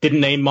 Didn't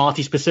name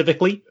Marty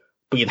specifically,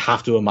 but you'd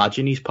have to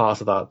imagine he's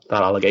part of that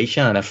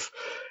allegation. And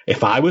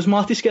if I was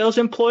Marty Scurll's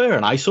employer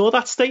and I saw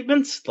that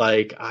statement,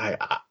 like,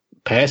 I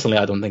personally,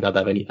 I don't think I'd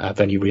have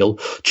any real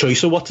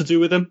choice of what to do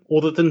with him,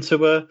 other than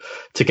to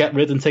get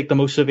rid and take the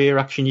most severe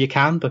action you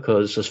can,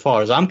 because as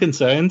far as I'm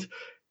concerned,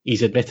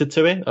 he's admitted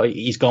to it.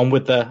 He's gone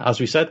with as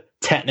we said,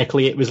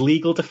 technically it was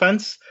legal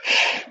defense.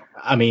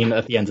 I mean,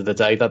 at the end of the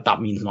day,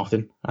 that means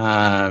nothing.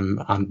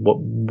 And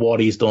what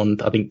he's done,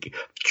 I think,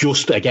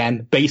 just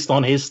again, based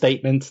on his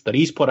statement that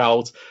he's put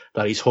out,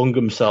 that he's hung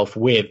himself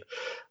with,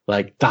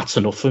 like, that's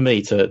enough for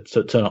me to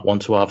not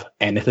want to have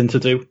anything to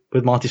do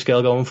with Marty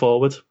Scurll going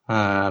forward.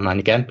 And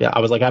again, I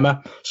was like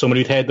Emma, someone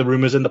who'd heard the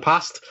rumours in the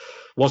past,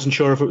 wasn't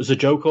sure if it was a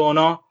joke or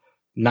not.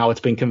 Now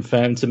it's been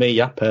confirmed to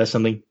me.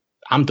 Personally,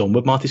 I'm done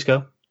with Marty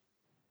Scurll.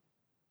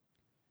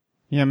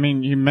 Yeah, I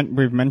mean,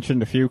 we've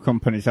mentioned a few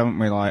companies, haven't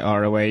we, like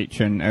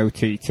ROH and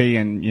OTT,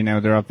 and,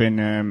 there have been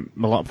a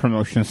lot of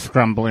promotions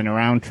scrambling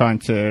around trying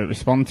to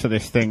respond to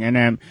this thing.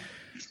 And,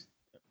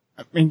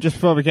 just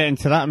before we get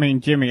into that,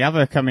 Jimmy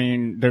Havoc,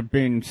 there have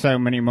been so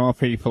many more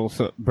people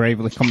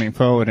bravely coming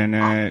forward,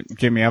 and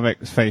Jimmy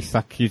Havoc's faced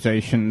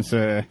accusations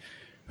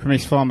from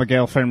his former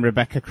girlfriend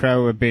Rebecca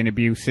Crow of being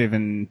abusive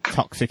and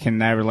toxic in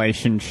their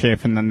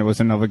relationship, and then there was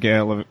another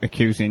girl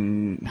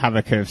accusing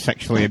Havoc of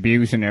sexually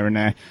abusing her,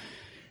 and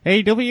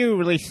AEW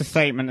released a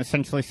statement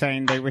essentially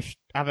saying they wish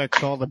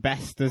Havoc all the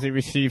best as he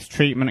receives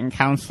treatment and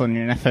counselling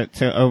in an effort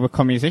to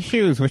overcome his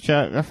issues, which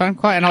I found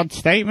quite an odd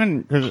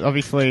statement, because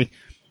obviously,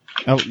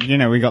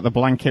 we got the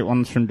blanket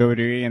ones from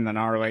WWE and then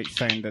ROH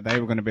saying that they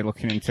were going to be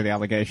looking into the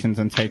allegations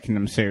and taking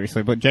them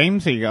seriously. But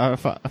Jamesy, I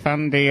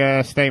found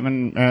the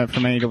statement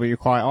from AEW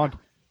quite odd.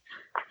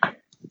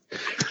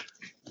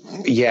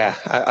 Yeah,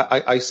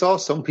 I saw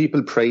some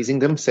people praising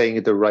them, saying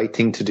that the right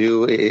thing to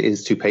do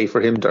is to pay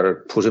for him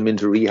or put him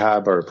into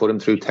rehab or put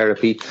him through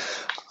therapy.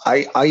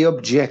 I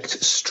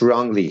object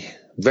strongly,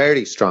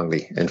 very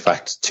strongly, in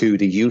fact, to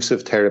the use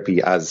of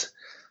therapy as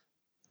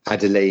a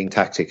delaying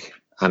tactic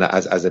and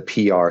as a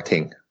PR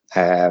thing.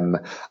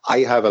 I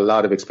have a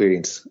lot of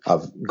experience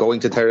of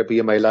going to therapy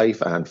in my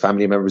life, and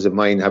family members of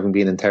mine having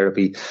been in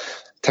therapy.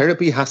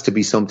 Therapy has to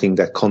be something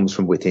that comes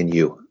from within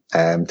you.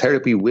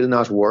 Therapy will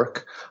not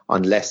work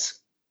unless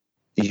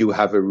you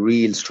have a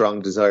real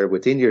strong desire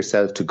within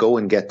yourself to go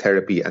and get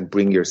therapy and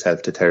bring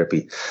yourself to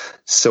therapy.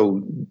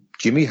 So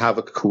Jimmy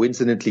Havoc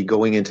coincidentally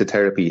going into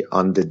therapy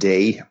on the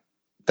day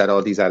that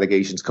all these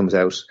allegations comes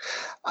out.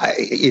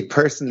 It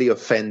personally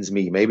offends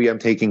me. Maybe I'm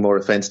taking more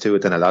offense to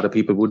it than a lot of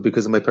people would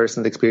because of my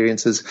personal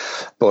experiences,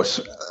 but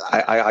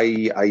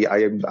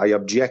I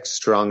object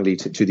strongly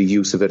to the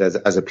use of it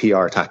as a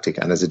PR tactic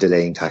and as a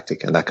delaying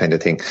tactic and that kind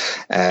of thing.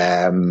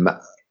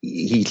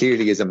 He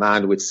clearly is a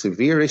man with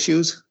severe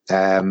issues,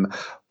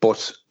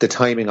 but the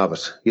timing of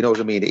it, you know what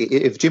I mean?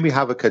 If Jimmy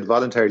Havoc had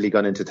voluntarily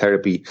gone into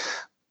therapy,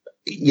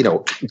 you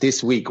know,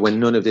 this week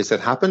when none of this had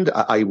happened,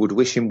 I would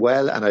wish him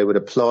well and I would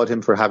applaud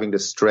him for having the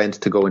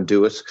strength to go and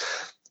do it.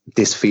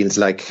 This feels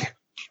like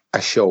a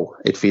show.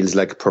 It feels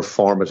like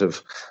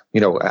performative,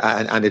 you know,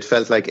 and it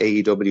felt like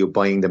AEW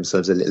buying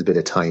themselves a little bit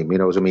of time, you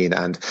know what I mean?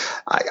 And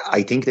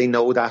I think they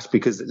know that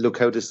because look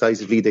how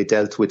decisively they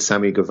dealt with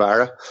Sammy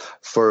Guevara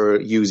for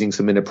using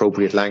some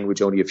inappropriate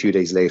language only a few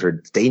days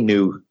later. They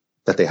knew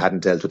that they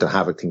hadn't dealt with the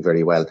Havoc thing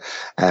very well.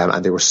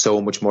 And they were so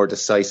much more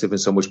decisive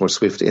and so much more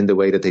swift in the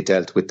way that they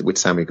dealt with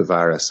Sammy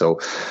Guevara. So,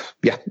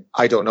 yeah,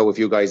 I don't know if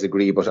you guys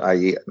agree, but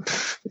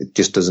it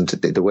just doesn't,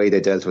 the way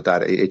they dealt with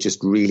that, it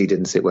just really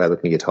didn't sit well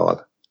with me at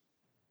all.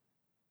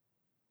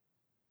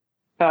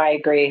 I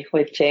agree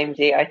with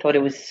Jamesy. I thought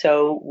it was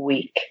so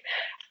weak.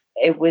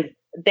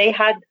 They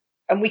had,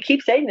 and we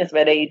keep saying this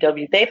about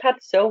AEW, they've had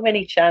so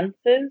many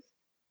chances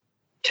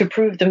to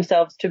prove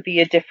themselves to be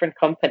a different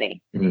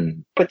company.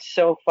 But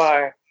so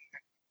far,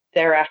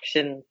 their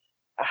actions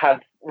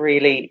have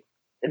really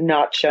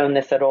not shown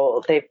this at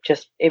all.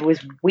 It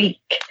was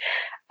weak.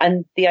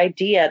 And the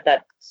idea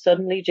that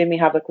suddenly Jimmy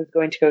Havoc was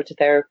going to go to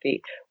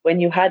therapy, when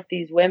you had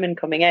these women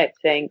coming out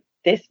saying,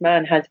 this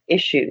man has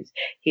issues,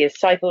 he has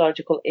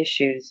psychological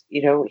issues,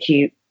 you know,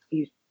 he's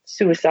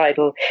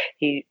suicidal,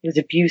 he was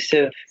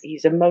abusive,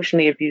 he's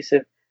emotionally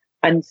abusive.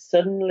 And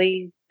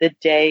suddenly the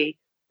day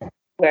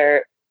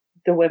where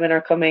the women are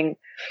coming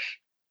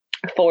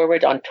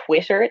forward on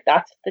Twitter,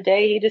 that's the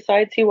day he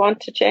decides he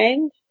wants to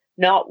change.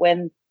 Not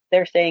when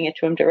they're saying it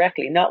to him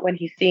directly, not when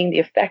he's seeing the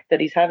effect that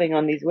he's having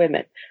on these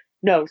women.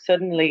 No,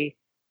 suddenly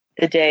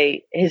the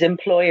day his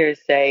employers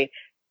say,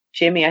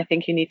 Jimmy, I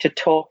think you need to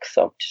talk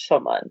to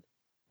someone.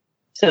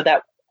 So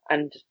that,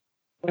 and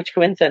which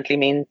coincidentally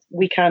means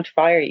we can't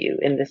fire you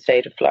in the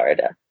state of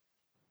Florida.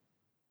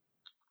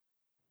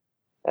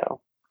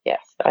 So,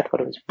 yes, I thought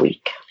it was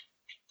weak.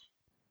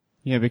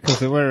 Yeah, because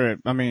there were,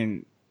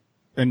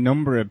 a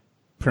number of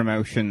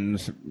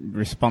promotions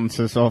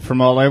responses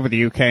from all over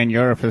the UK and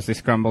Europe as they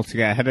scrambled to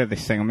get ahead of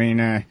this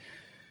thing.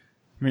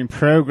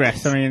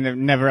 Progress, they've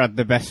never had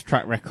the best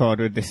track record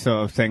with this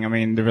sort of thing.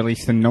 They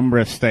released a number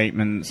of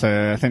statements.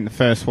 I think the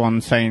first one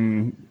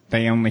saying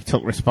they only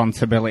took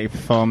responsibility for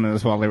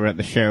performers while they were at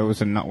the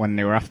shows and not when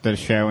they were after the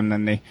show. And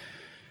then they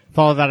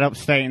followed that up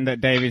stating that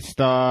David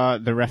Starr,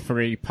 the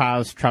referee,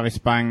 Paz, Travis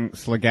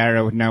Banks,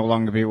 Ligero would no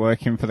longer be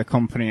working for the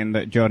company and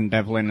that Jordan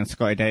Devlin and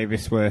Scotty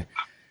Davis were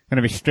going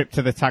to be stripped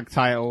of the tag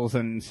titles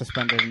and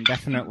suspended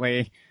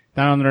indefinitely.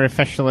 Then on their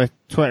official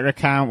Twitter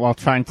account, while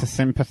trying to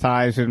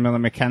sympathise with Miller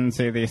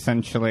McKenzie, they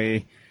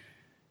essentially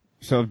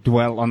sort of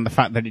dwelt on the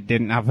fact that it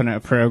didn't happen at a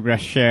Progress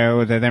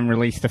show. They then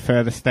released a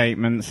further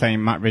statement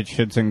saying Matt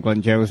Richards and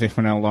Glenn Joseph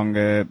were no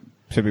longer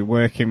to be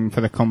working for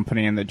the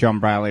company and that John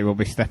Briley will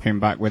be stepping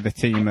back with a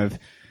team of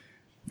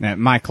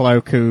Michael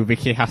Oku,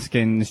 Vicky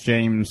Haskins,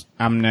 James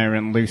Amner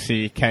and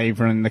Lucy Cave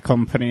running the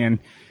company. And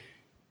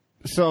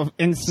sort of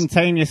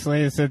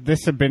instantaneously, as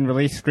this had been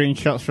released,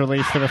 screenshots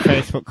released of a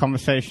Facebook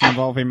conversation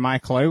involving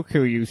Michael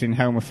Oku using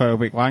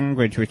homophobic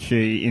language, which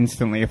he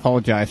instantly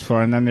apologised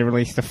for. And then they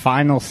released a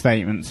final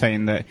statement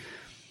saying that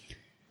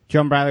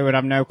John Briley would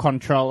have no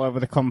control over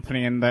the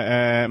company and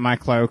that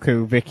Michael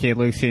Oku, Vicky,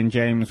 Lucy and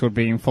James would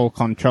be in full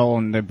control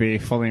and there'd be a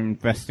full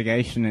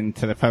investigation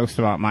into the post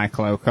about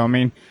Michael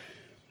Oku.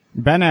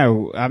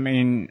 Benno,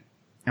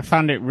 I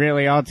found it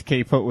really hard to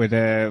keep up with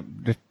the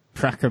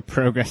track of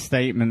Progress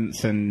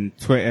statements and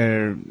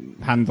Twitter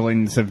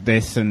handlings of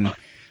this. And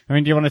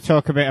do you want to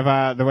talk a bit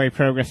about the way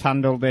Progress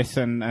handled this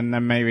and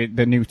then maybe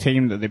the new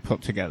team that they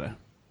put together?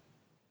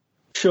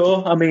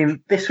 Sure.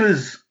 This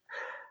was,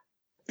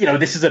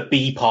 this is a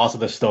B part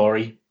of the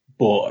story,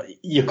 but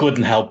you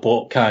couldn't help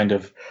but kind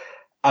of,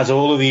 as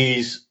all of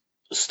these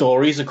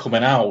stories are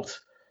coming out,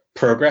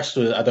 Progress,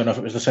 I don't know if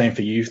it was the same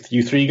for you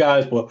three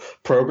guys, but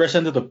Progress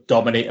ended up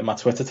dominating my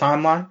Twitter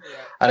timeline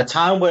at a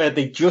time where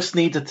they just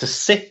needed to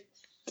sit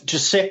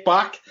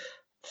back,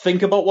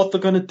 think about what they're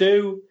going to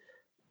do,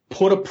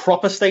 put a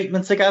proper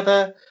statement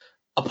together,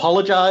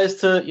 apologize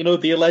to,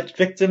 the alleged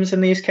victims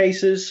in these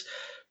cases,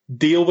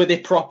 deal with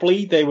it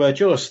properly. They were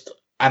just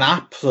an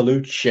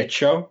absolute shit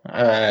show.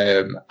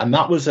 And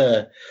that was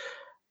a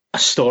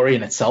story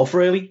in itself,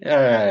 really.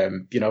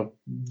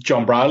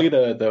 John Briley,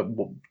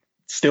 the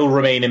still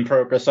remaining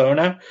Progress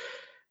owner,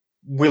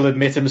 will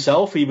admit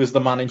himself he was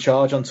the man in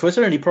charge on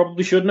Twitter, and he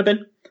probably shouldn't have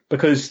been,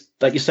 because,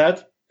 like you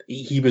said,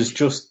 he was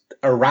just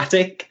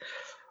erratic,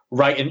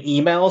 writing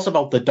emails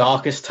about the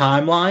darkest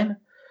timeline,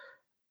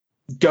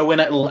 going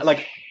at,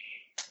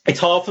 It's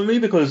hard for me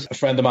because a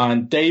friend of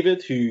mine,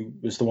 David, who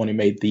was the one who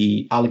made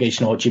the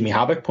allegation about Jimmy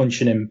Havoc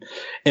punching him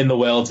in the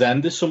World's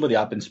End, is somebody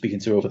I've been speaking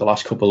to over the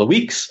last couple of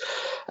weeks.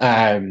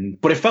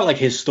 But it felt like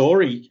his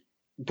story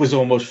was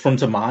almost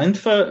front of mind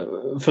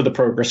for the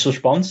Progress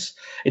response.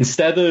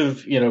 Instead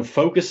of,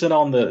 focusing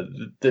on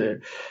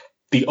the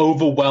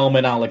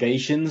overwhelming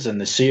allegations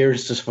and the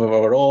seriousness of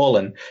it all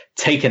and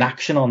taking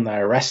action on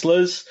their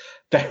wrestlers,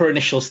 their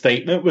initial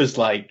statement was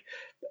like,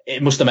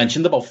 it must have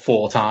mentioned about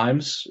 4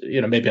 times,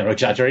 maybe I'm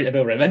exaggerating,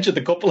 but I mentioned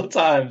a couple of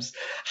times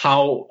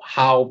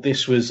how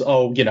this was,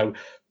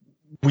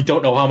 we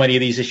don't know how many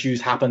of these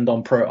issues happened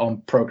on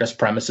Progress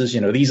premises.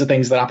 These are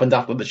things that happened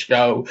after the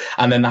show,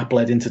 and then that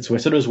bled into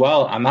Twitter as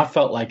well. And that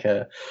felt like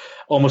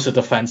almost a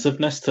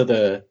defensiveness to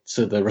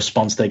the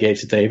response they gave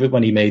to David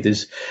when he made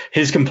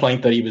his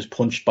complaint that he was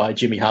punched by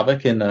Jimmy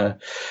Havoc in a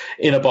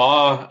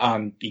bar,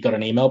 and he got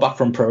an email back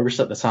from Progress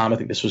at the time. I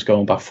think this was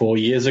going back 4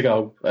 years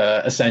ago,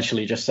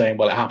 essentially just saying,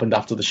 well, it happened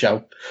after the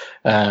show,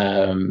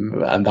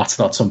 and that's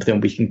not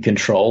something we can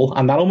control.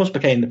 And that almost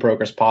became the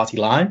Progress party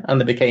line,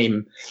 and they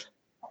became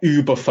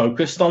uber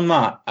focused on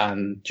that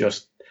and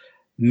just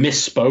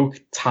misspoke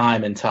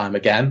time and time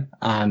again.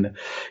 And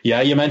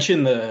yeah, you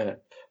mentioned the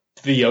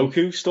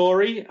Yoku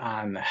story,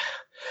 and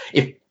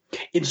if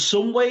in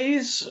some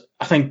ways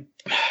I think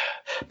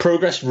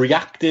Progress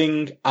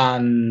reacting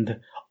and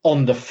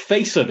on the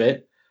face of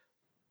it,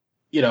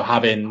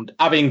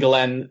 having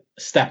Glenn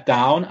step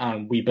down,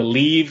 and we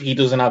believe he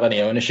doesn't have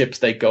any ownership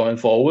stake going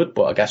forward,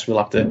 but I guess we'll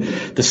have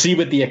to see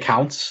with the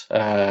accounts.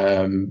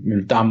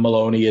 Dan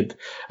Maloney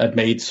had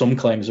made some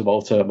claims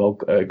about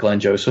Glenn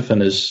Joseph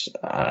and his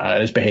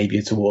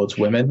behavior towards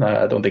women.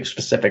 I don't think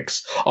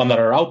specifics on that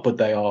are out, but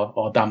they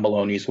are Dan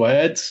Maloney's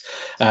words.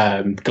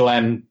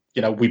 Glenn,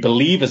 we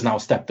believe has now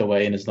stepped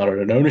away and is not in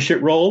an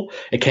ownership role.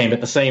 It came at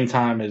the same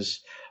time as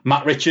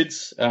Matt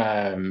Richards,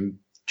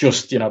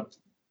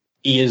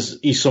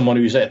 he's someone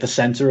who's at the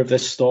center of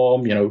this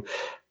storm.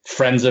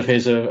 Friends of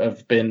his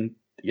have been,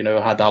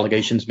 had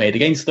allegations made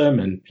against them,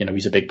 and,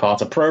 he's a big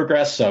part of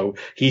Progress. So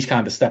he's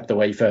kind of stepped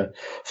away for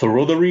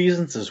other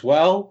reasons as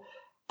well.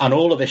 And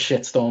all of this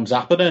shitstorm's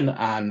happening.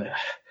 And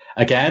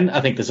again,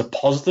 I think there's a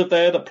positive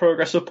there that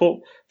Progress have put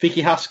Vicky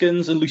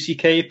Haskins and Lucy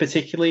Cave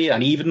particularly,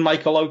 and even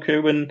Michael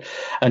Oku and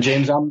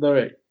James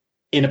Amder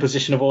in a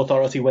position of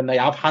authority when they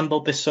have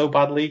handled this so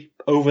badly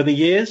over the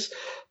years.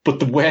 But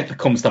the word that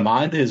comes to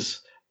mind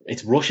is,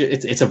 it's rush.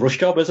 It's a rush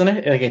job, isn't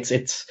it? Like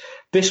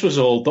this was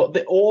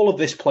all of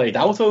this played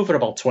out over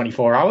about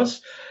 24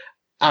 hours.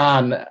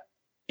 And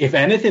if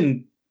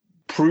anything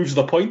proves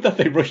the point that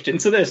they rushed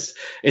into this,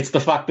 it's the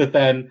fact that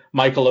then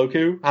Michael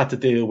Oku had to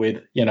deal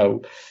with,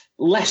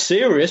 less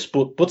serious,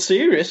 but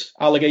serious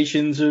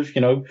allegations of,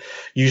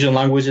 using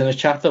language in a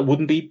chat that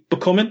wouldn't be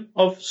becoming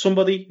of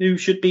somebody who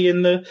should be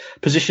in the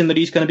position that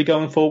he's going to be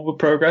going forward with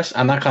Progress.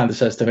 And that kind of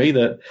says to me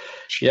that,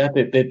 yeah,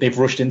 they've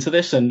rushed into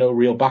this and no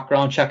real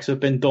background checks have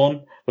been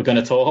done. We're going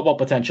to talk about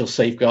potential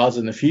safeguards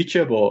in the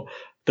future, but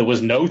there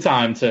was no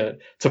time to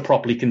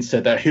properly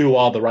consider who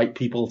are the right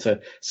people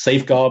to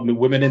safeguard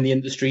women in the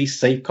industry,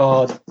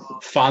 safeguard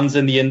fans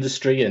in the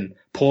industry, and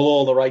pull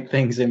all the right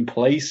things in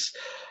place.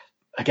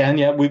 Again,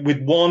 yeah,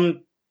 with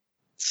one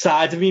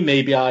side of me,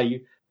 maybe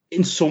I,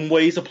 in some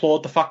ways,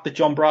 applaud the fact that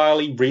John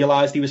Briley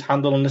realised he was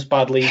handling this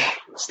badly,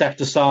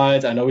 stepped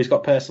aside. I know he's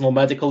got personal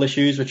medical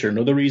issues, which are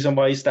another reason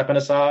why he's stepping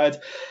aside.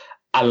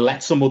 I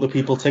let some other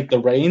people take the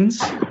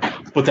reins.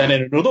 But then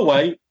in another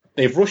way,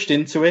 they've rushed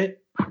into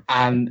it,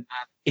 and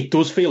it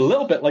does feel a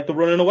little bit like they're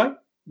running away.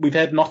 We've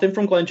heard nothing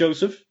from Glenn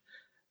Joseph.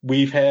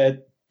 We've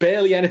heard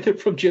barely anything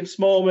from Jim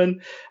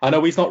Smallman. I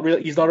know he's not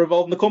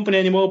involved in the company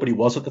anymore, but he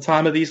was at the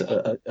time of these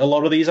a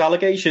lot of these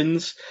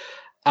allegations.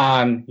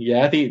 And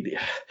yeah,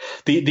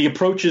 the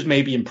approach has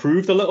maybe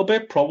improved a little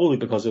bit, probably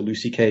because of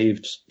Lucy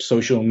Cave's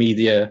social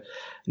media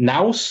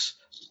nous.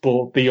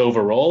 But the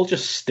overall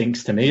just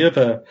stinks to me of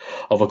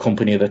a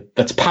company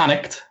that's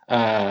panicked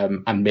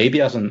and maybe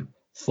hasn't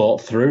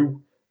thought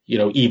through,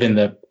 even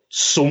the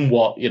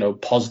somewhat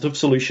positive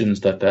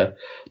solutions that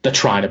they're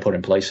trying to put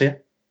in place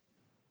here.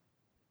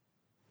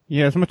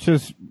 Yeah, as much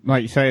as,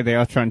 like you say, they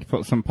are trying to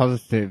put some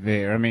positive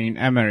here. I mean,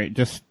 Emma,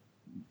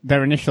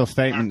 their initial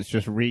statements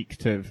just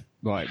reeked of,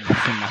 washing the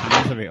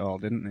hands of it all,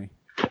 didn't they?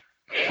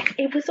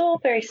 It was all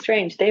very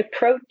strange.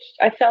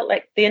 I felt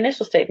like the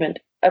initial statement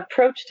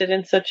approached it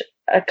in such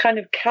a kind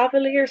of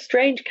cavalier,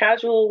 strange,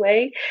 casual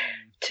way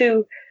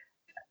to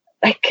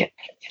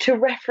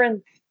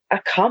reference a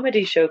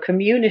comedy show,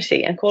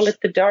 Community, and call it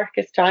the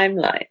darkest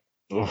timeline.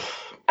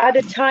 At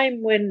a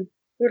time when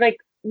we're like,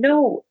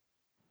 no,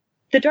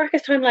 the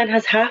darkest timeline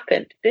has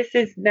happened. This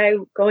is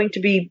now going to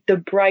be the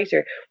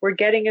brighter. We're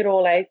getting it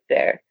all out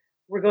there.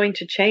 We're going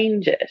to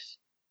change it.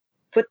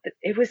 But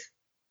it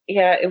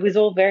was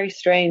all very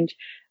strange.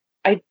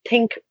 I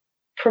think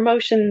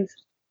promotions,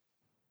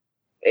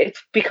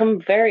 it's become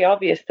very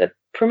obvious that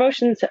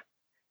promotions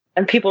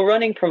and people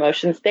running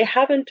promotions, they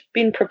haven't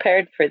been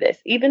prepared for this.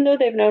 Even though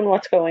they've known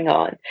what's going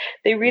on,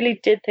 they really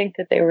did think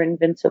that they were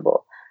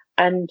invincible.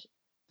 And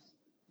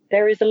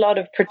there is a lot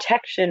of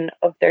protection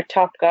of their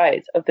top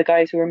guys, of the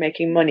guys who are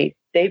making money.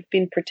 They've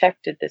been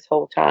protected this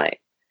whole time.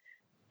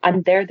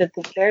 And they're the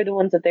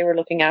ones that they were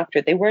looking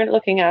after. They weren't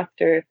looking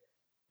after,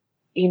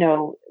 you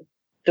know,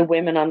 the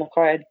women on the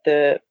card,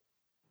 the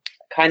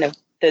kind of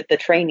the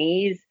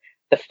trainees,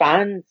 the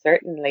fans,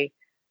 certainly.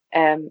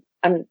 And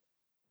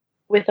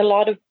with a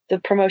lot of the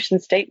promotion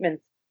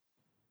statements,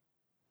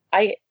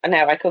 I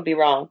could be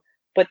wrong,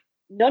 but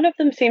none of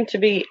them seem to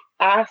be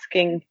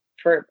asking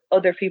for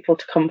other people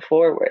to come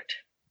forward.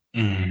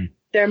 Mm-hmm.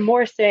 They're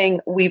more saying,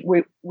 we've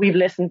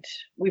listened,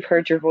 we've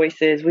heard your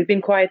voices, we've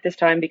been quiet this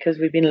time because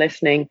we've been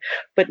listening,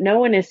 but no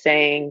one is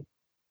saying,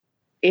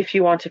 if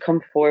you want to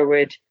come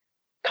forward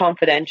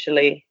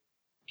confidentially,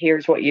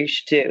 here's what you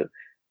should do.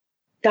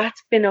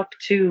 That's been up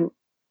to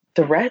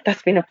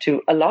that's been up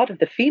to a lot of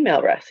the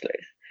female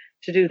wrestlers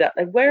to do that.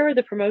 Like, where are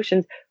the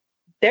promotions?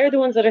 They're the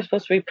ones that are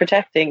supposed to be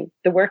protecting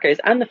the workers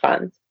and the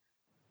fans.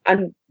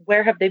 And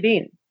where have they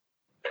been?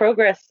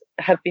 Progress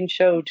have been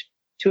showed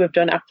to have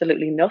done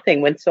absolutely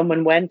nothing when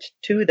someone went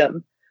to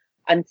them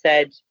and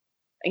said,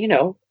 you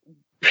know,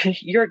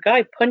 your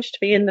guy punched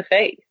me in the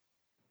face,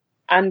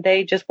 and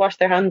they just washed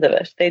their hands of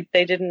it.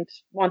 They didn't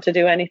want to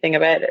do anything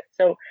about it.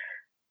 So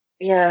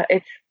yeah,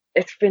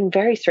 it's been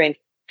very strange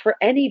for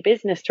any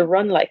business to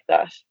run like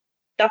that.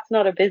 That's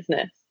not a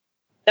business.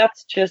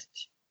 That's just,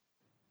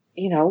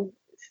 you know,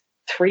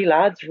 three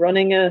lads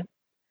running a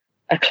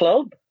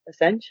club,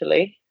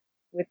 essentially,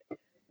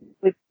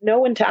 with no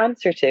one to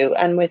answer to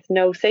and with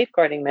no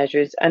safeguarding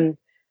measures. And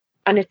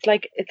it's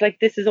like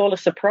this is all a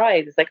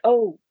surprise. It's like,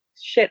 oh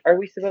shit, are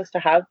we supposed to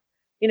have,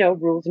 you know,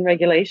 rules and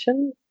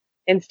regulations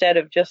instead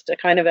of just a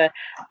kind of a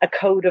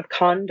code of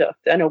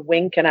conduct and a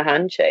wink and a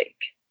handshake?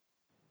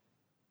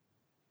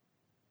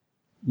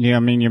 Yeah, I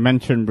mean, you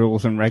mentioned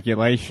rules and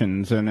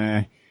regulations,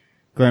 and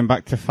going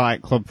back to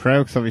Fight Club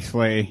Pro, 'cause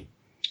obviously,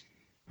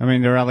 I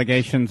mean, there are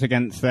allegations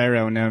against their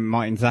owner,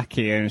 Martin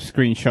Zaki, and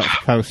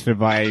screenshots posted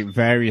by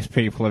various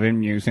people of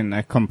him using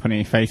their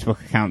company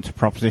Facebook account to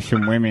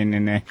proposition women,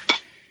 and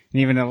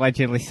even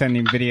allegedly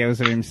sending videos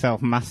of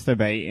himself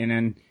masturbating.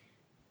 And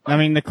I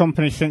mean, the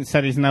company since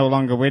said he's no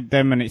longer with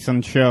them, and it's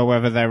unsure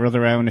whether their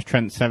other owner,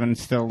 Trent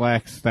Seven's, still there,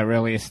 'cause their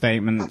earlier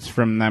statements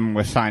from them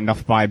were signed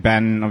off by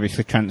Ben,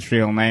 obviously Trent's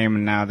real name,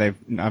 and now they've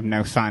have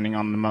no signing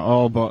on them at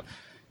all. But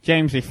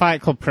Jamesy,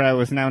 Fight Club Pro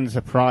is known as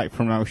a private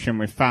promotion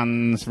with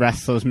fans,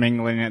 wrestlers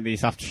mingling at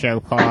these after-show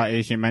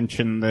parties. You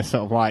mentioned the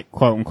sort of like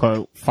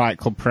quote-unquote Fight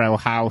Club Pro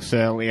house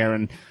earlier,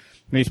 and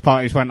these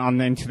parties went on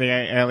into the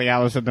early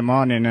hours of the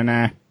morning,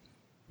 and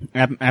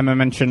Emma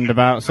mentioned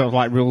about sort of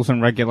like rules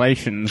and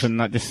regulations, and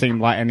that just seemed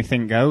like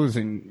anything goes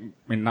in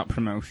that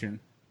promotion.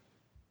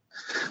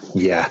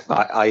 Yeah,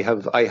 I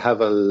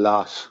have a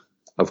lot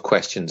of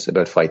questions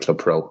about Fight Club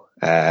Pro.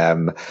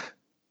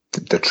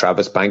 The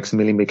Travis Banks,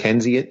 Millie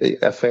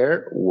McKenzie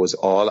affair was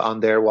all on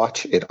their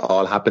watch. It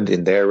all happened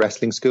in their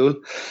wrestling school.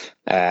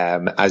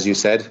 As you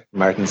said,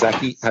 Martin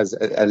Zaki has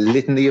a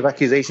litany of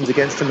accusations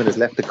against him and has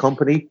left the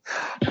company.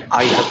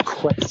 I have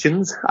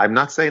questions. I'm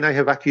not saying I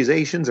have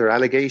accusations or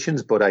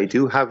allegations, but I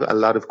do have a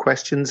lot of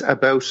questions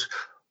about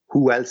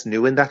who else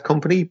knew in that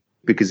company.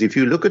 Because if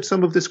you look at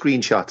some of the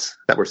screenshots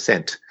that were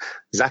sent,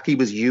 Zaki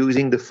was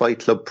using the Fight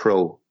Club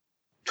Pro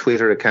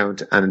Twitter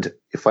account and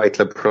Fight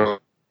Club Pro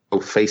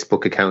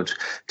Facebook account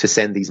to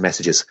send these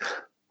messages.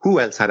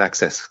 Who else had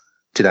access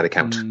to that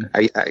account?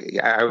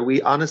 Are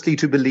we honestly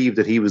to believe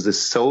that he was the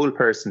sole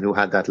person who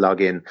had that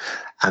login,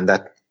 and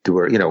that there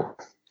were, you know,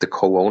 the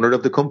co-owner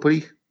of the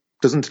company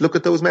doesn't look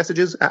at those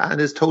messages and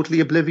is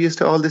totally oblivious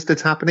to all this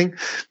that's happening?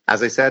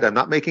 As I said, I'm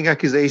not making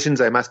accusations,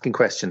 I'm asking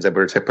questions.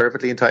 We're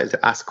perfectly entitled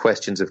to ask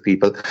questions of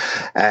people.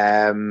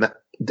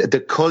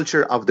 The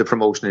culture of the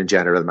promotion in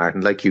general,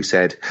 Martin, like you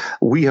said,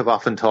 we have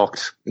often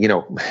talked, you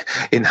know,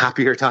 in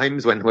happier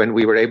times when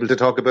we were able to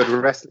talk about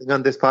wrestling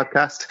on this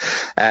podcast.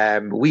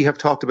 We have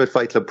talked about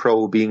Fight Club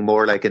Pro being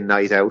more like a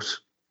night out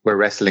where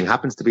wrestling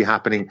happens to be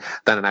happening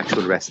than an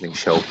actual wrestling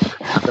show.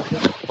 And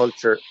the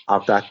culture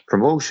of that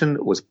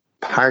promotion was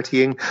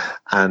partying,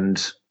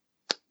 and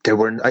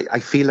I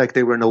feel like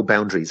there were no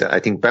boundaries. I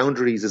think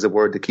boundaries is a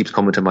word that keeps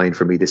coming to mind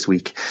for me this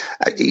week.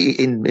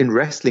 In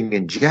wrestling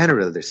in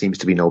general, there seems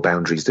to be no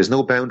boundaries. There's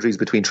no boundaries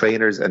between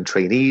trainers and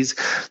trainees.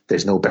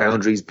 There's no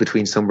boundaries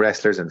between some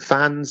wrestlers and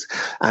fans.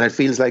 And it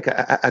feels like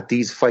at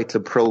these Fight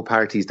Club Pro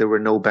parties, there were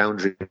no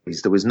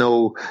boundaries. There was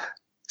no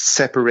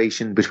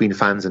separation between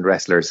fans and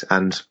wrestlers.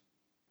 And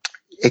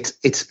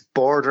it's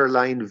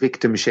borderline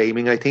victim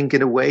shaming, I think,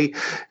 in a way,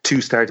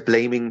 to start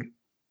blaming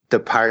the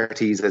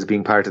parties as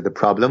being part of the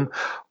problem.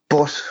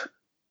 But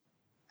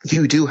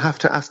you do have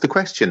to ask the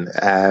question,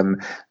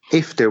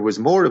 if there was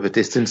more of a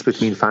distance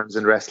between fans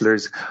and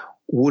wrestlers,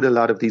 would a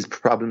lot of these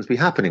problems be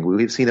happening?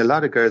 We've seen a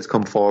lot of girls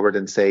come forward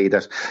and say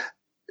that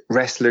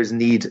wrestlers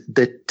need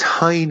the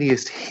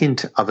tiniest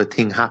hint of a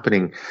thing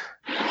happening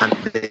and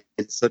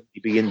they'd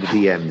suddenly be in the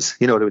DMs.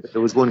 You know,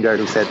 there was one girl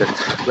who said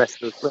that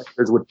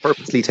wrestlers would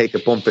purposely take a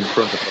bump in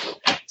front of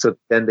her, so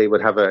then they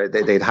would have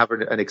they'd have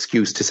an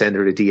excuse to send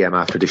her a DM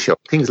after the show.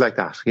 Things like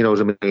that, you know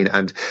what I mean?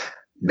 And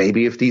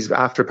maybe if these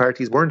after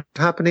parties weren't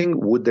happening,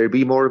 would there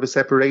be more of a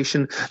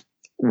separation?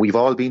 We've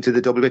all been to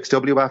the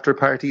WXW after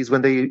parties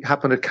when they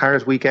happen at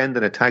Cars Weekend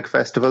and a Tag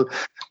Festival.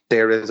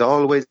 There is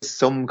always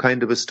some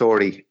kind of a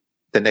story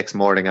the next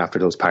morning after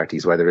those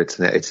parties, whether it's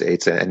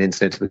an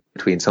incident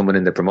between someone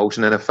in the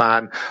promotion and a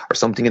fan or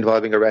something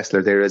involving a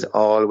wrestler. There is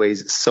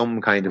always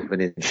some kind of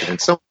an incident.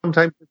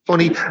 Sometimes it's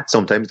funny,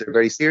 sometimes they're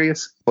very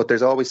serious, but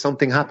there's always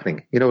something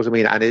happening. You know what I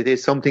mean? And it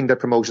is something that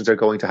promotions are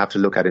going to have to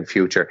look at in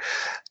future.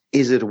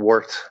 Is it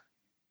worth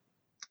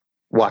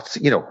what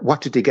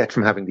did they get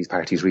from having these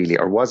parties really?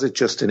 Or was it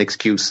just an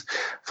excuse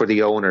for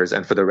the owners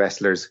and for the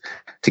wrestlers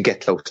to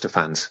get close to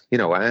fans?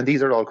 And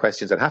these are all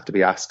questions that have to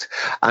be asked.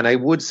 And I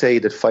would say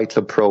that Fight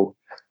Club Pro,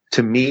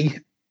 to me,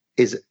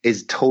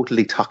 is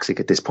totally toxic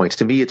at this point.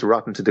 To me, it's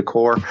rotten to the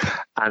core.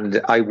 And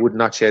I would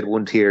not shed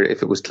one tear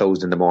if it was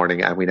closed in the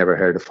morning and we never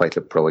heard of Fight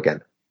Club Pro again.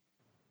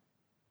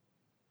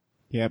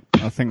 Yep,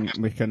 I think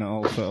we can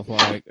all sort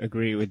of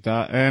agree with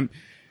that.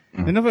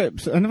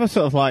 Another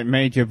sort of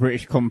major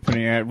British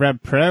company,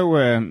 Rev Pro,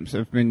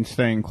 have been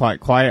staying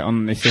quite quiet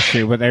on this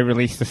issue, but they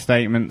released a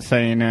statement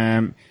saying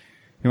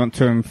they want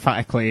to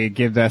emphatically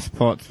give their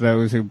support to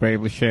those who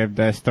bravely shared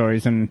their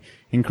stories and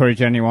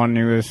encourage anyone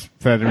who has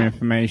further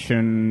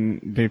information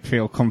they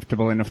feel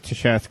comfortable enough to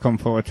share to come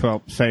forward to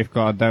help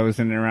safeguard those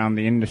in and around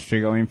the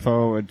industry going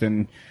forward,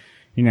 and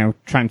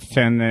trying to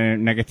turn the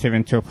negative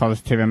into a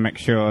positive and make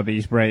sure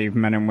these brave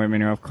men and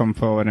women who have come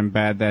forward and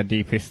bared their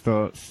deepest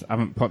thoughts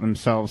haven't put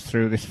themselves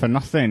through this for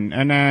nothing.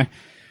 And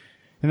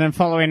then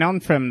following on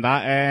from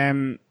that,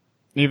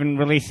 even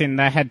releasing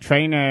their head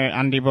trainer,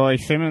 Andy Boy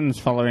Simmons,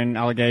 following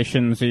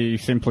allegations he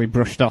simply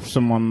brushed off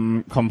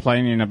someone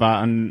complaining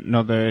about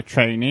another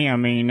trainee. I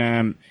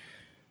mean,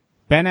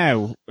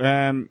 Benno,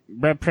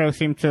 Red Pro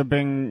seem to have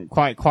been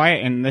quite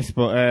quiet in this,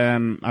 but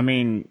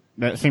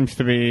that seems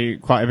to be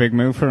quite a big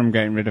move for him,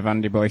 getting rid of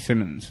Andy Boy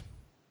Simmons.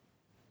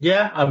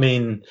 Yeah, I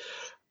mean,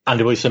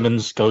 Andy Boy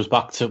Simmons goes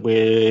back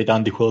with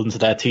Andy Quildan to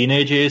their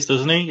teenage years,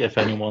 doesn't he? If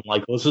anyone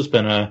like us has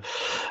been a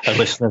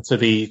listener to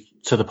the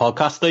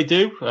podcast they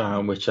do,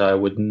 which I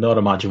would not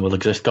imagine will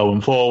exist going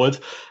forward,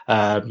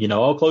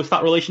 how close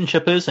that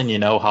relationship is,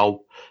 and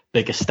how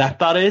big a step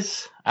that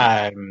is.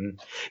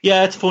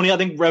 It's funny. I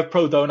think Rev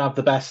Pro don't have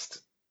the best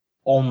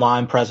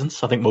online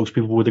presence. I think most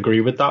people would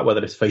agree with that,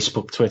 whether it's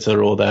Facebook,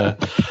 Twitter, or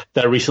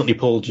their recently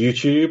pulled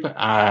YouTube.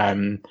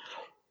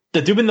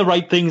 They're doing the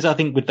right things, I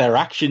think, with their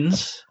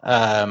actions.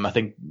 I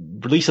think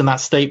releasing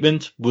that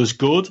statement was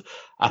good.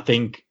 I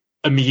think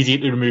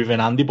immediately removing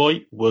Andy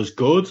Boy was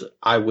good.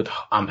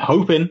 I'm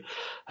hoping,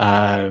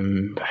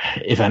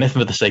 if anything,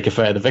 for the sake of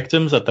further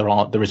victims, that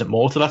there isn't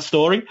more to that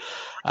story.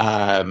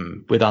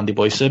 With Andy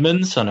Boy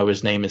Simmons, I know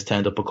his name has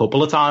turned up a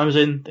couple of times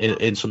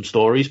in some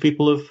stories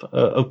people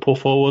have put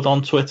forward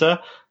on Twitter.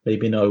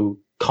 Maybe no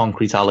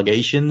concrete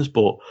allegations,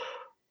 but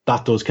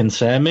that does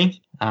concern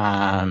me.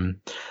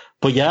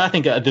 But yeah, I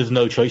think there's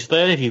no choice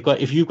there. If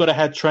you've got a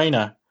head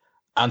trainer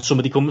and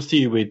somebody comes to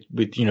you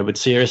with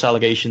serious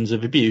allegations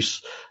of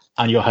abuse,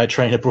 and your head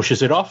trainer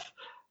brushes it off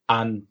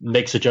and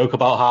makes a joke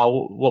about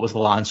what was the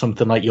line?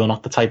 Something like, "You're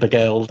not the type of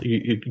girl."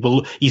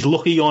 He's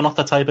lucky you're not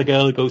the type of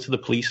girl who goes to the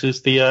police.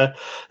 Is the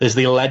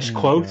alleged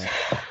quote.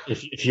 Yeah.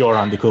 If you're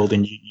Andy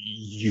Quildan,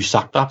 you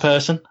sack that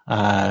person.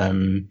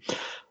 But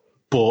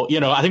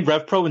I think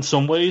Rev Pro in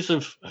some ways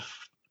have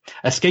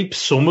escaped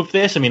some of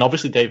this. I mean,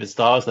 obviously David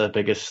Starr is their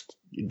biggest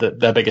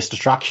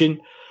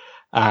distraction.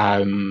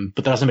 But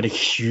there hasn't been a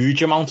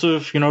huge amount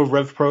of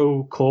Rev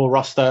Pro core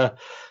roster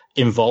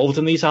involved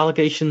in these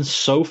allegations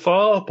so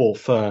far, but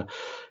for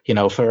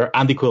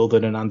Andy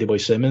Quildan and Andy Boy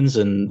Simmons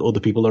and other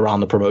people around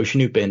the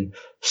promotion who've been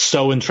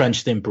so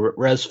entrenched in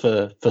Res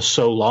for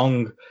so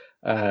long,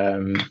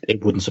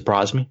 it wouldn't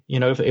surprise me,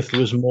 if there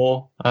was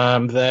more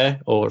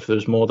there, or if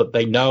there's more that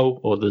they know,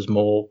 or there's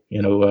more,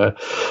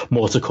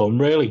 more to come,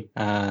 really.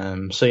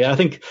 So yeah, I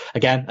think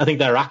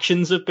their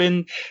actions have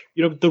been,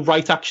 the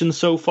right actions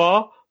so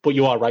far. But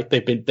you are right;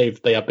 they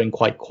have been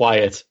quite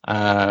quiet,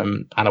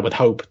 and I would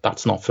hope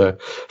that's not for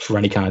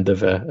any kind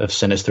of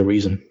sinister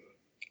reason.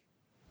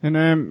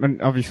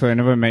 And obviously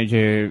another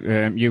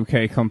major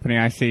UK company,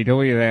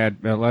 ICW, they had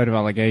a load of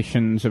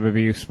allegations of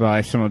abuse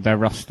by some of their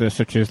rosters,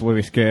 such as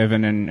Lewis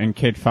Girvan and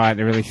Kid Fight.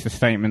 They released a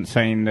statement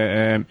saying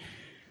that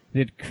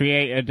they'd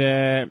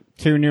created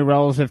 2 new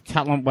roles of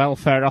talent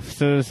welfare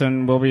officers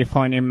and will be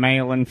appointing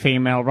male and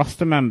female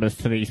roster members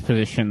to these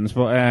positions.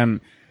 But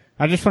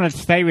I just wanted to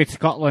stay with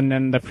Scotland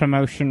and the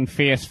promotion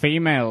Fierce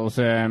Females,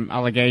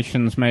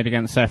 allegations made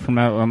against their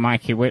promoter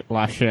Mikey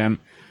Whiplash.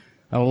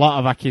 A lot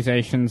of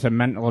accusations of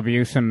mental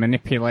abuse and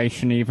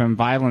manipulation, even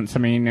violence. I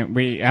mean,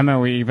 we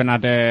even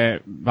had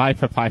a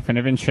Viper Pipe and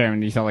even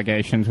sharing these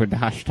allegations with the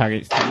hashtag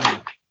It's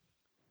Time.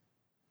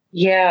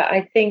 Yeah,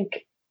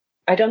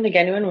 I don't think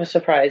anyone was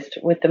surprised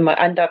with them.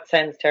 And that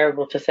sounds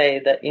terrible to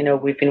say that,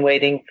 we've been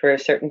waiting for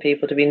certain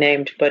people to be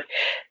named, but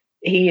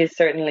he is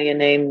certainly a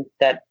name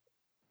that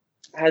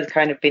has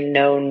kind of been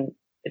known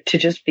to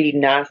just be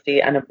nasty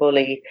and a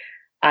bully.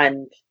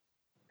 And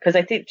because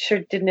I think,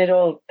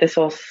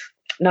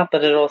 not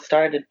that it all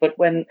started, but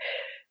when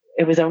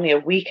it was only a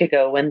week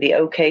ago when the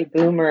OK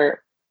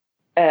Boomer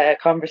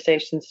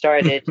conversation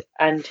started,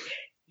 and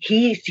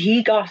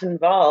he got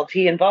involved.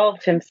 He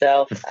involved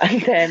himself,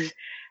 and then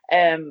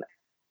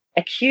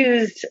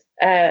accused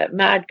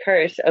Mad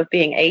Kurt of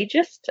being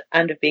ageist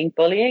and of being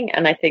bullying.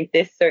 And I think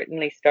this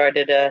certainly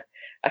started a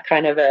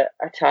kind of a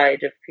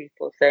tide of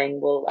people saying,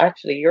 well,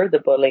 actually, you're the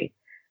bully.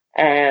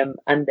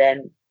 And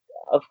then,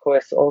 of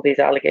course, all these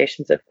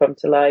allegations have come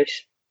to light.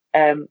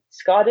 The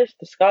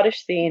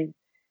Scottish scene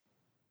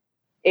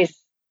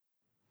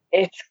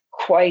it's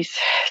quite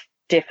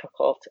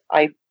difficult.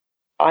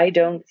 I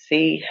don't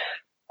see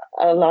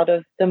a lot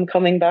of them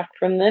coming back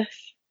from this.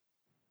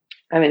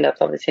 I mean,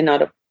 that's obviously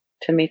not up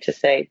to me to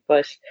say,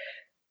 but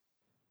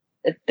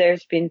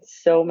there's been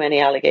so many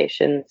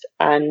allegations,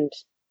 and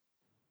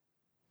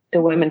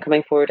the women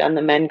coming forward and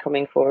the men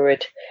coming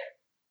forward.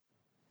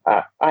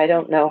 I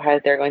don't know how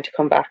they're going to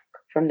come back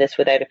from this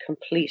without a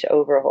complete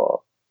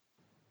overhaul.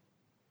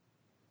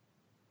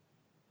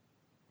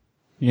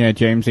 Yeah,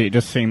 James, it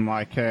does seem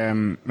like,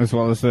 as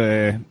well as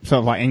the sort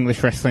of like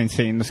English wrestling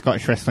scene, the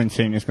Scottish wrestling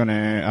scene is going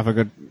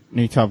to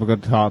need to have a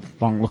good, hard,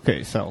 long look at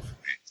itself.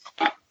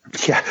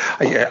 Yeah,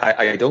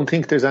 I don't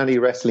think there's any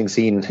wrestling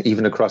scene,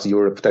 even across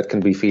Europe, that can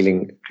be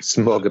feeling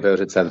smug about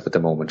itself at the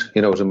moment.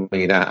 You know what I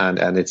mean?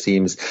 And it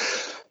seems,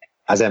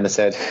 as Emma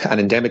said, an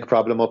endemic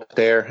problem up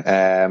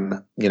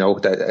there. You know,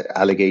 the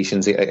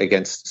allegations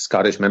against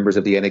Scottish members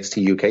of the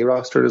NXT UK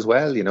roster as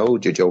well. You know,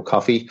 Joe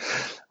Coffey,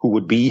 who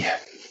would be,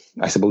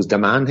 I suppose, the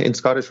man in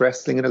Scottish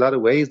wrestling in a lot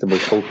of ways, the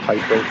most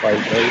high-profile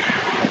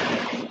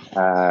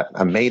guy,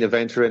 a main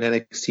eventer in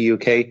NXT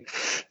UK,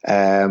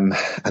 and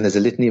there's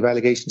a litany of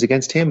allegations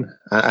against him.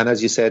 And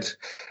as you said,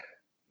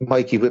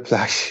 Mikey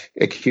Whiplash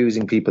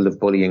accusing people of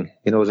bullying.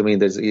 You know what I mean?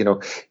 There's, you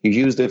know, you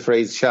use the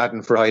phrase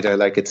 "Schadenfreude,"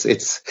 like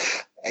it's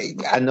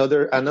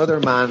another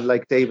man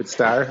like David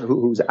Starr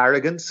whose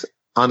arrogance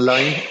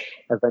online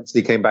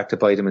eventually came back to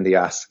bite him in the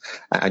ass,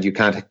 and you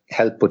can't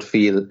help but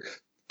feel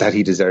that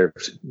he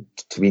deserved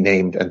to be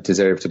named and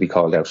deserved to be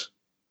called out.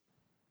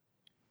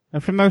 A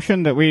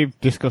promotion that we've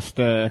discussed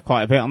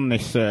quite a bit on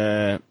this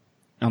podcast,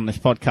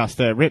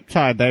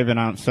 Riptide, they've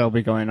announced they'll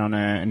be going on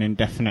an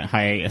indefinite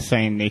hiatus,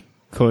 saying they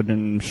could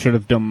and should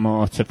have done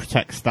more to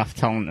protect staff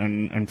talent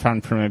and fan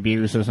from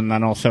abusers. And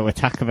then also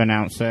Attack have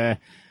announced they're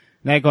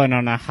going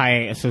on a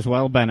hiatus as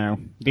well, Benno.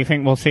 Do you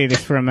think we'll see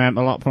this from a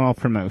lot more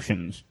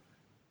promotions?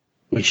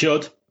 We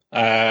should.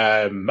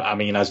 I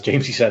mean, as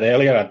Jamesy said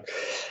earlier,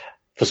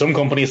 for some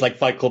companies like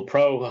Fight Club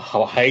Pro,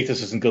 our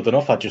hiatus isn't good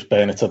enough. I'd just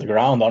burn it to the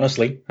ground,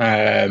 honestly.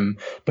 But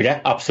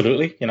yeah,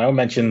 absolutely. You know, I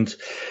mentioned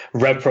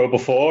Rev Pro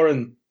before,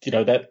 and, you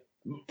know, that,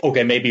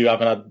 okay, maybe we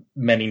haven't had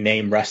many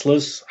name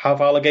wrestlers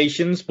have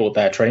allegations, but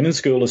their training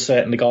school has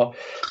certainly got,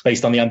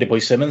 based on the Andy Boy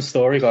Simmons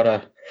story, got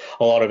a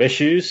lot of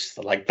issues.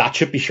 Like, that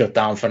should be shut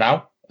down for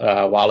now.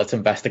 While it's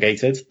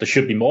investigated. There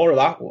should be more of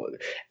that.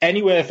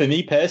 Anywhere for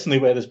me personally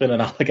where there's been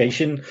an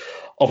allegation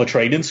of a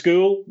training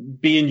school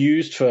being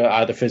used for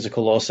either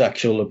physical or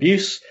sexual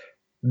abuse,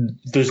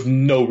 there's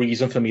no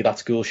reason for me that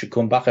school should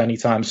come back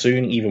anytime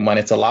soon, even when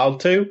it's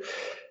allowed to.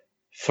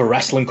 For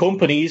wrestling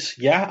companies,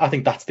 yeah, I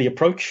think that's the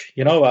approach.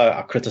 You know,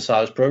 I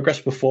criticised Progress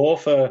before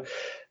for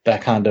their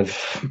kind of,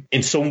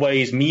 in some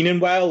ways, meaning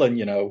well and,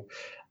 you know,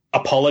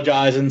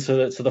 apologizing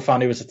to the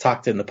fan who was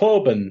attacked in the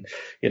pub, and,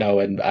 you know,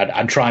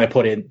 and trying to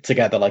put it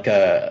together like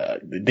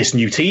this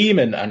new team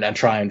and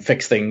try and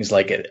fix things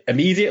like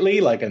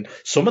immediately, like, and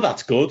some of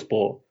that's good,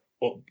 but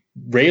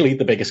really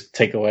the biggest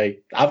takeaway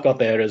I've got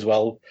there as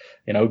well,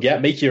 you know, yeah,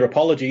 make your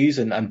apologies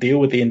and deal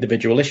with the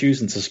individual issues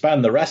and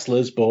suspend the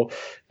wrestlers, but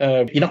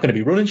you're not going to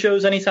be running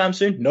shows anytime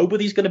soon.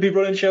 Nobody's going to be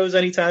running shows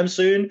anytime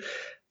soon.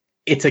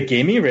 It's a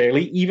gimme,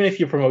 really. Even if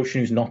your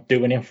promotion is not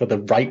doing it for the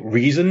right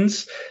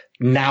reasons,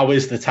 now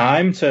is the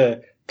time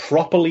to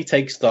properly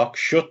take stock,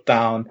 shut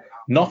down,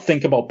 not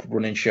think about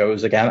running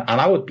shows again.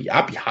 And I'd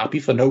be happy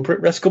for no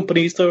Brit Rest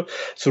companies to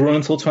run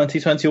until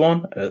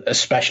 2021,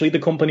 especially the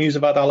companies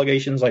who have had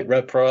allegations like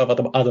Red Pro have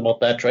had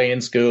about their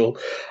training school,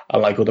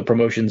 and like other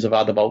promotions have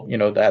had about, you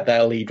know,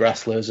 their lead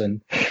wrestlers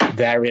and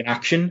their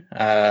inaction.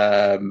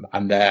 And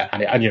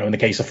you know, in the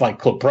case of Fight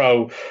Club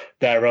Pro,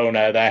 their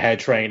owner, their head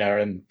trainer,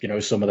 and, you know,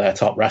 some of their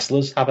top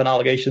wrestlers having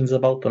allegations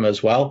about them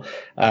as well.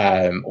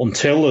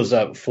 Until there's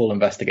a full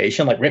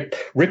investigation, like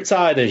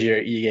Riptide, as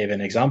you gave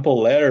an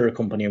example, they're a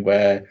company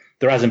where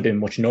there hasn't been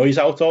much noise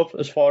out of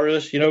as far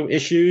as, you know,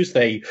 issues.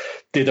 They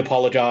did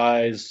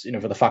apologize, you know,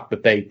 for the fact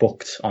that they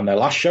booked on their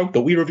last show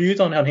that we reviewed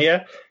on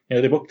here. You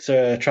know, they booked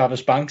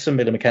Travis Banks and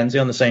Millie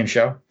McKenzie on the same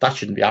show. That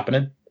shouldn't be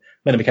happening.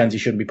 Millie McKenzie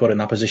shouldn't be put in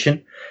that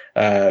position.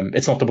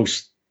 It's not the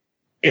most.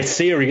 It's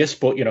serious,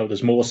 but, you know,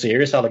 there's more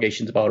serious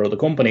allegations about other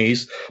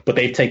companies, but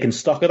they've taken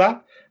stock of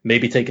that,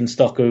 maybe taken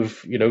stock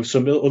of, you know,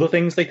 some other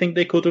things they think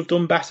they could have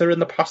done better in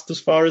the past as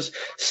far as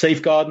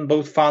safeguarding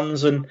both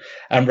fans and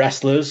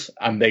wrestlers.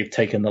 And they've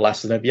taken the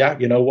lesson of, yeah,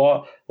 you know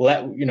what,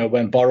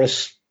 when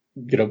Boris,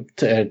 you know,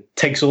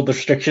 takes all the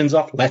restrictions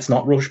off, let's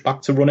not rush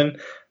back to running.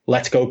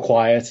 Let's go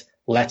quiet.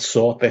 Let's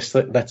sort this.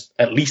 Let's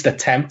at least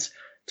attempt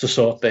to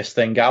sort this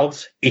thing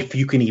out, if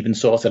you can even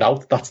sort it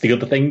out. That's the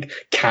other thing.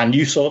 Can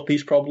you sort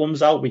these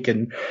problems out? We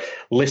can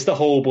list a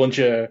whole bunch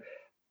of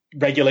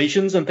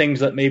regulations and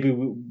things that maybe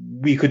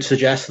we could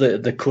suggest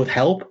that could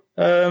help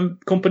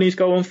companies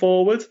going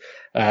forward.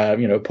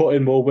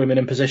 Putting more women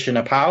in position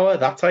of power,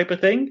 that type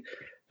of thing.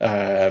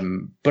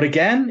 But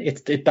again,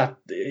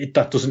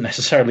 that doesn't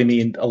necessarily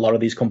mean a lot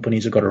of these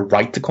companies have got a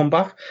right to come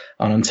back.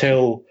 And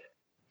until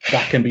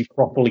that can be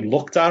properly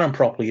looked at and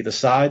properly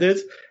decided,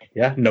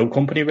 no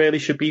company really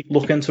should be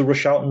looking to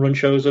rush out and run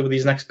shows over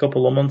these next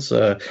couple of months.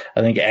 I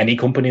think any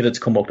company that's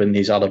come up in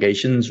these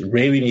allegations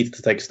really needs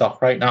to take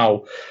stock right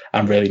now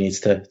and really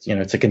needs to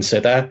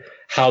consider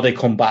how they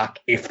come back,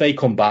 if they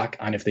come back,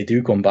 and if they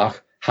do come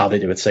back, how they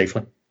do it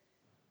safely.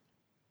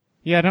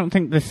 Yeah, I don't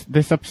think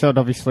this episode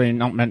obviously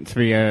not meant to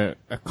be a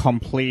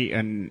complete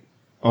and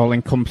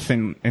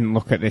all-encompassing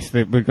look at this.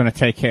 We're going to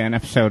take it an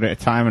episode at a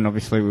time, and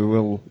obviously we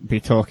will be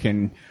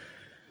talking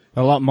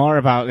a lot more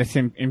about this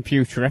in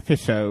future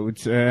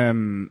episodes.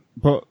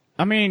 But,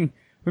 I mean,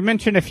 we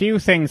mentioned a few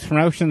things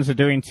promotions are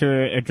doing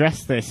to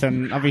address this,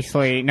 and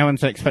obviously no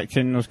one's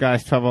expecting those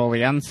guys to have all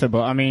the answer,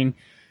 but, I mean,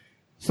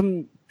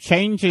 some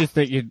changes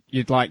that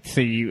you'd like to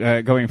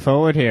see going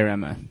forward here,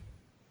 Emma?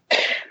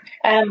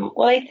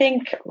 Well, I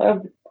think,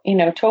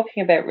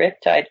 talking about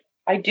Riptide,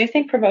 I do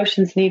think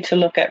promotions need to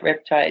look at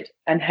Riptide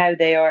and how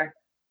they are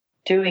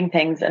doing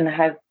things, and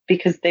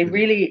because they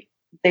really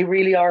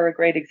are a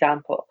great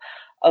example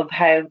of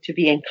how to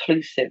be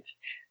inclusive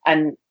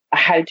and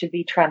how to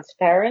be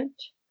transparent.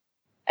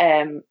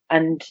 And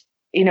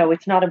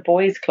it's not a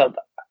boys' club.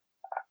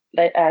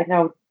 I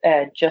know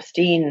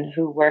Justine,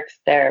 who works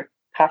there,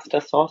 Pasta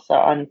Salsa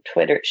on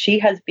Twitter, she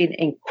has been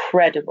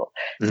incredible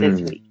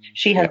this week.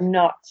 She has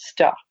not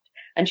stopped.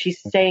 And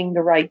she's saying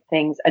the right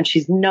things, and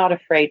she's not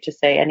afraid to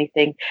say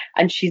anything.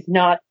 And she's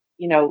not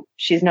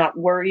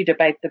worried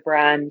about the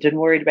brand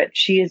and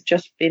she has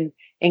just been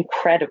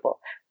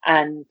incredible.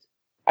 And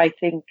I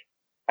think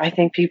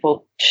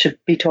people should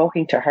be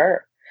talking to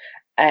her,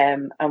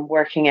 and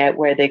working out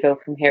where they go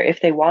from here if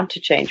they want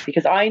to change.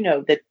 Because I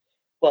know that,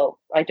 well,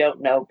 I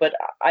don't know, but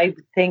I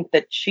think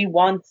that she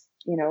wants,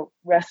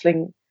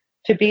 wrestling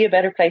to be a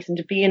better place and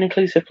to be an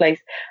inclusive place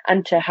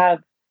and to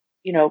have,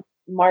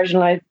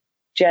 marginalized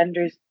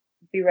genders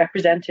be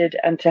represented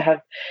and to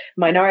have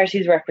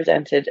minorities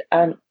represented.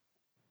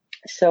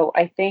 So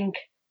I think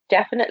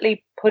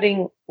definitely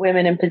putting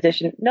women in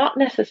position, not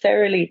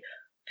necessarily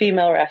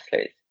female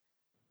wrestlers,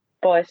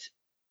 but,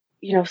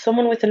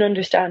 someone with an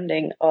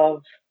understanding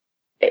of,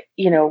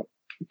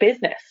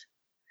 business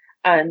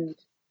and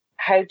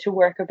how to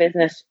work a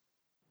business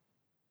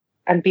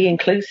and be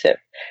inclusive,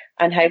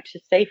 and how to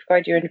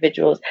safeguard your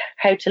individuals,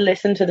 how to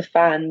listen to the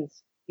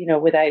fans,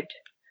 without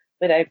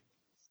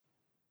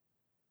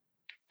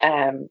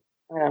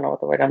I don't know what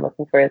the word I'm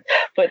looking for is,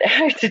 but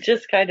how to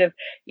just kind of,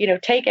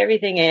 take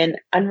everything in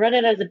and run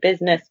it as a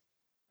business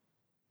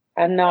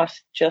and not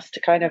just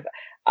kind of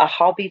a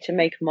hobby to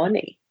make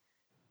money.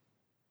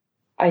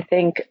 I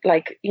think,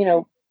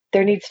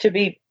 there needs to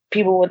be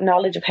people with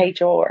knowledge of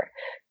HR,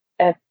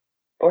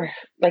 or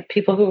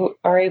people who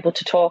are able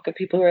to talk and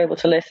people who are able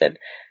to listen.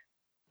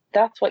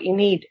 That's what you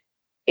need.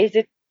 Is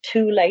it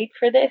too late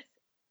for this?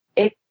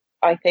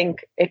 I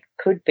think it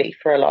could be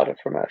for a lot of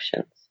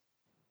promotions.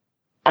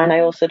 And I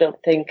also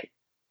don't think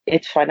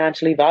it's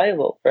financially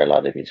viable for a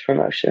lot of these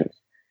promotions.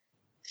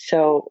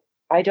 So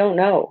I don't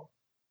know.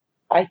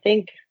 I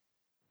think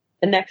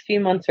the next few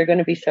months are going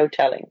to be so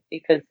telling,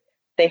 because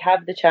they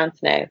have the chance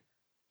now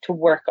to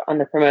work on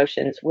the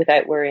promotions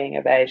without worrying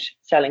about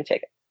selling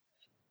tickets.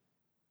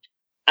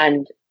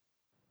 And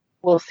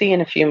we'll see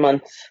in a few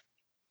months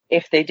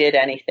if they did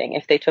anything,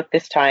 if they took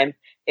this time,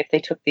 if they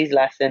took these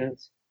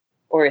lessons,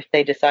 or if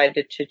they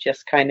decided to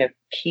just kind of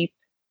keep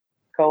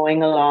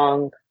going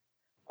along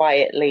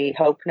quietly,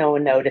 hope no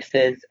one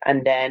notices,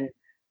 and then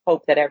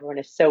hope that everyone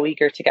is so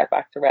eager to get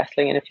back to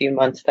wrestling in a few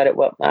months that it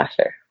won't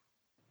matter.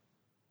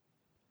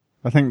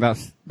 I think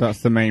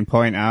that's the main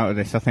point out of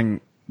this. I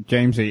think,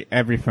 Jamesy,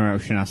 every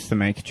promotion has to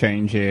make a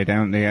change here,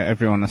 don't they?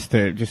 Everyone has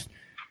to just,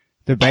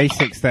 the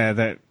basics there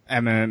that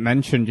Emma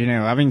mentioned,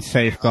 having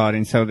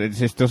safeguarding so that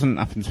this doesn't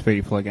happen to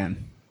people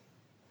again.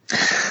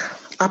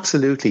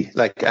 Absolutely.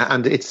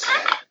 And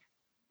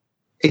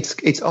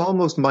it's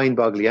almost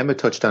mind-boggling. Emma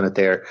touched on it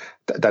there,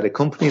 that a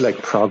company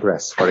like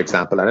Progress, for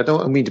example, and I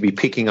don't mean to be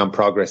picking on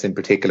Progress in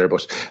particular,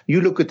 but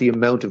you look at the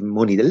amount of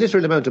money, the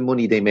literal amount of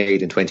money they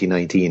made in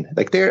 2019.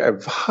 They're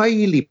a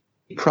highly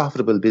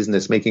profitable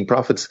business, making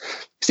profits,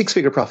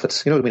 6-figure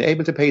profits,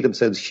 able to pay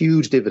themselves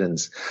huge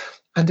dividends.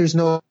 And there's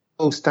no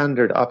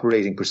standard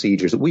operating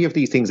procedures. We have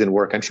these things in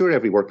work. I'm sure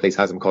every workplace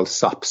has them, called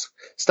SOPs,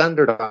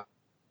 standard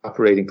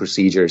operating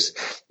procedures.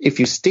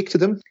 If you stick to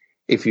them,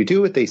 if you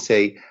do what they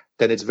say,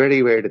 then it's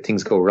very rare that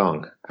things go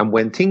wrong. And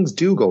when things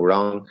do go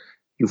wrong,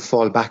 you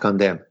fall back on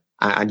them.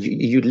 And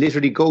you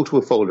literally go to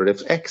a folder.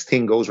 If X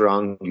thing goes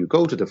wrong, you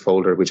go to the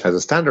folder, which has a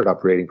standard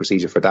operating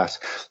procedure for that.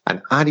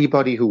 And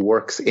anybody who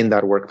works in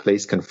that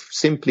workplace can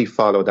simply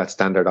follow that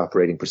standard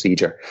operating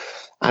procedure.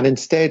 And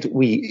instead,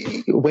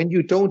 when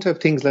you don't have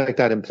things like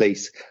that in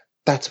place,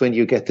 that's when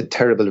you get the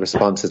terrible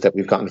responses that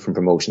we've gotten from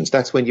promotions.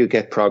 That's when you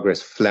get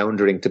Progress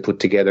floundering to put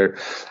together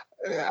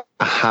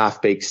a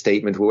half-baked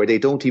statement where they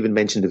don't even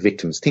mention the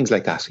victims, things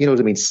like that. You know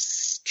what I mean?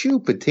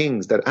 Stupid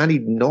things that any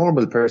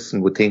normal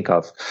person would think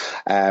of.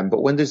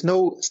 But when there's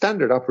no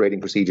standard operating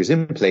procedures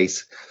in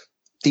place,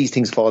 these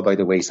things fall by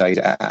the wayside,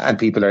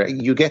 and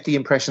you get the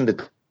impression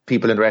that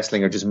people in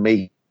wrestling are just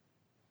making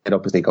it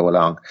up as they go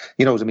along.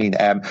 You know what I mean?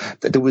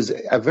 There was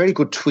a very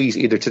good tweet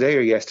either today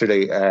or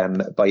yesterday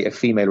by a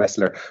female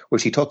wrestler where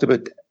she talked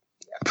about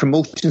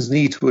promotions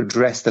need to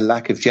address the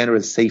lack of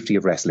general safety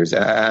of wrestlers,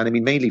 and I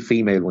mean mainly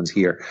female ones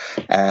here.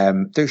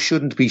 There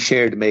shouldn't be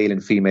shared male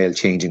and female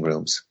changing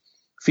rooms.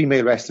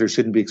 Female wrestlers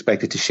shouldn't be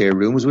expected to share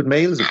rooms with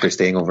males if they're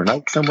staying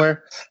overnight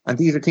somewhere. And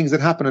these are things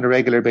that happen on a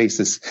regular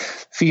basis.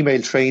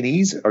 Female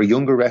trainees or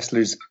younger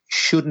wrestlers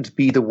shouldn't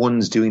be the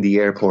ones doing the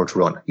airport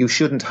run. You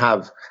shouldn't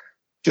have,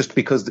 just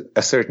because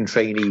a certain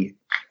trainee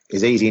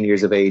is 18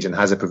 years of age and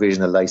has a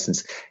provisional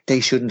license, they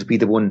shouldn't be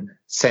the one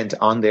sent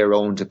on their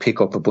own to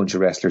pick up a bunch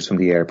of wrestlers from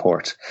the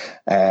airport.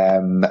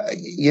 And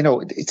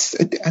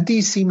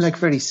these seem like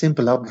very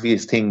simple,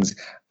 obvious things.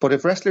 But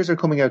if wrestlers are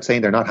coming out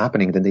saying they're not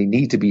happening, then they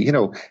need to be,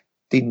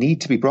 they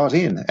need to be brought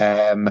in.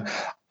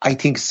 I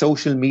think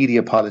social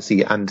media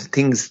policy and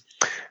things,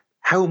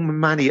 how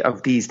many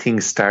of these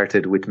things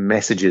started with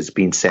messages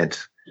being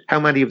sent? How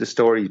many of the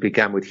stories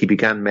began with, he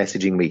began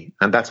messaging me?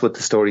 And that's what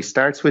the story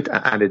starts with,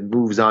 and it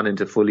moves on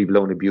into fully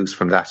blown abuse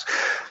from that.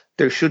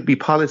 There should be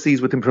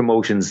policies within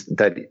promotions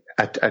that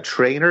a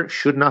trainer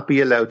should not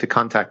be allowed to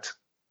contact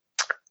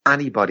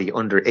anybody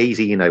under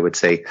 18, I would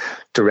say,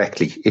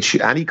 directly.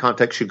 Any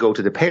contact should go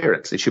to the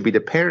parents. It should be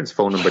the parents'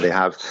 phone number they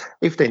have.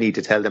 If they need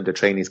to tell them the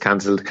training's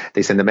cancelled,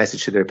 they send a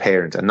message to their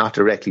parent and not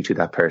directly to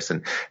that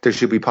person. There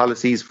should be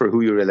policies for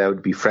who you're allowed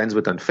to be friends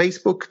with on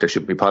Facebook. There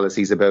should be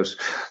policies about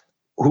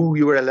who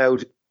you are allowed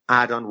to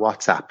add on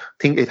WhatsApp.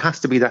 It has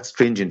to be that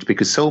stringent,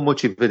 because so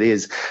much of it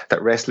is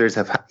that wrestlers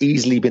have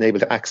easily been able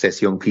to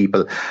access young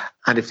people.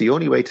 And if the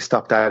only way to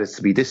stop that is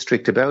to be this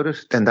strict about it,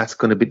 then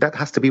that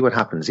has to be what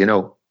happens,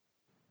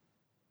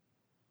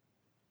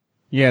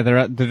 Yeah,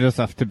 there does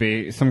have to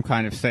be some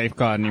kind of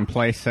safeguarding in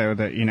place so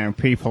that,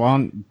 people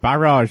aren't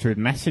barraged with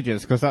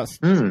messages, because that's...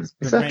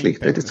 exactly.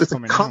 It's a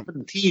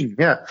common theme,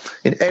 yeah.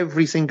 In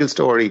every single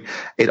story,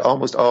 it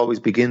almost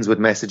always begins with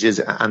messages,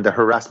 and the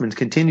harassment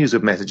continues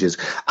with messages.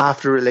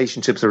 After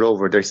relationships are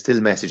over, they're still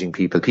messaging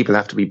people. People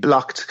have to be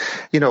blocked.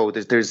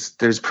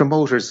 There's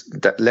promoters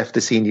that left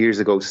the scene years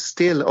ago,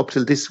 still up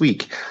till this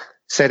week,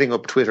 setting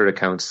up Twitter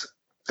accounts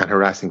and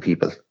harassing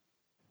people.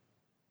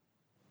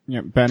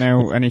 Yeah,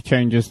 Benno, any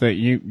changes that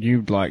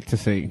you'd like to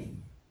see?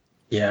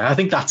 Yeah, I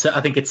think that's it.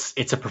 I think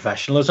it's a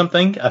professionalism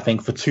thing. I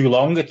think for too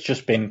long it's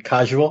just been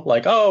casual,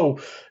 like,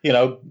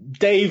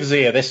 Dave's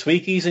here this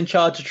week, he's in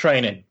charge of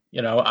training,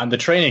 and the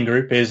training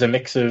group is a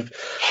mix of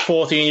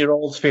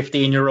 14-year-olds,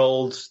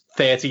 15-year-olds,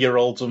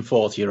 30-year-olds and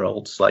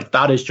 40-year-olds. Like,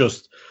 that is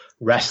just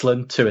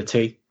wrestling to a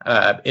T.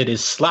 It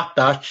is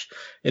slapdash.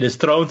 It is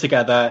thrown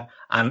together.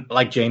 And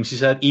like James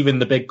said, even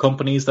the big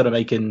companies that are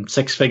making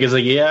 6 figures a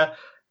year,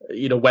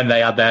 when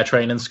they had their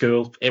training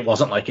school, it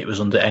wasn't like it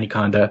was under any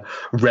kind of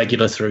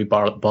regulatory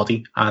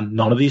body, and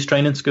none of these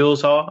training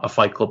schools are. A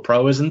Fight Club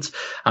Pro isn't.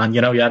 And,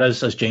 as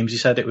Jamesy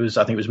said, I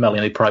think it was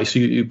Melanie Price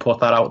who put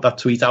that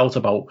tweet out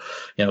about,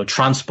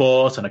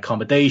 transport and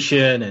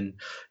accommodation and,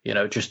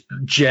 just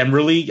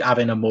generally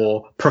having a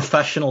more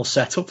professional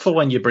setup for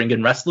when you're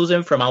bringing wrestlers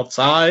in from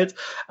outside,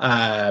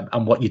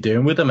 and what you're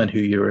doing with them and who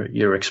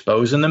you're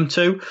exposing them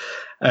to.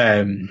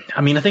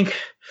 I think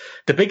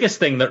the biggest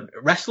thing, that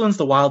wrestling's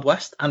the Wild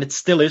West, and it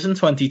still is in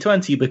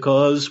 2020,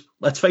 because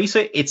let's face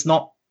it, it's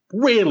not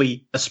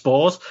really a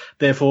sport,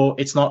 therefore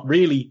it's not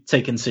really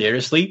taken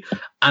seriously,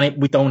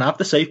 and we don't have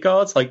the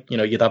safeguards like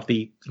you'd have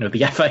the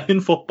FA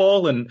in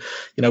football, and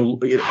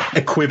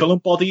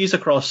equivalent bodies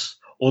across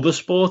other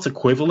sports,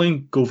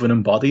 equivalent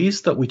governing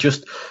bodies that we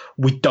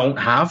don't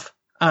have,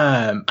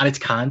 and it's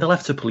kind of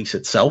left to police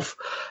itself.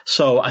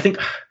 So I think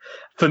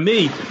for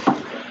me,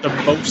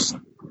 the most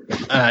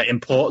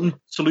important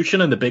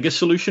solution and the biggest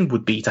solution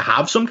would be to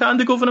have some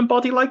kind of governing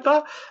body like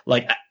that.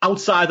 Like,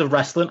 outside of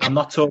wrestling, I'm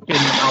not talking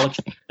Alex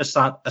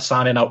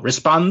assigning out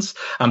wristbands.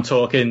 I'm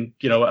talking,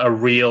 a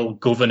real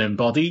governing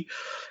body.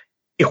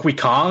 If we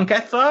can't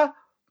get there,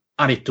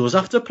 and it does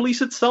have to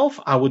police itself,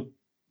 I would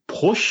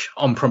push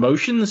on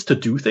promotions to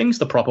do things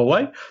the proper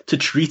way, to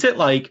treat it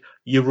like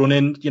you're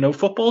running,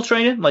 football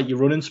training, like you're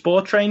running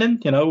sport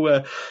training.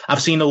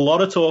 I've seen a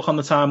lot of talk on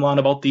the timeline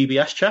about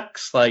DBS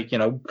checks, like,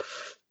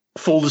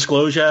 full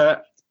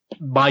disclosure,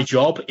 my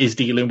job is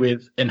dealing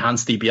with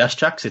enhanced DBS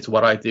checks. It's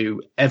what I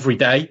do every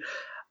day.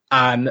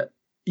 And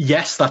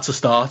yes, that's a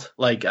start.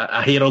 Like,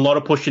 I hear a lot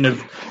of pushing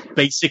of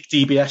basic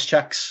DBS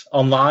checks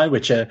online,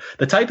 which are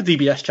the type of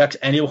DBS checks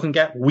anyone can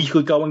get. We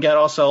could go and get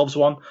ourselves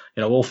one,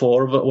 all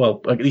four of it.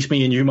 Well, at least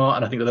me and you,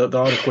 Martin. I think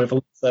there are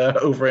equivalents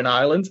over in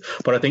Ireland.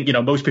 But I think,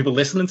 most people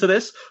listening to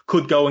this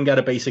could go and get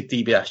a basic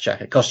DBS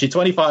check. It costs you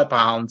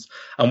 £25.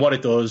 And what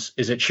it does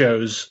is it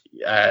shows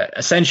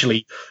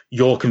essentially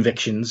your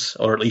convictions,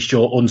 or at least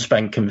your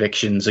unspent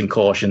convictions and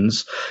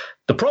cautions.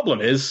 The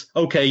problem is,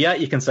 okay, yeah,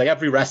 you can say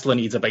every wrestler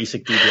needs a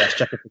basic DBS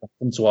check if they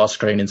come to our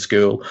training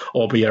school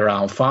or be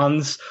around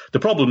fans. The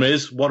problem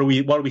is, what are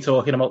we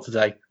talking about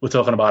today? We're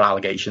talking about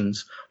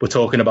allegations. We're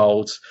talking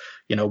about,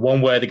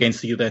 one word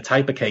against the other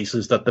type of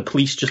cases that the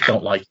police just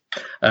don't like,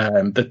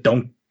 that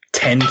don't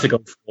tend to go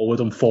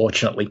forward,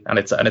 unfortunately, and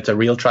it's a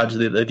real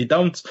tragedy that they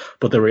don't.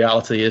 But the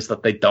reality is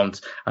that they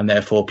don't, and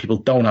therefore people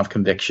don't have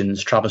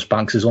convictions. Travis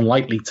Banks is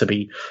unlikely to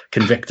be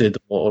convicted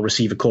or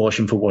receive a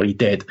caution for what he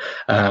did.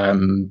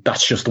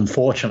 That's just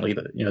unfortunately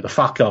the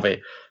fact of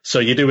it. So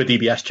you do a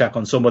DBS check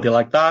on somebody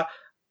like that,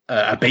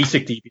 a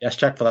basic DBS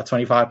check for that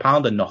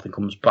 £25, and nothing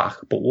comes back.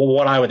 But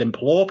what I would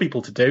implore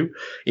people to do,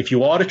 if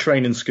you are at a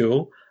training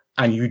school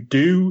and you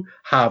do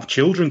have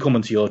children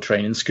coming to your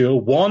training school,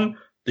 one,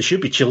 there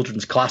should be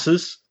children's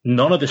classes.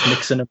 None of this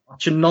mixing and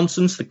matching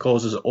nonsense that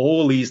causes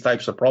all these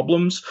types of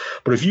problems.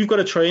 But if you've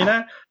got a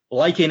trainer,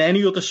 like in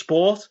any other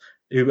sport,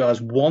 who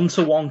has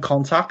one-to-one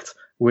contact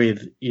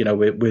with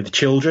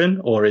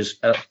children, or is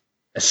a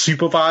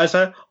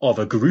supervisor of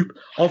a group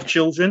of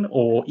children,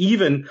 or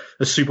even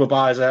a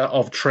supervisor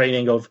of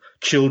training of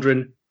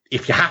children,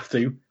 if you have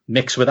to,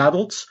 mix with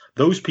adults,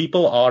 those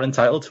people are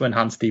entitled to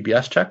enhanced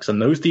DBS checks.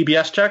 And those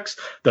DBS checks,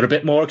 they're a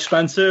bit more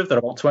expensive. They're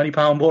about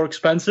 £20 more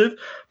expensive,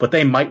 but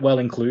they might well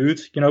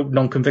include,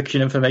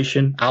 non-conviction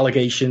information,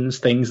 allegations,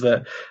 things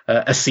that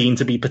are seen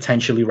to be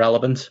potentially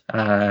relevant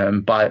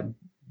by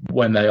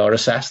when they are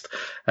assessed.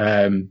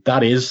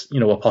 That is,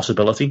 a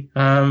possibility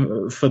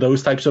for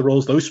those types of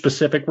roles. Those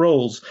specific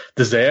roles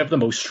deserve the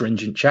most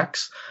stringent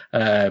checks.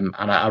 And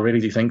I really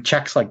do think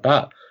checks like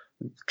that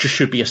just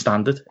should be a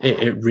standard.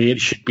 It really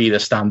should be the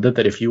standard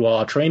that if you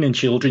are training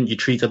children, you're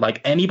treated like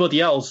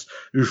anybody else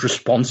who's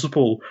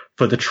responsible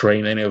for the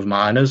training of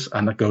minors.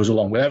 And that goes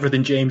along with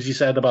everything, James, you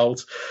said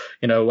about,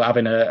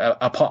 having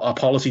a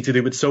policy to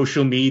do with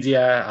social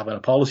media, having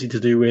a policy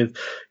to do with,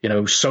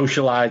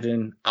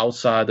 socializing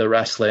outside of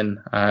wrestling.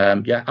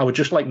 I would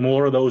just like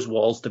more of those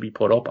walls to be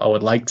put up. I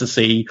would like to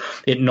see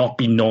it not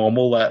be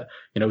normal that,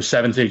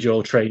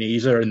 70-year-old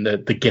trainees are in the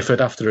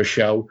Gifford after a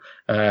show,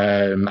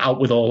 out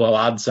with all the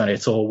lads, and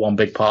it's all one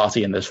big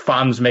party, and there's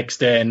fans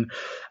mixed in,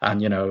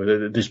 and,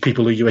 there's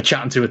people who you were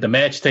chatting to at the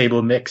merch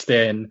table mixed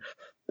in.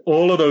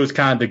 All of those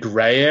kind of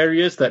grey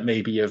areas that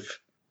maybe have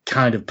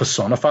kind of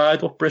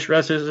personified what British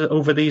wrestling is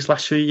over these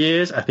last few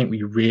years. I think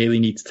we really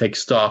need to take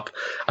stock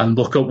and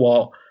look at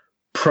what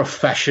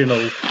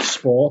professional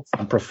sport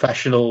and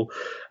professional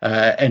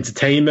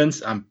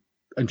entertainment and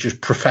just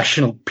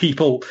professional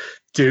people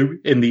do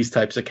in these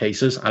types of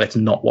cases, and it's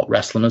not what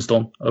wrestling has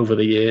done over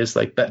the years.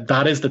 Like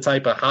that is the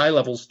type of high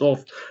level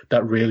stuff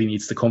that really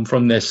needs to come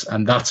from this,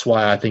 and that's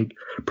why I think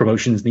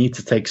promotions need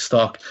to take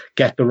stock,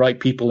 get the right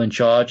people in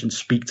charge, and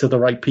speak to the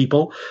right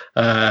people,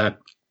 and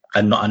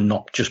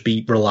not just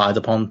be relied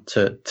upon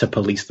to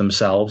police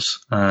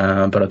themselves.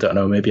 But I don't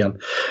know.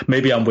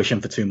 Maybe I'm wishing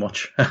for too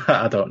much.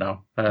 I don't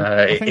know.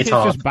 I think it's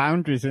hard. just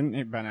boundaries, isn't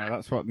it, Benno?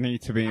 That's what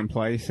needs to be in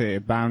place here.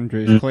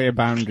 Boundaries, clear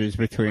boundaries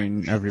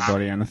between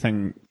everybody, and I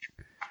think,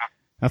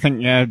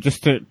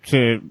 just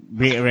to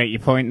reiterate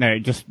your point there,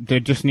 there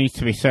just needs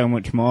to be so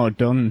much more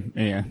done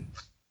here.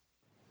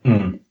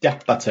 Yeah,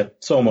 that's it.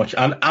 So much.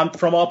 And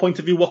from our point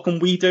of view, what can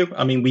we do?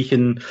 I mean, we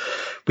can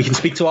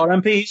speak to our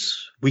MPs.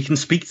 We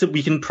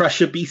can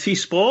pressure BT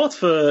Sport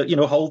for,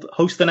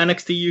 hosting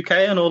NXT UK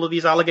and all of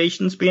these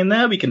allegations being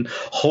there. We can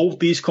hold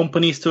these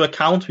companies to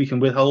account. We can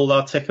withhold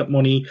our ticket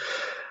money.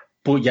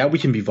 But yeah, we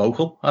can be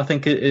vocal. I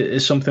think it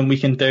is something we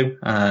can do.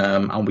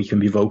 And we can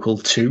be vocal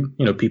to,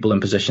 people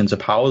in positions of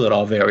power. There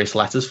are various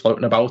letters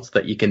floating about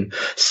that you can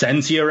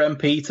send to your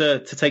MP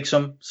to take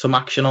some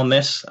action on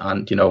this,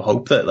 and,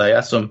 hope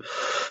that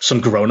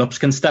some grown-ups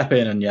can step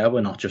in, and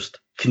we're not just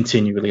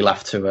continually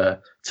left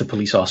to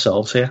police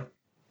ourselves here.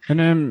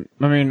 And,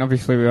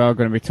 obviously we are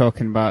going to be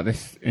talking about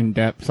this in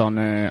depth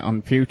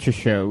on future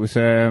shows.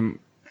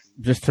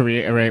 Just to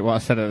reiterate what I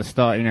said at the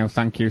start,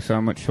 thank you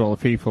so much to all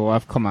the people who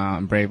have come out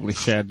and bravely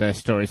shared their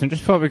stories. And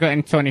just before we got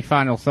into any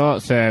final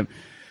thoughts, we can't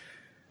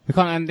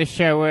end this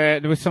show.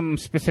 There were some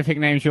specific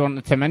names you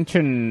wanted to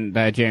mention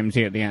there,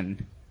 Jamesy, at the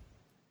end.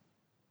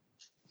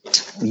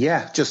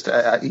 Yeah, just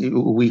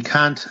we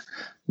can't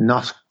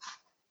not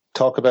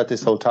talk about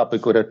this whole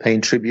topic without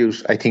paying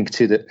tribute, I think,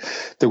 to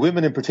the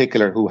women in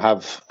particular who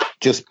have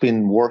just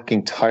been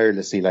working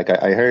tirelessly. Like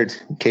I heard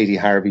Katie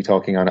Harvey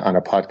talking on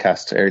a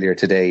podcast earlier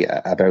today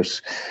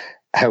about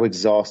how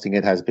exhausting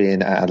it has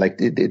been.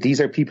 These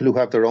are people who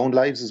have their own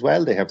lives as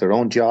well. They have their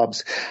own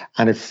jobs,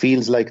 and it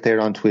feels like they're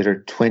on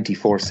Twitter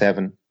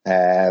 24/7,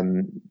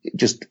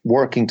 just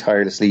working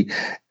tirelessly,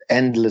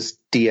 endless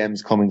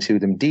DMs coming to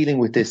them, dealing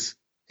with this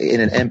in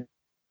an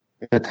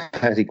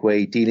empathetic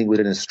way, dealing with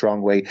it in a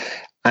strong way,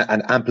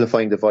 and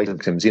amplifying the vital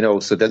victims,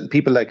 so that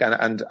people like,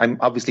 and I'm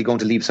obviously going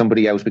to leave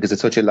somebody out because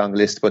it's such a long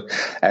list, but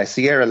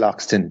Sierra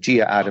Loxton,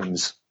 Gia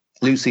Adams,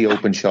 Lucy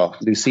Openshaw,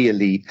 Lucia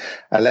Lee,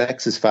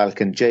 Alexis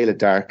Falcon, Jayla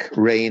Dark,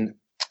 Rain,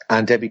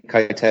 and Debbie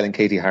Keitel and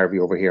Katie Harvey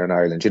over here in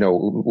Ireland.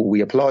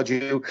 We applaud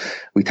you.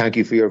 We thank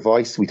you for your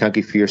voice. We thank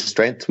you for your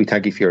strength. We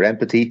thank you for your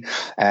empathy.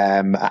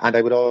 And I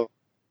would also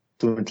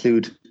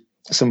include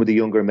some of the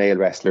younger male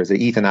wrestlers, the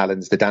Ethan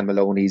Allens, the Dan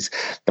Maloney's,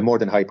 the More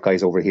Than Hype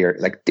guys over here.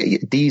 Like,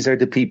 these are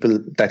the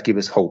people that give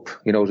us hope.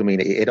 You know what I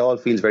mean? It all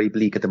feels very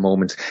bleak at the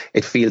moment.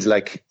 It feels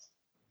like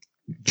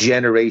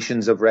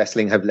generations of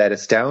wrestling have let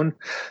us down.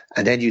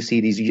 And then you see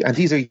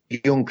these are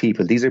young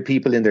people. These are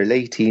people in their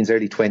late teens,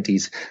 early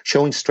 20s,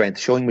 showing strength,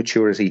 showing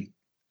maturity.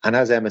 And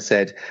as Emma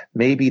said,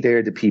 maybe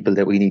they're the people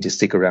that we need to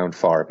stick around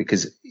for,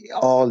 because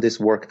all this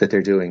work that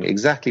they're doing,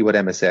 exactly what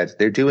Emma said,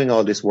 they're doing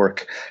all this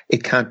work.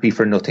 It can't be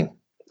for nothing.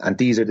 And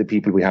these are the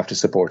people we have to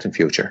support in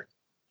future.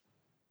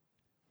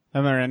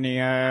 Emma,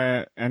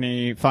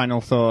 any final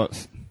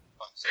thoughts?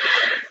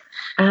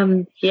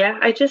 Yeah,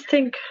 I just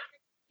think,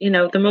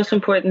 the most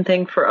important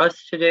thing for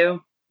us to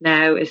do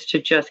now is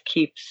to just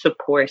keep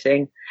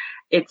supporting.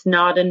 It's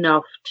not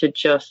enough to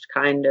just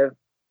kind of,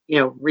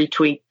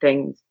 retweet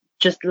things.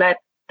 Just let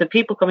the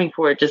people coming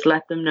forward, just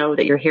let them know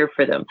that you're here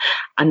for them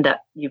and that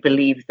you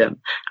believe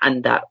them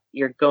and that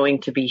you're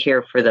going to be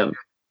here for them.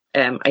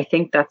 I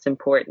think that's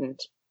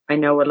important. I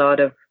know a lot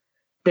of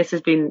this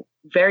has been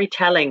very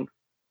telling.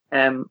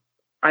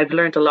 I've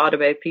learned a lot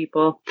about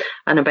people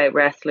and about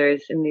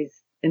wrestlers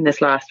in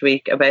this last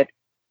week, about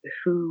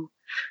who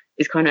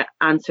is going to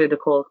answer the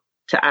call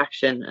to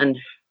action and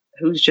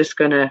who's just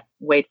going to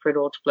wait for it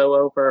all to blow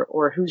over,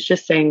 or who's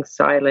just staying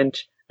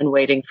silent and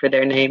waiting for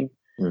their name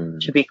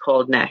to be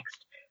called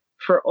next.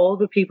 For all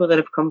the people that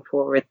have come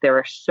forward, there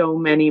are so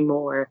many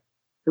more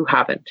who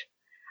haven't.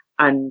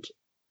 And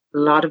a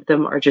lot of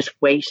them are just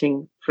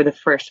waiting for the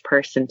first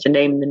person to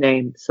name the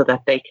name so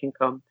that they can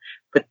come.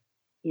 But,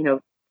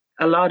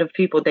 a lot of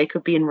people, they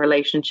could be in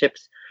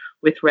relationships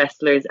with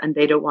wrestlers and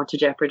they don't want to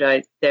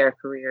jeopardize their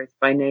careers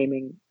by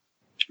naming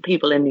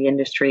people in the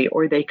industry,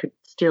 or they could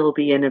still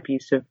be in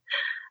abusive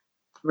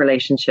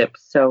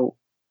relationships. So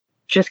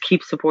just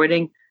keep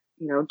supporting,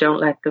 don't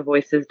let the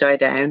voices die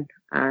down.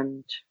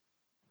 And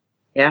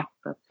yeah,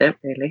 that's it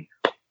really.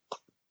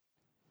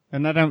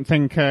 And I don't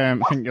think, I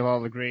think you'll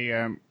all agree,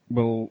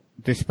 we'll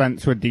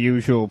dispense with the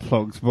usual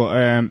plugs,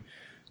 but,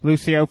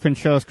 Lucy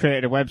Openshaw's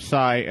created a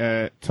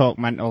website,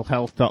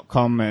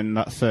 talkmentalhealth.com, and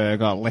that's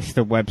got a list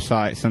of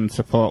websites and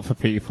support for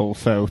people,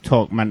 so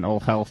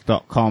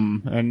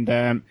talkmentalhealth.com.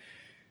 And,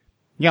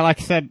 yeah,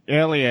 like I said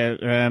earlier,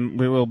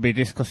 we will be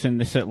discussing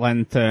this at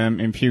length,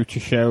 in future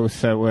shows,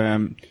 so,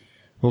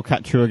 we'll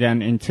catch you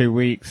again in 2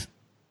 weeks.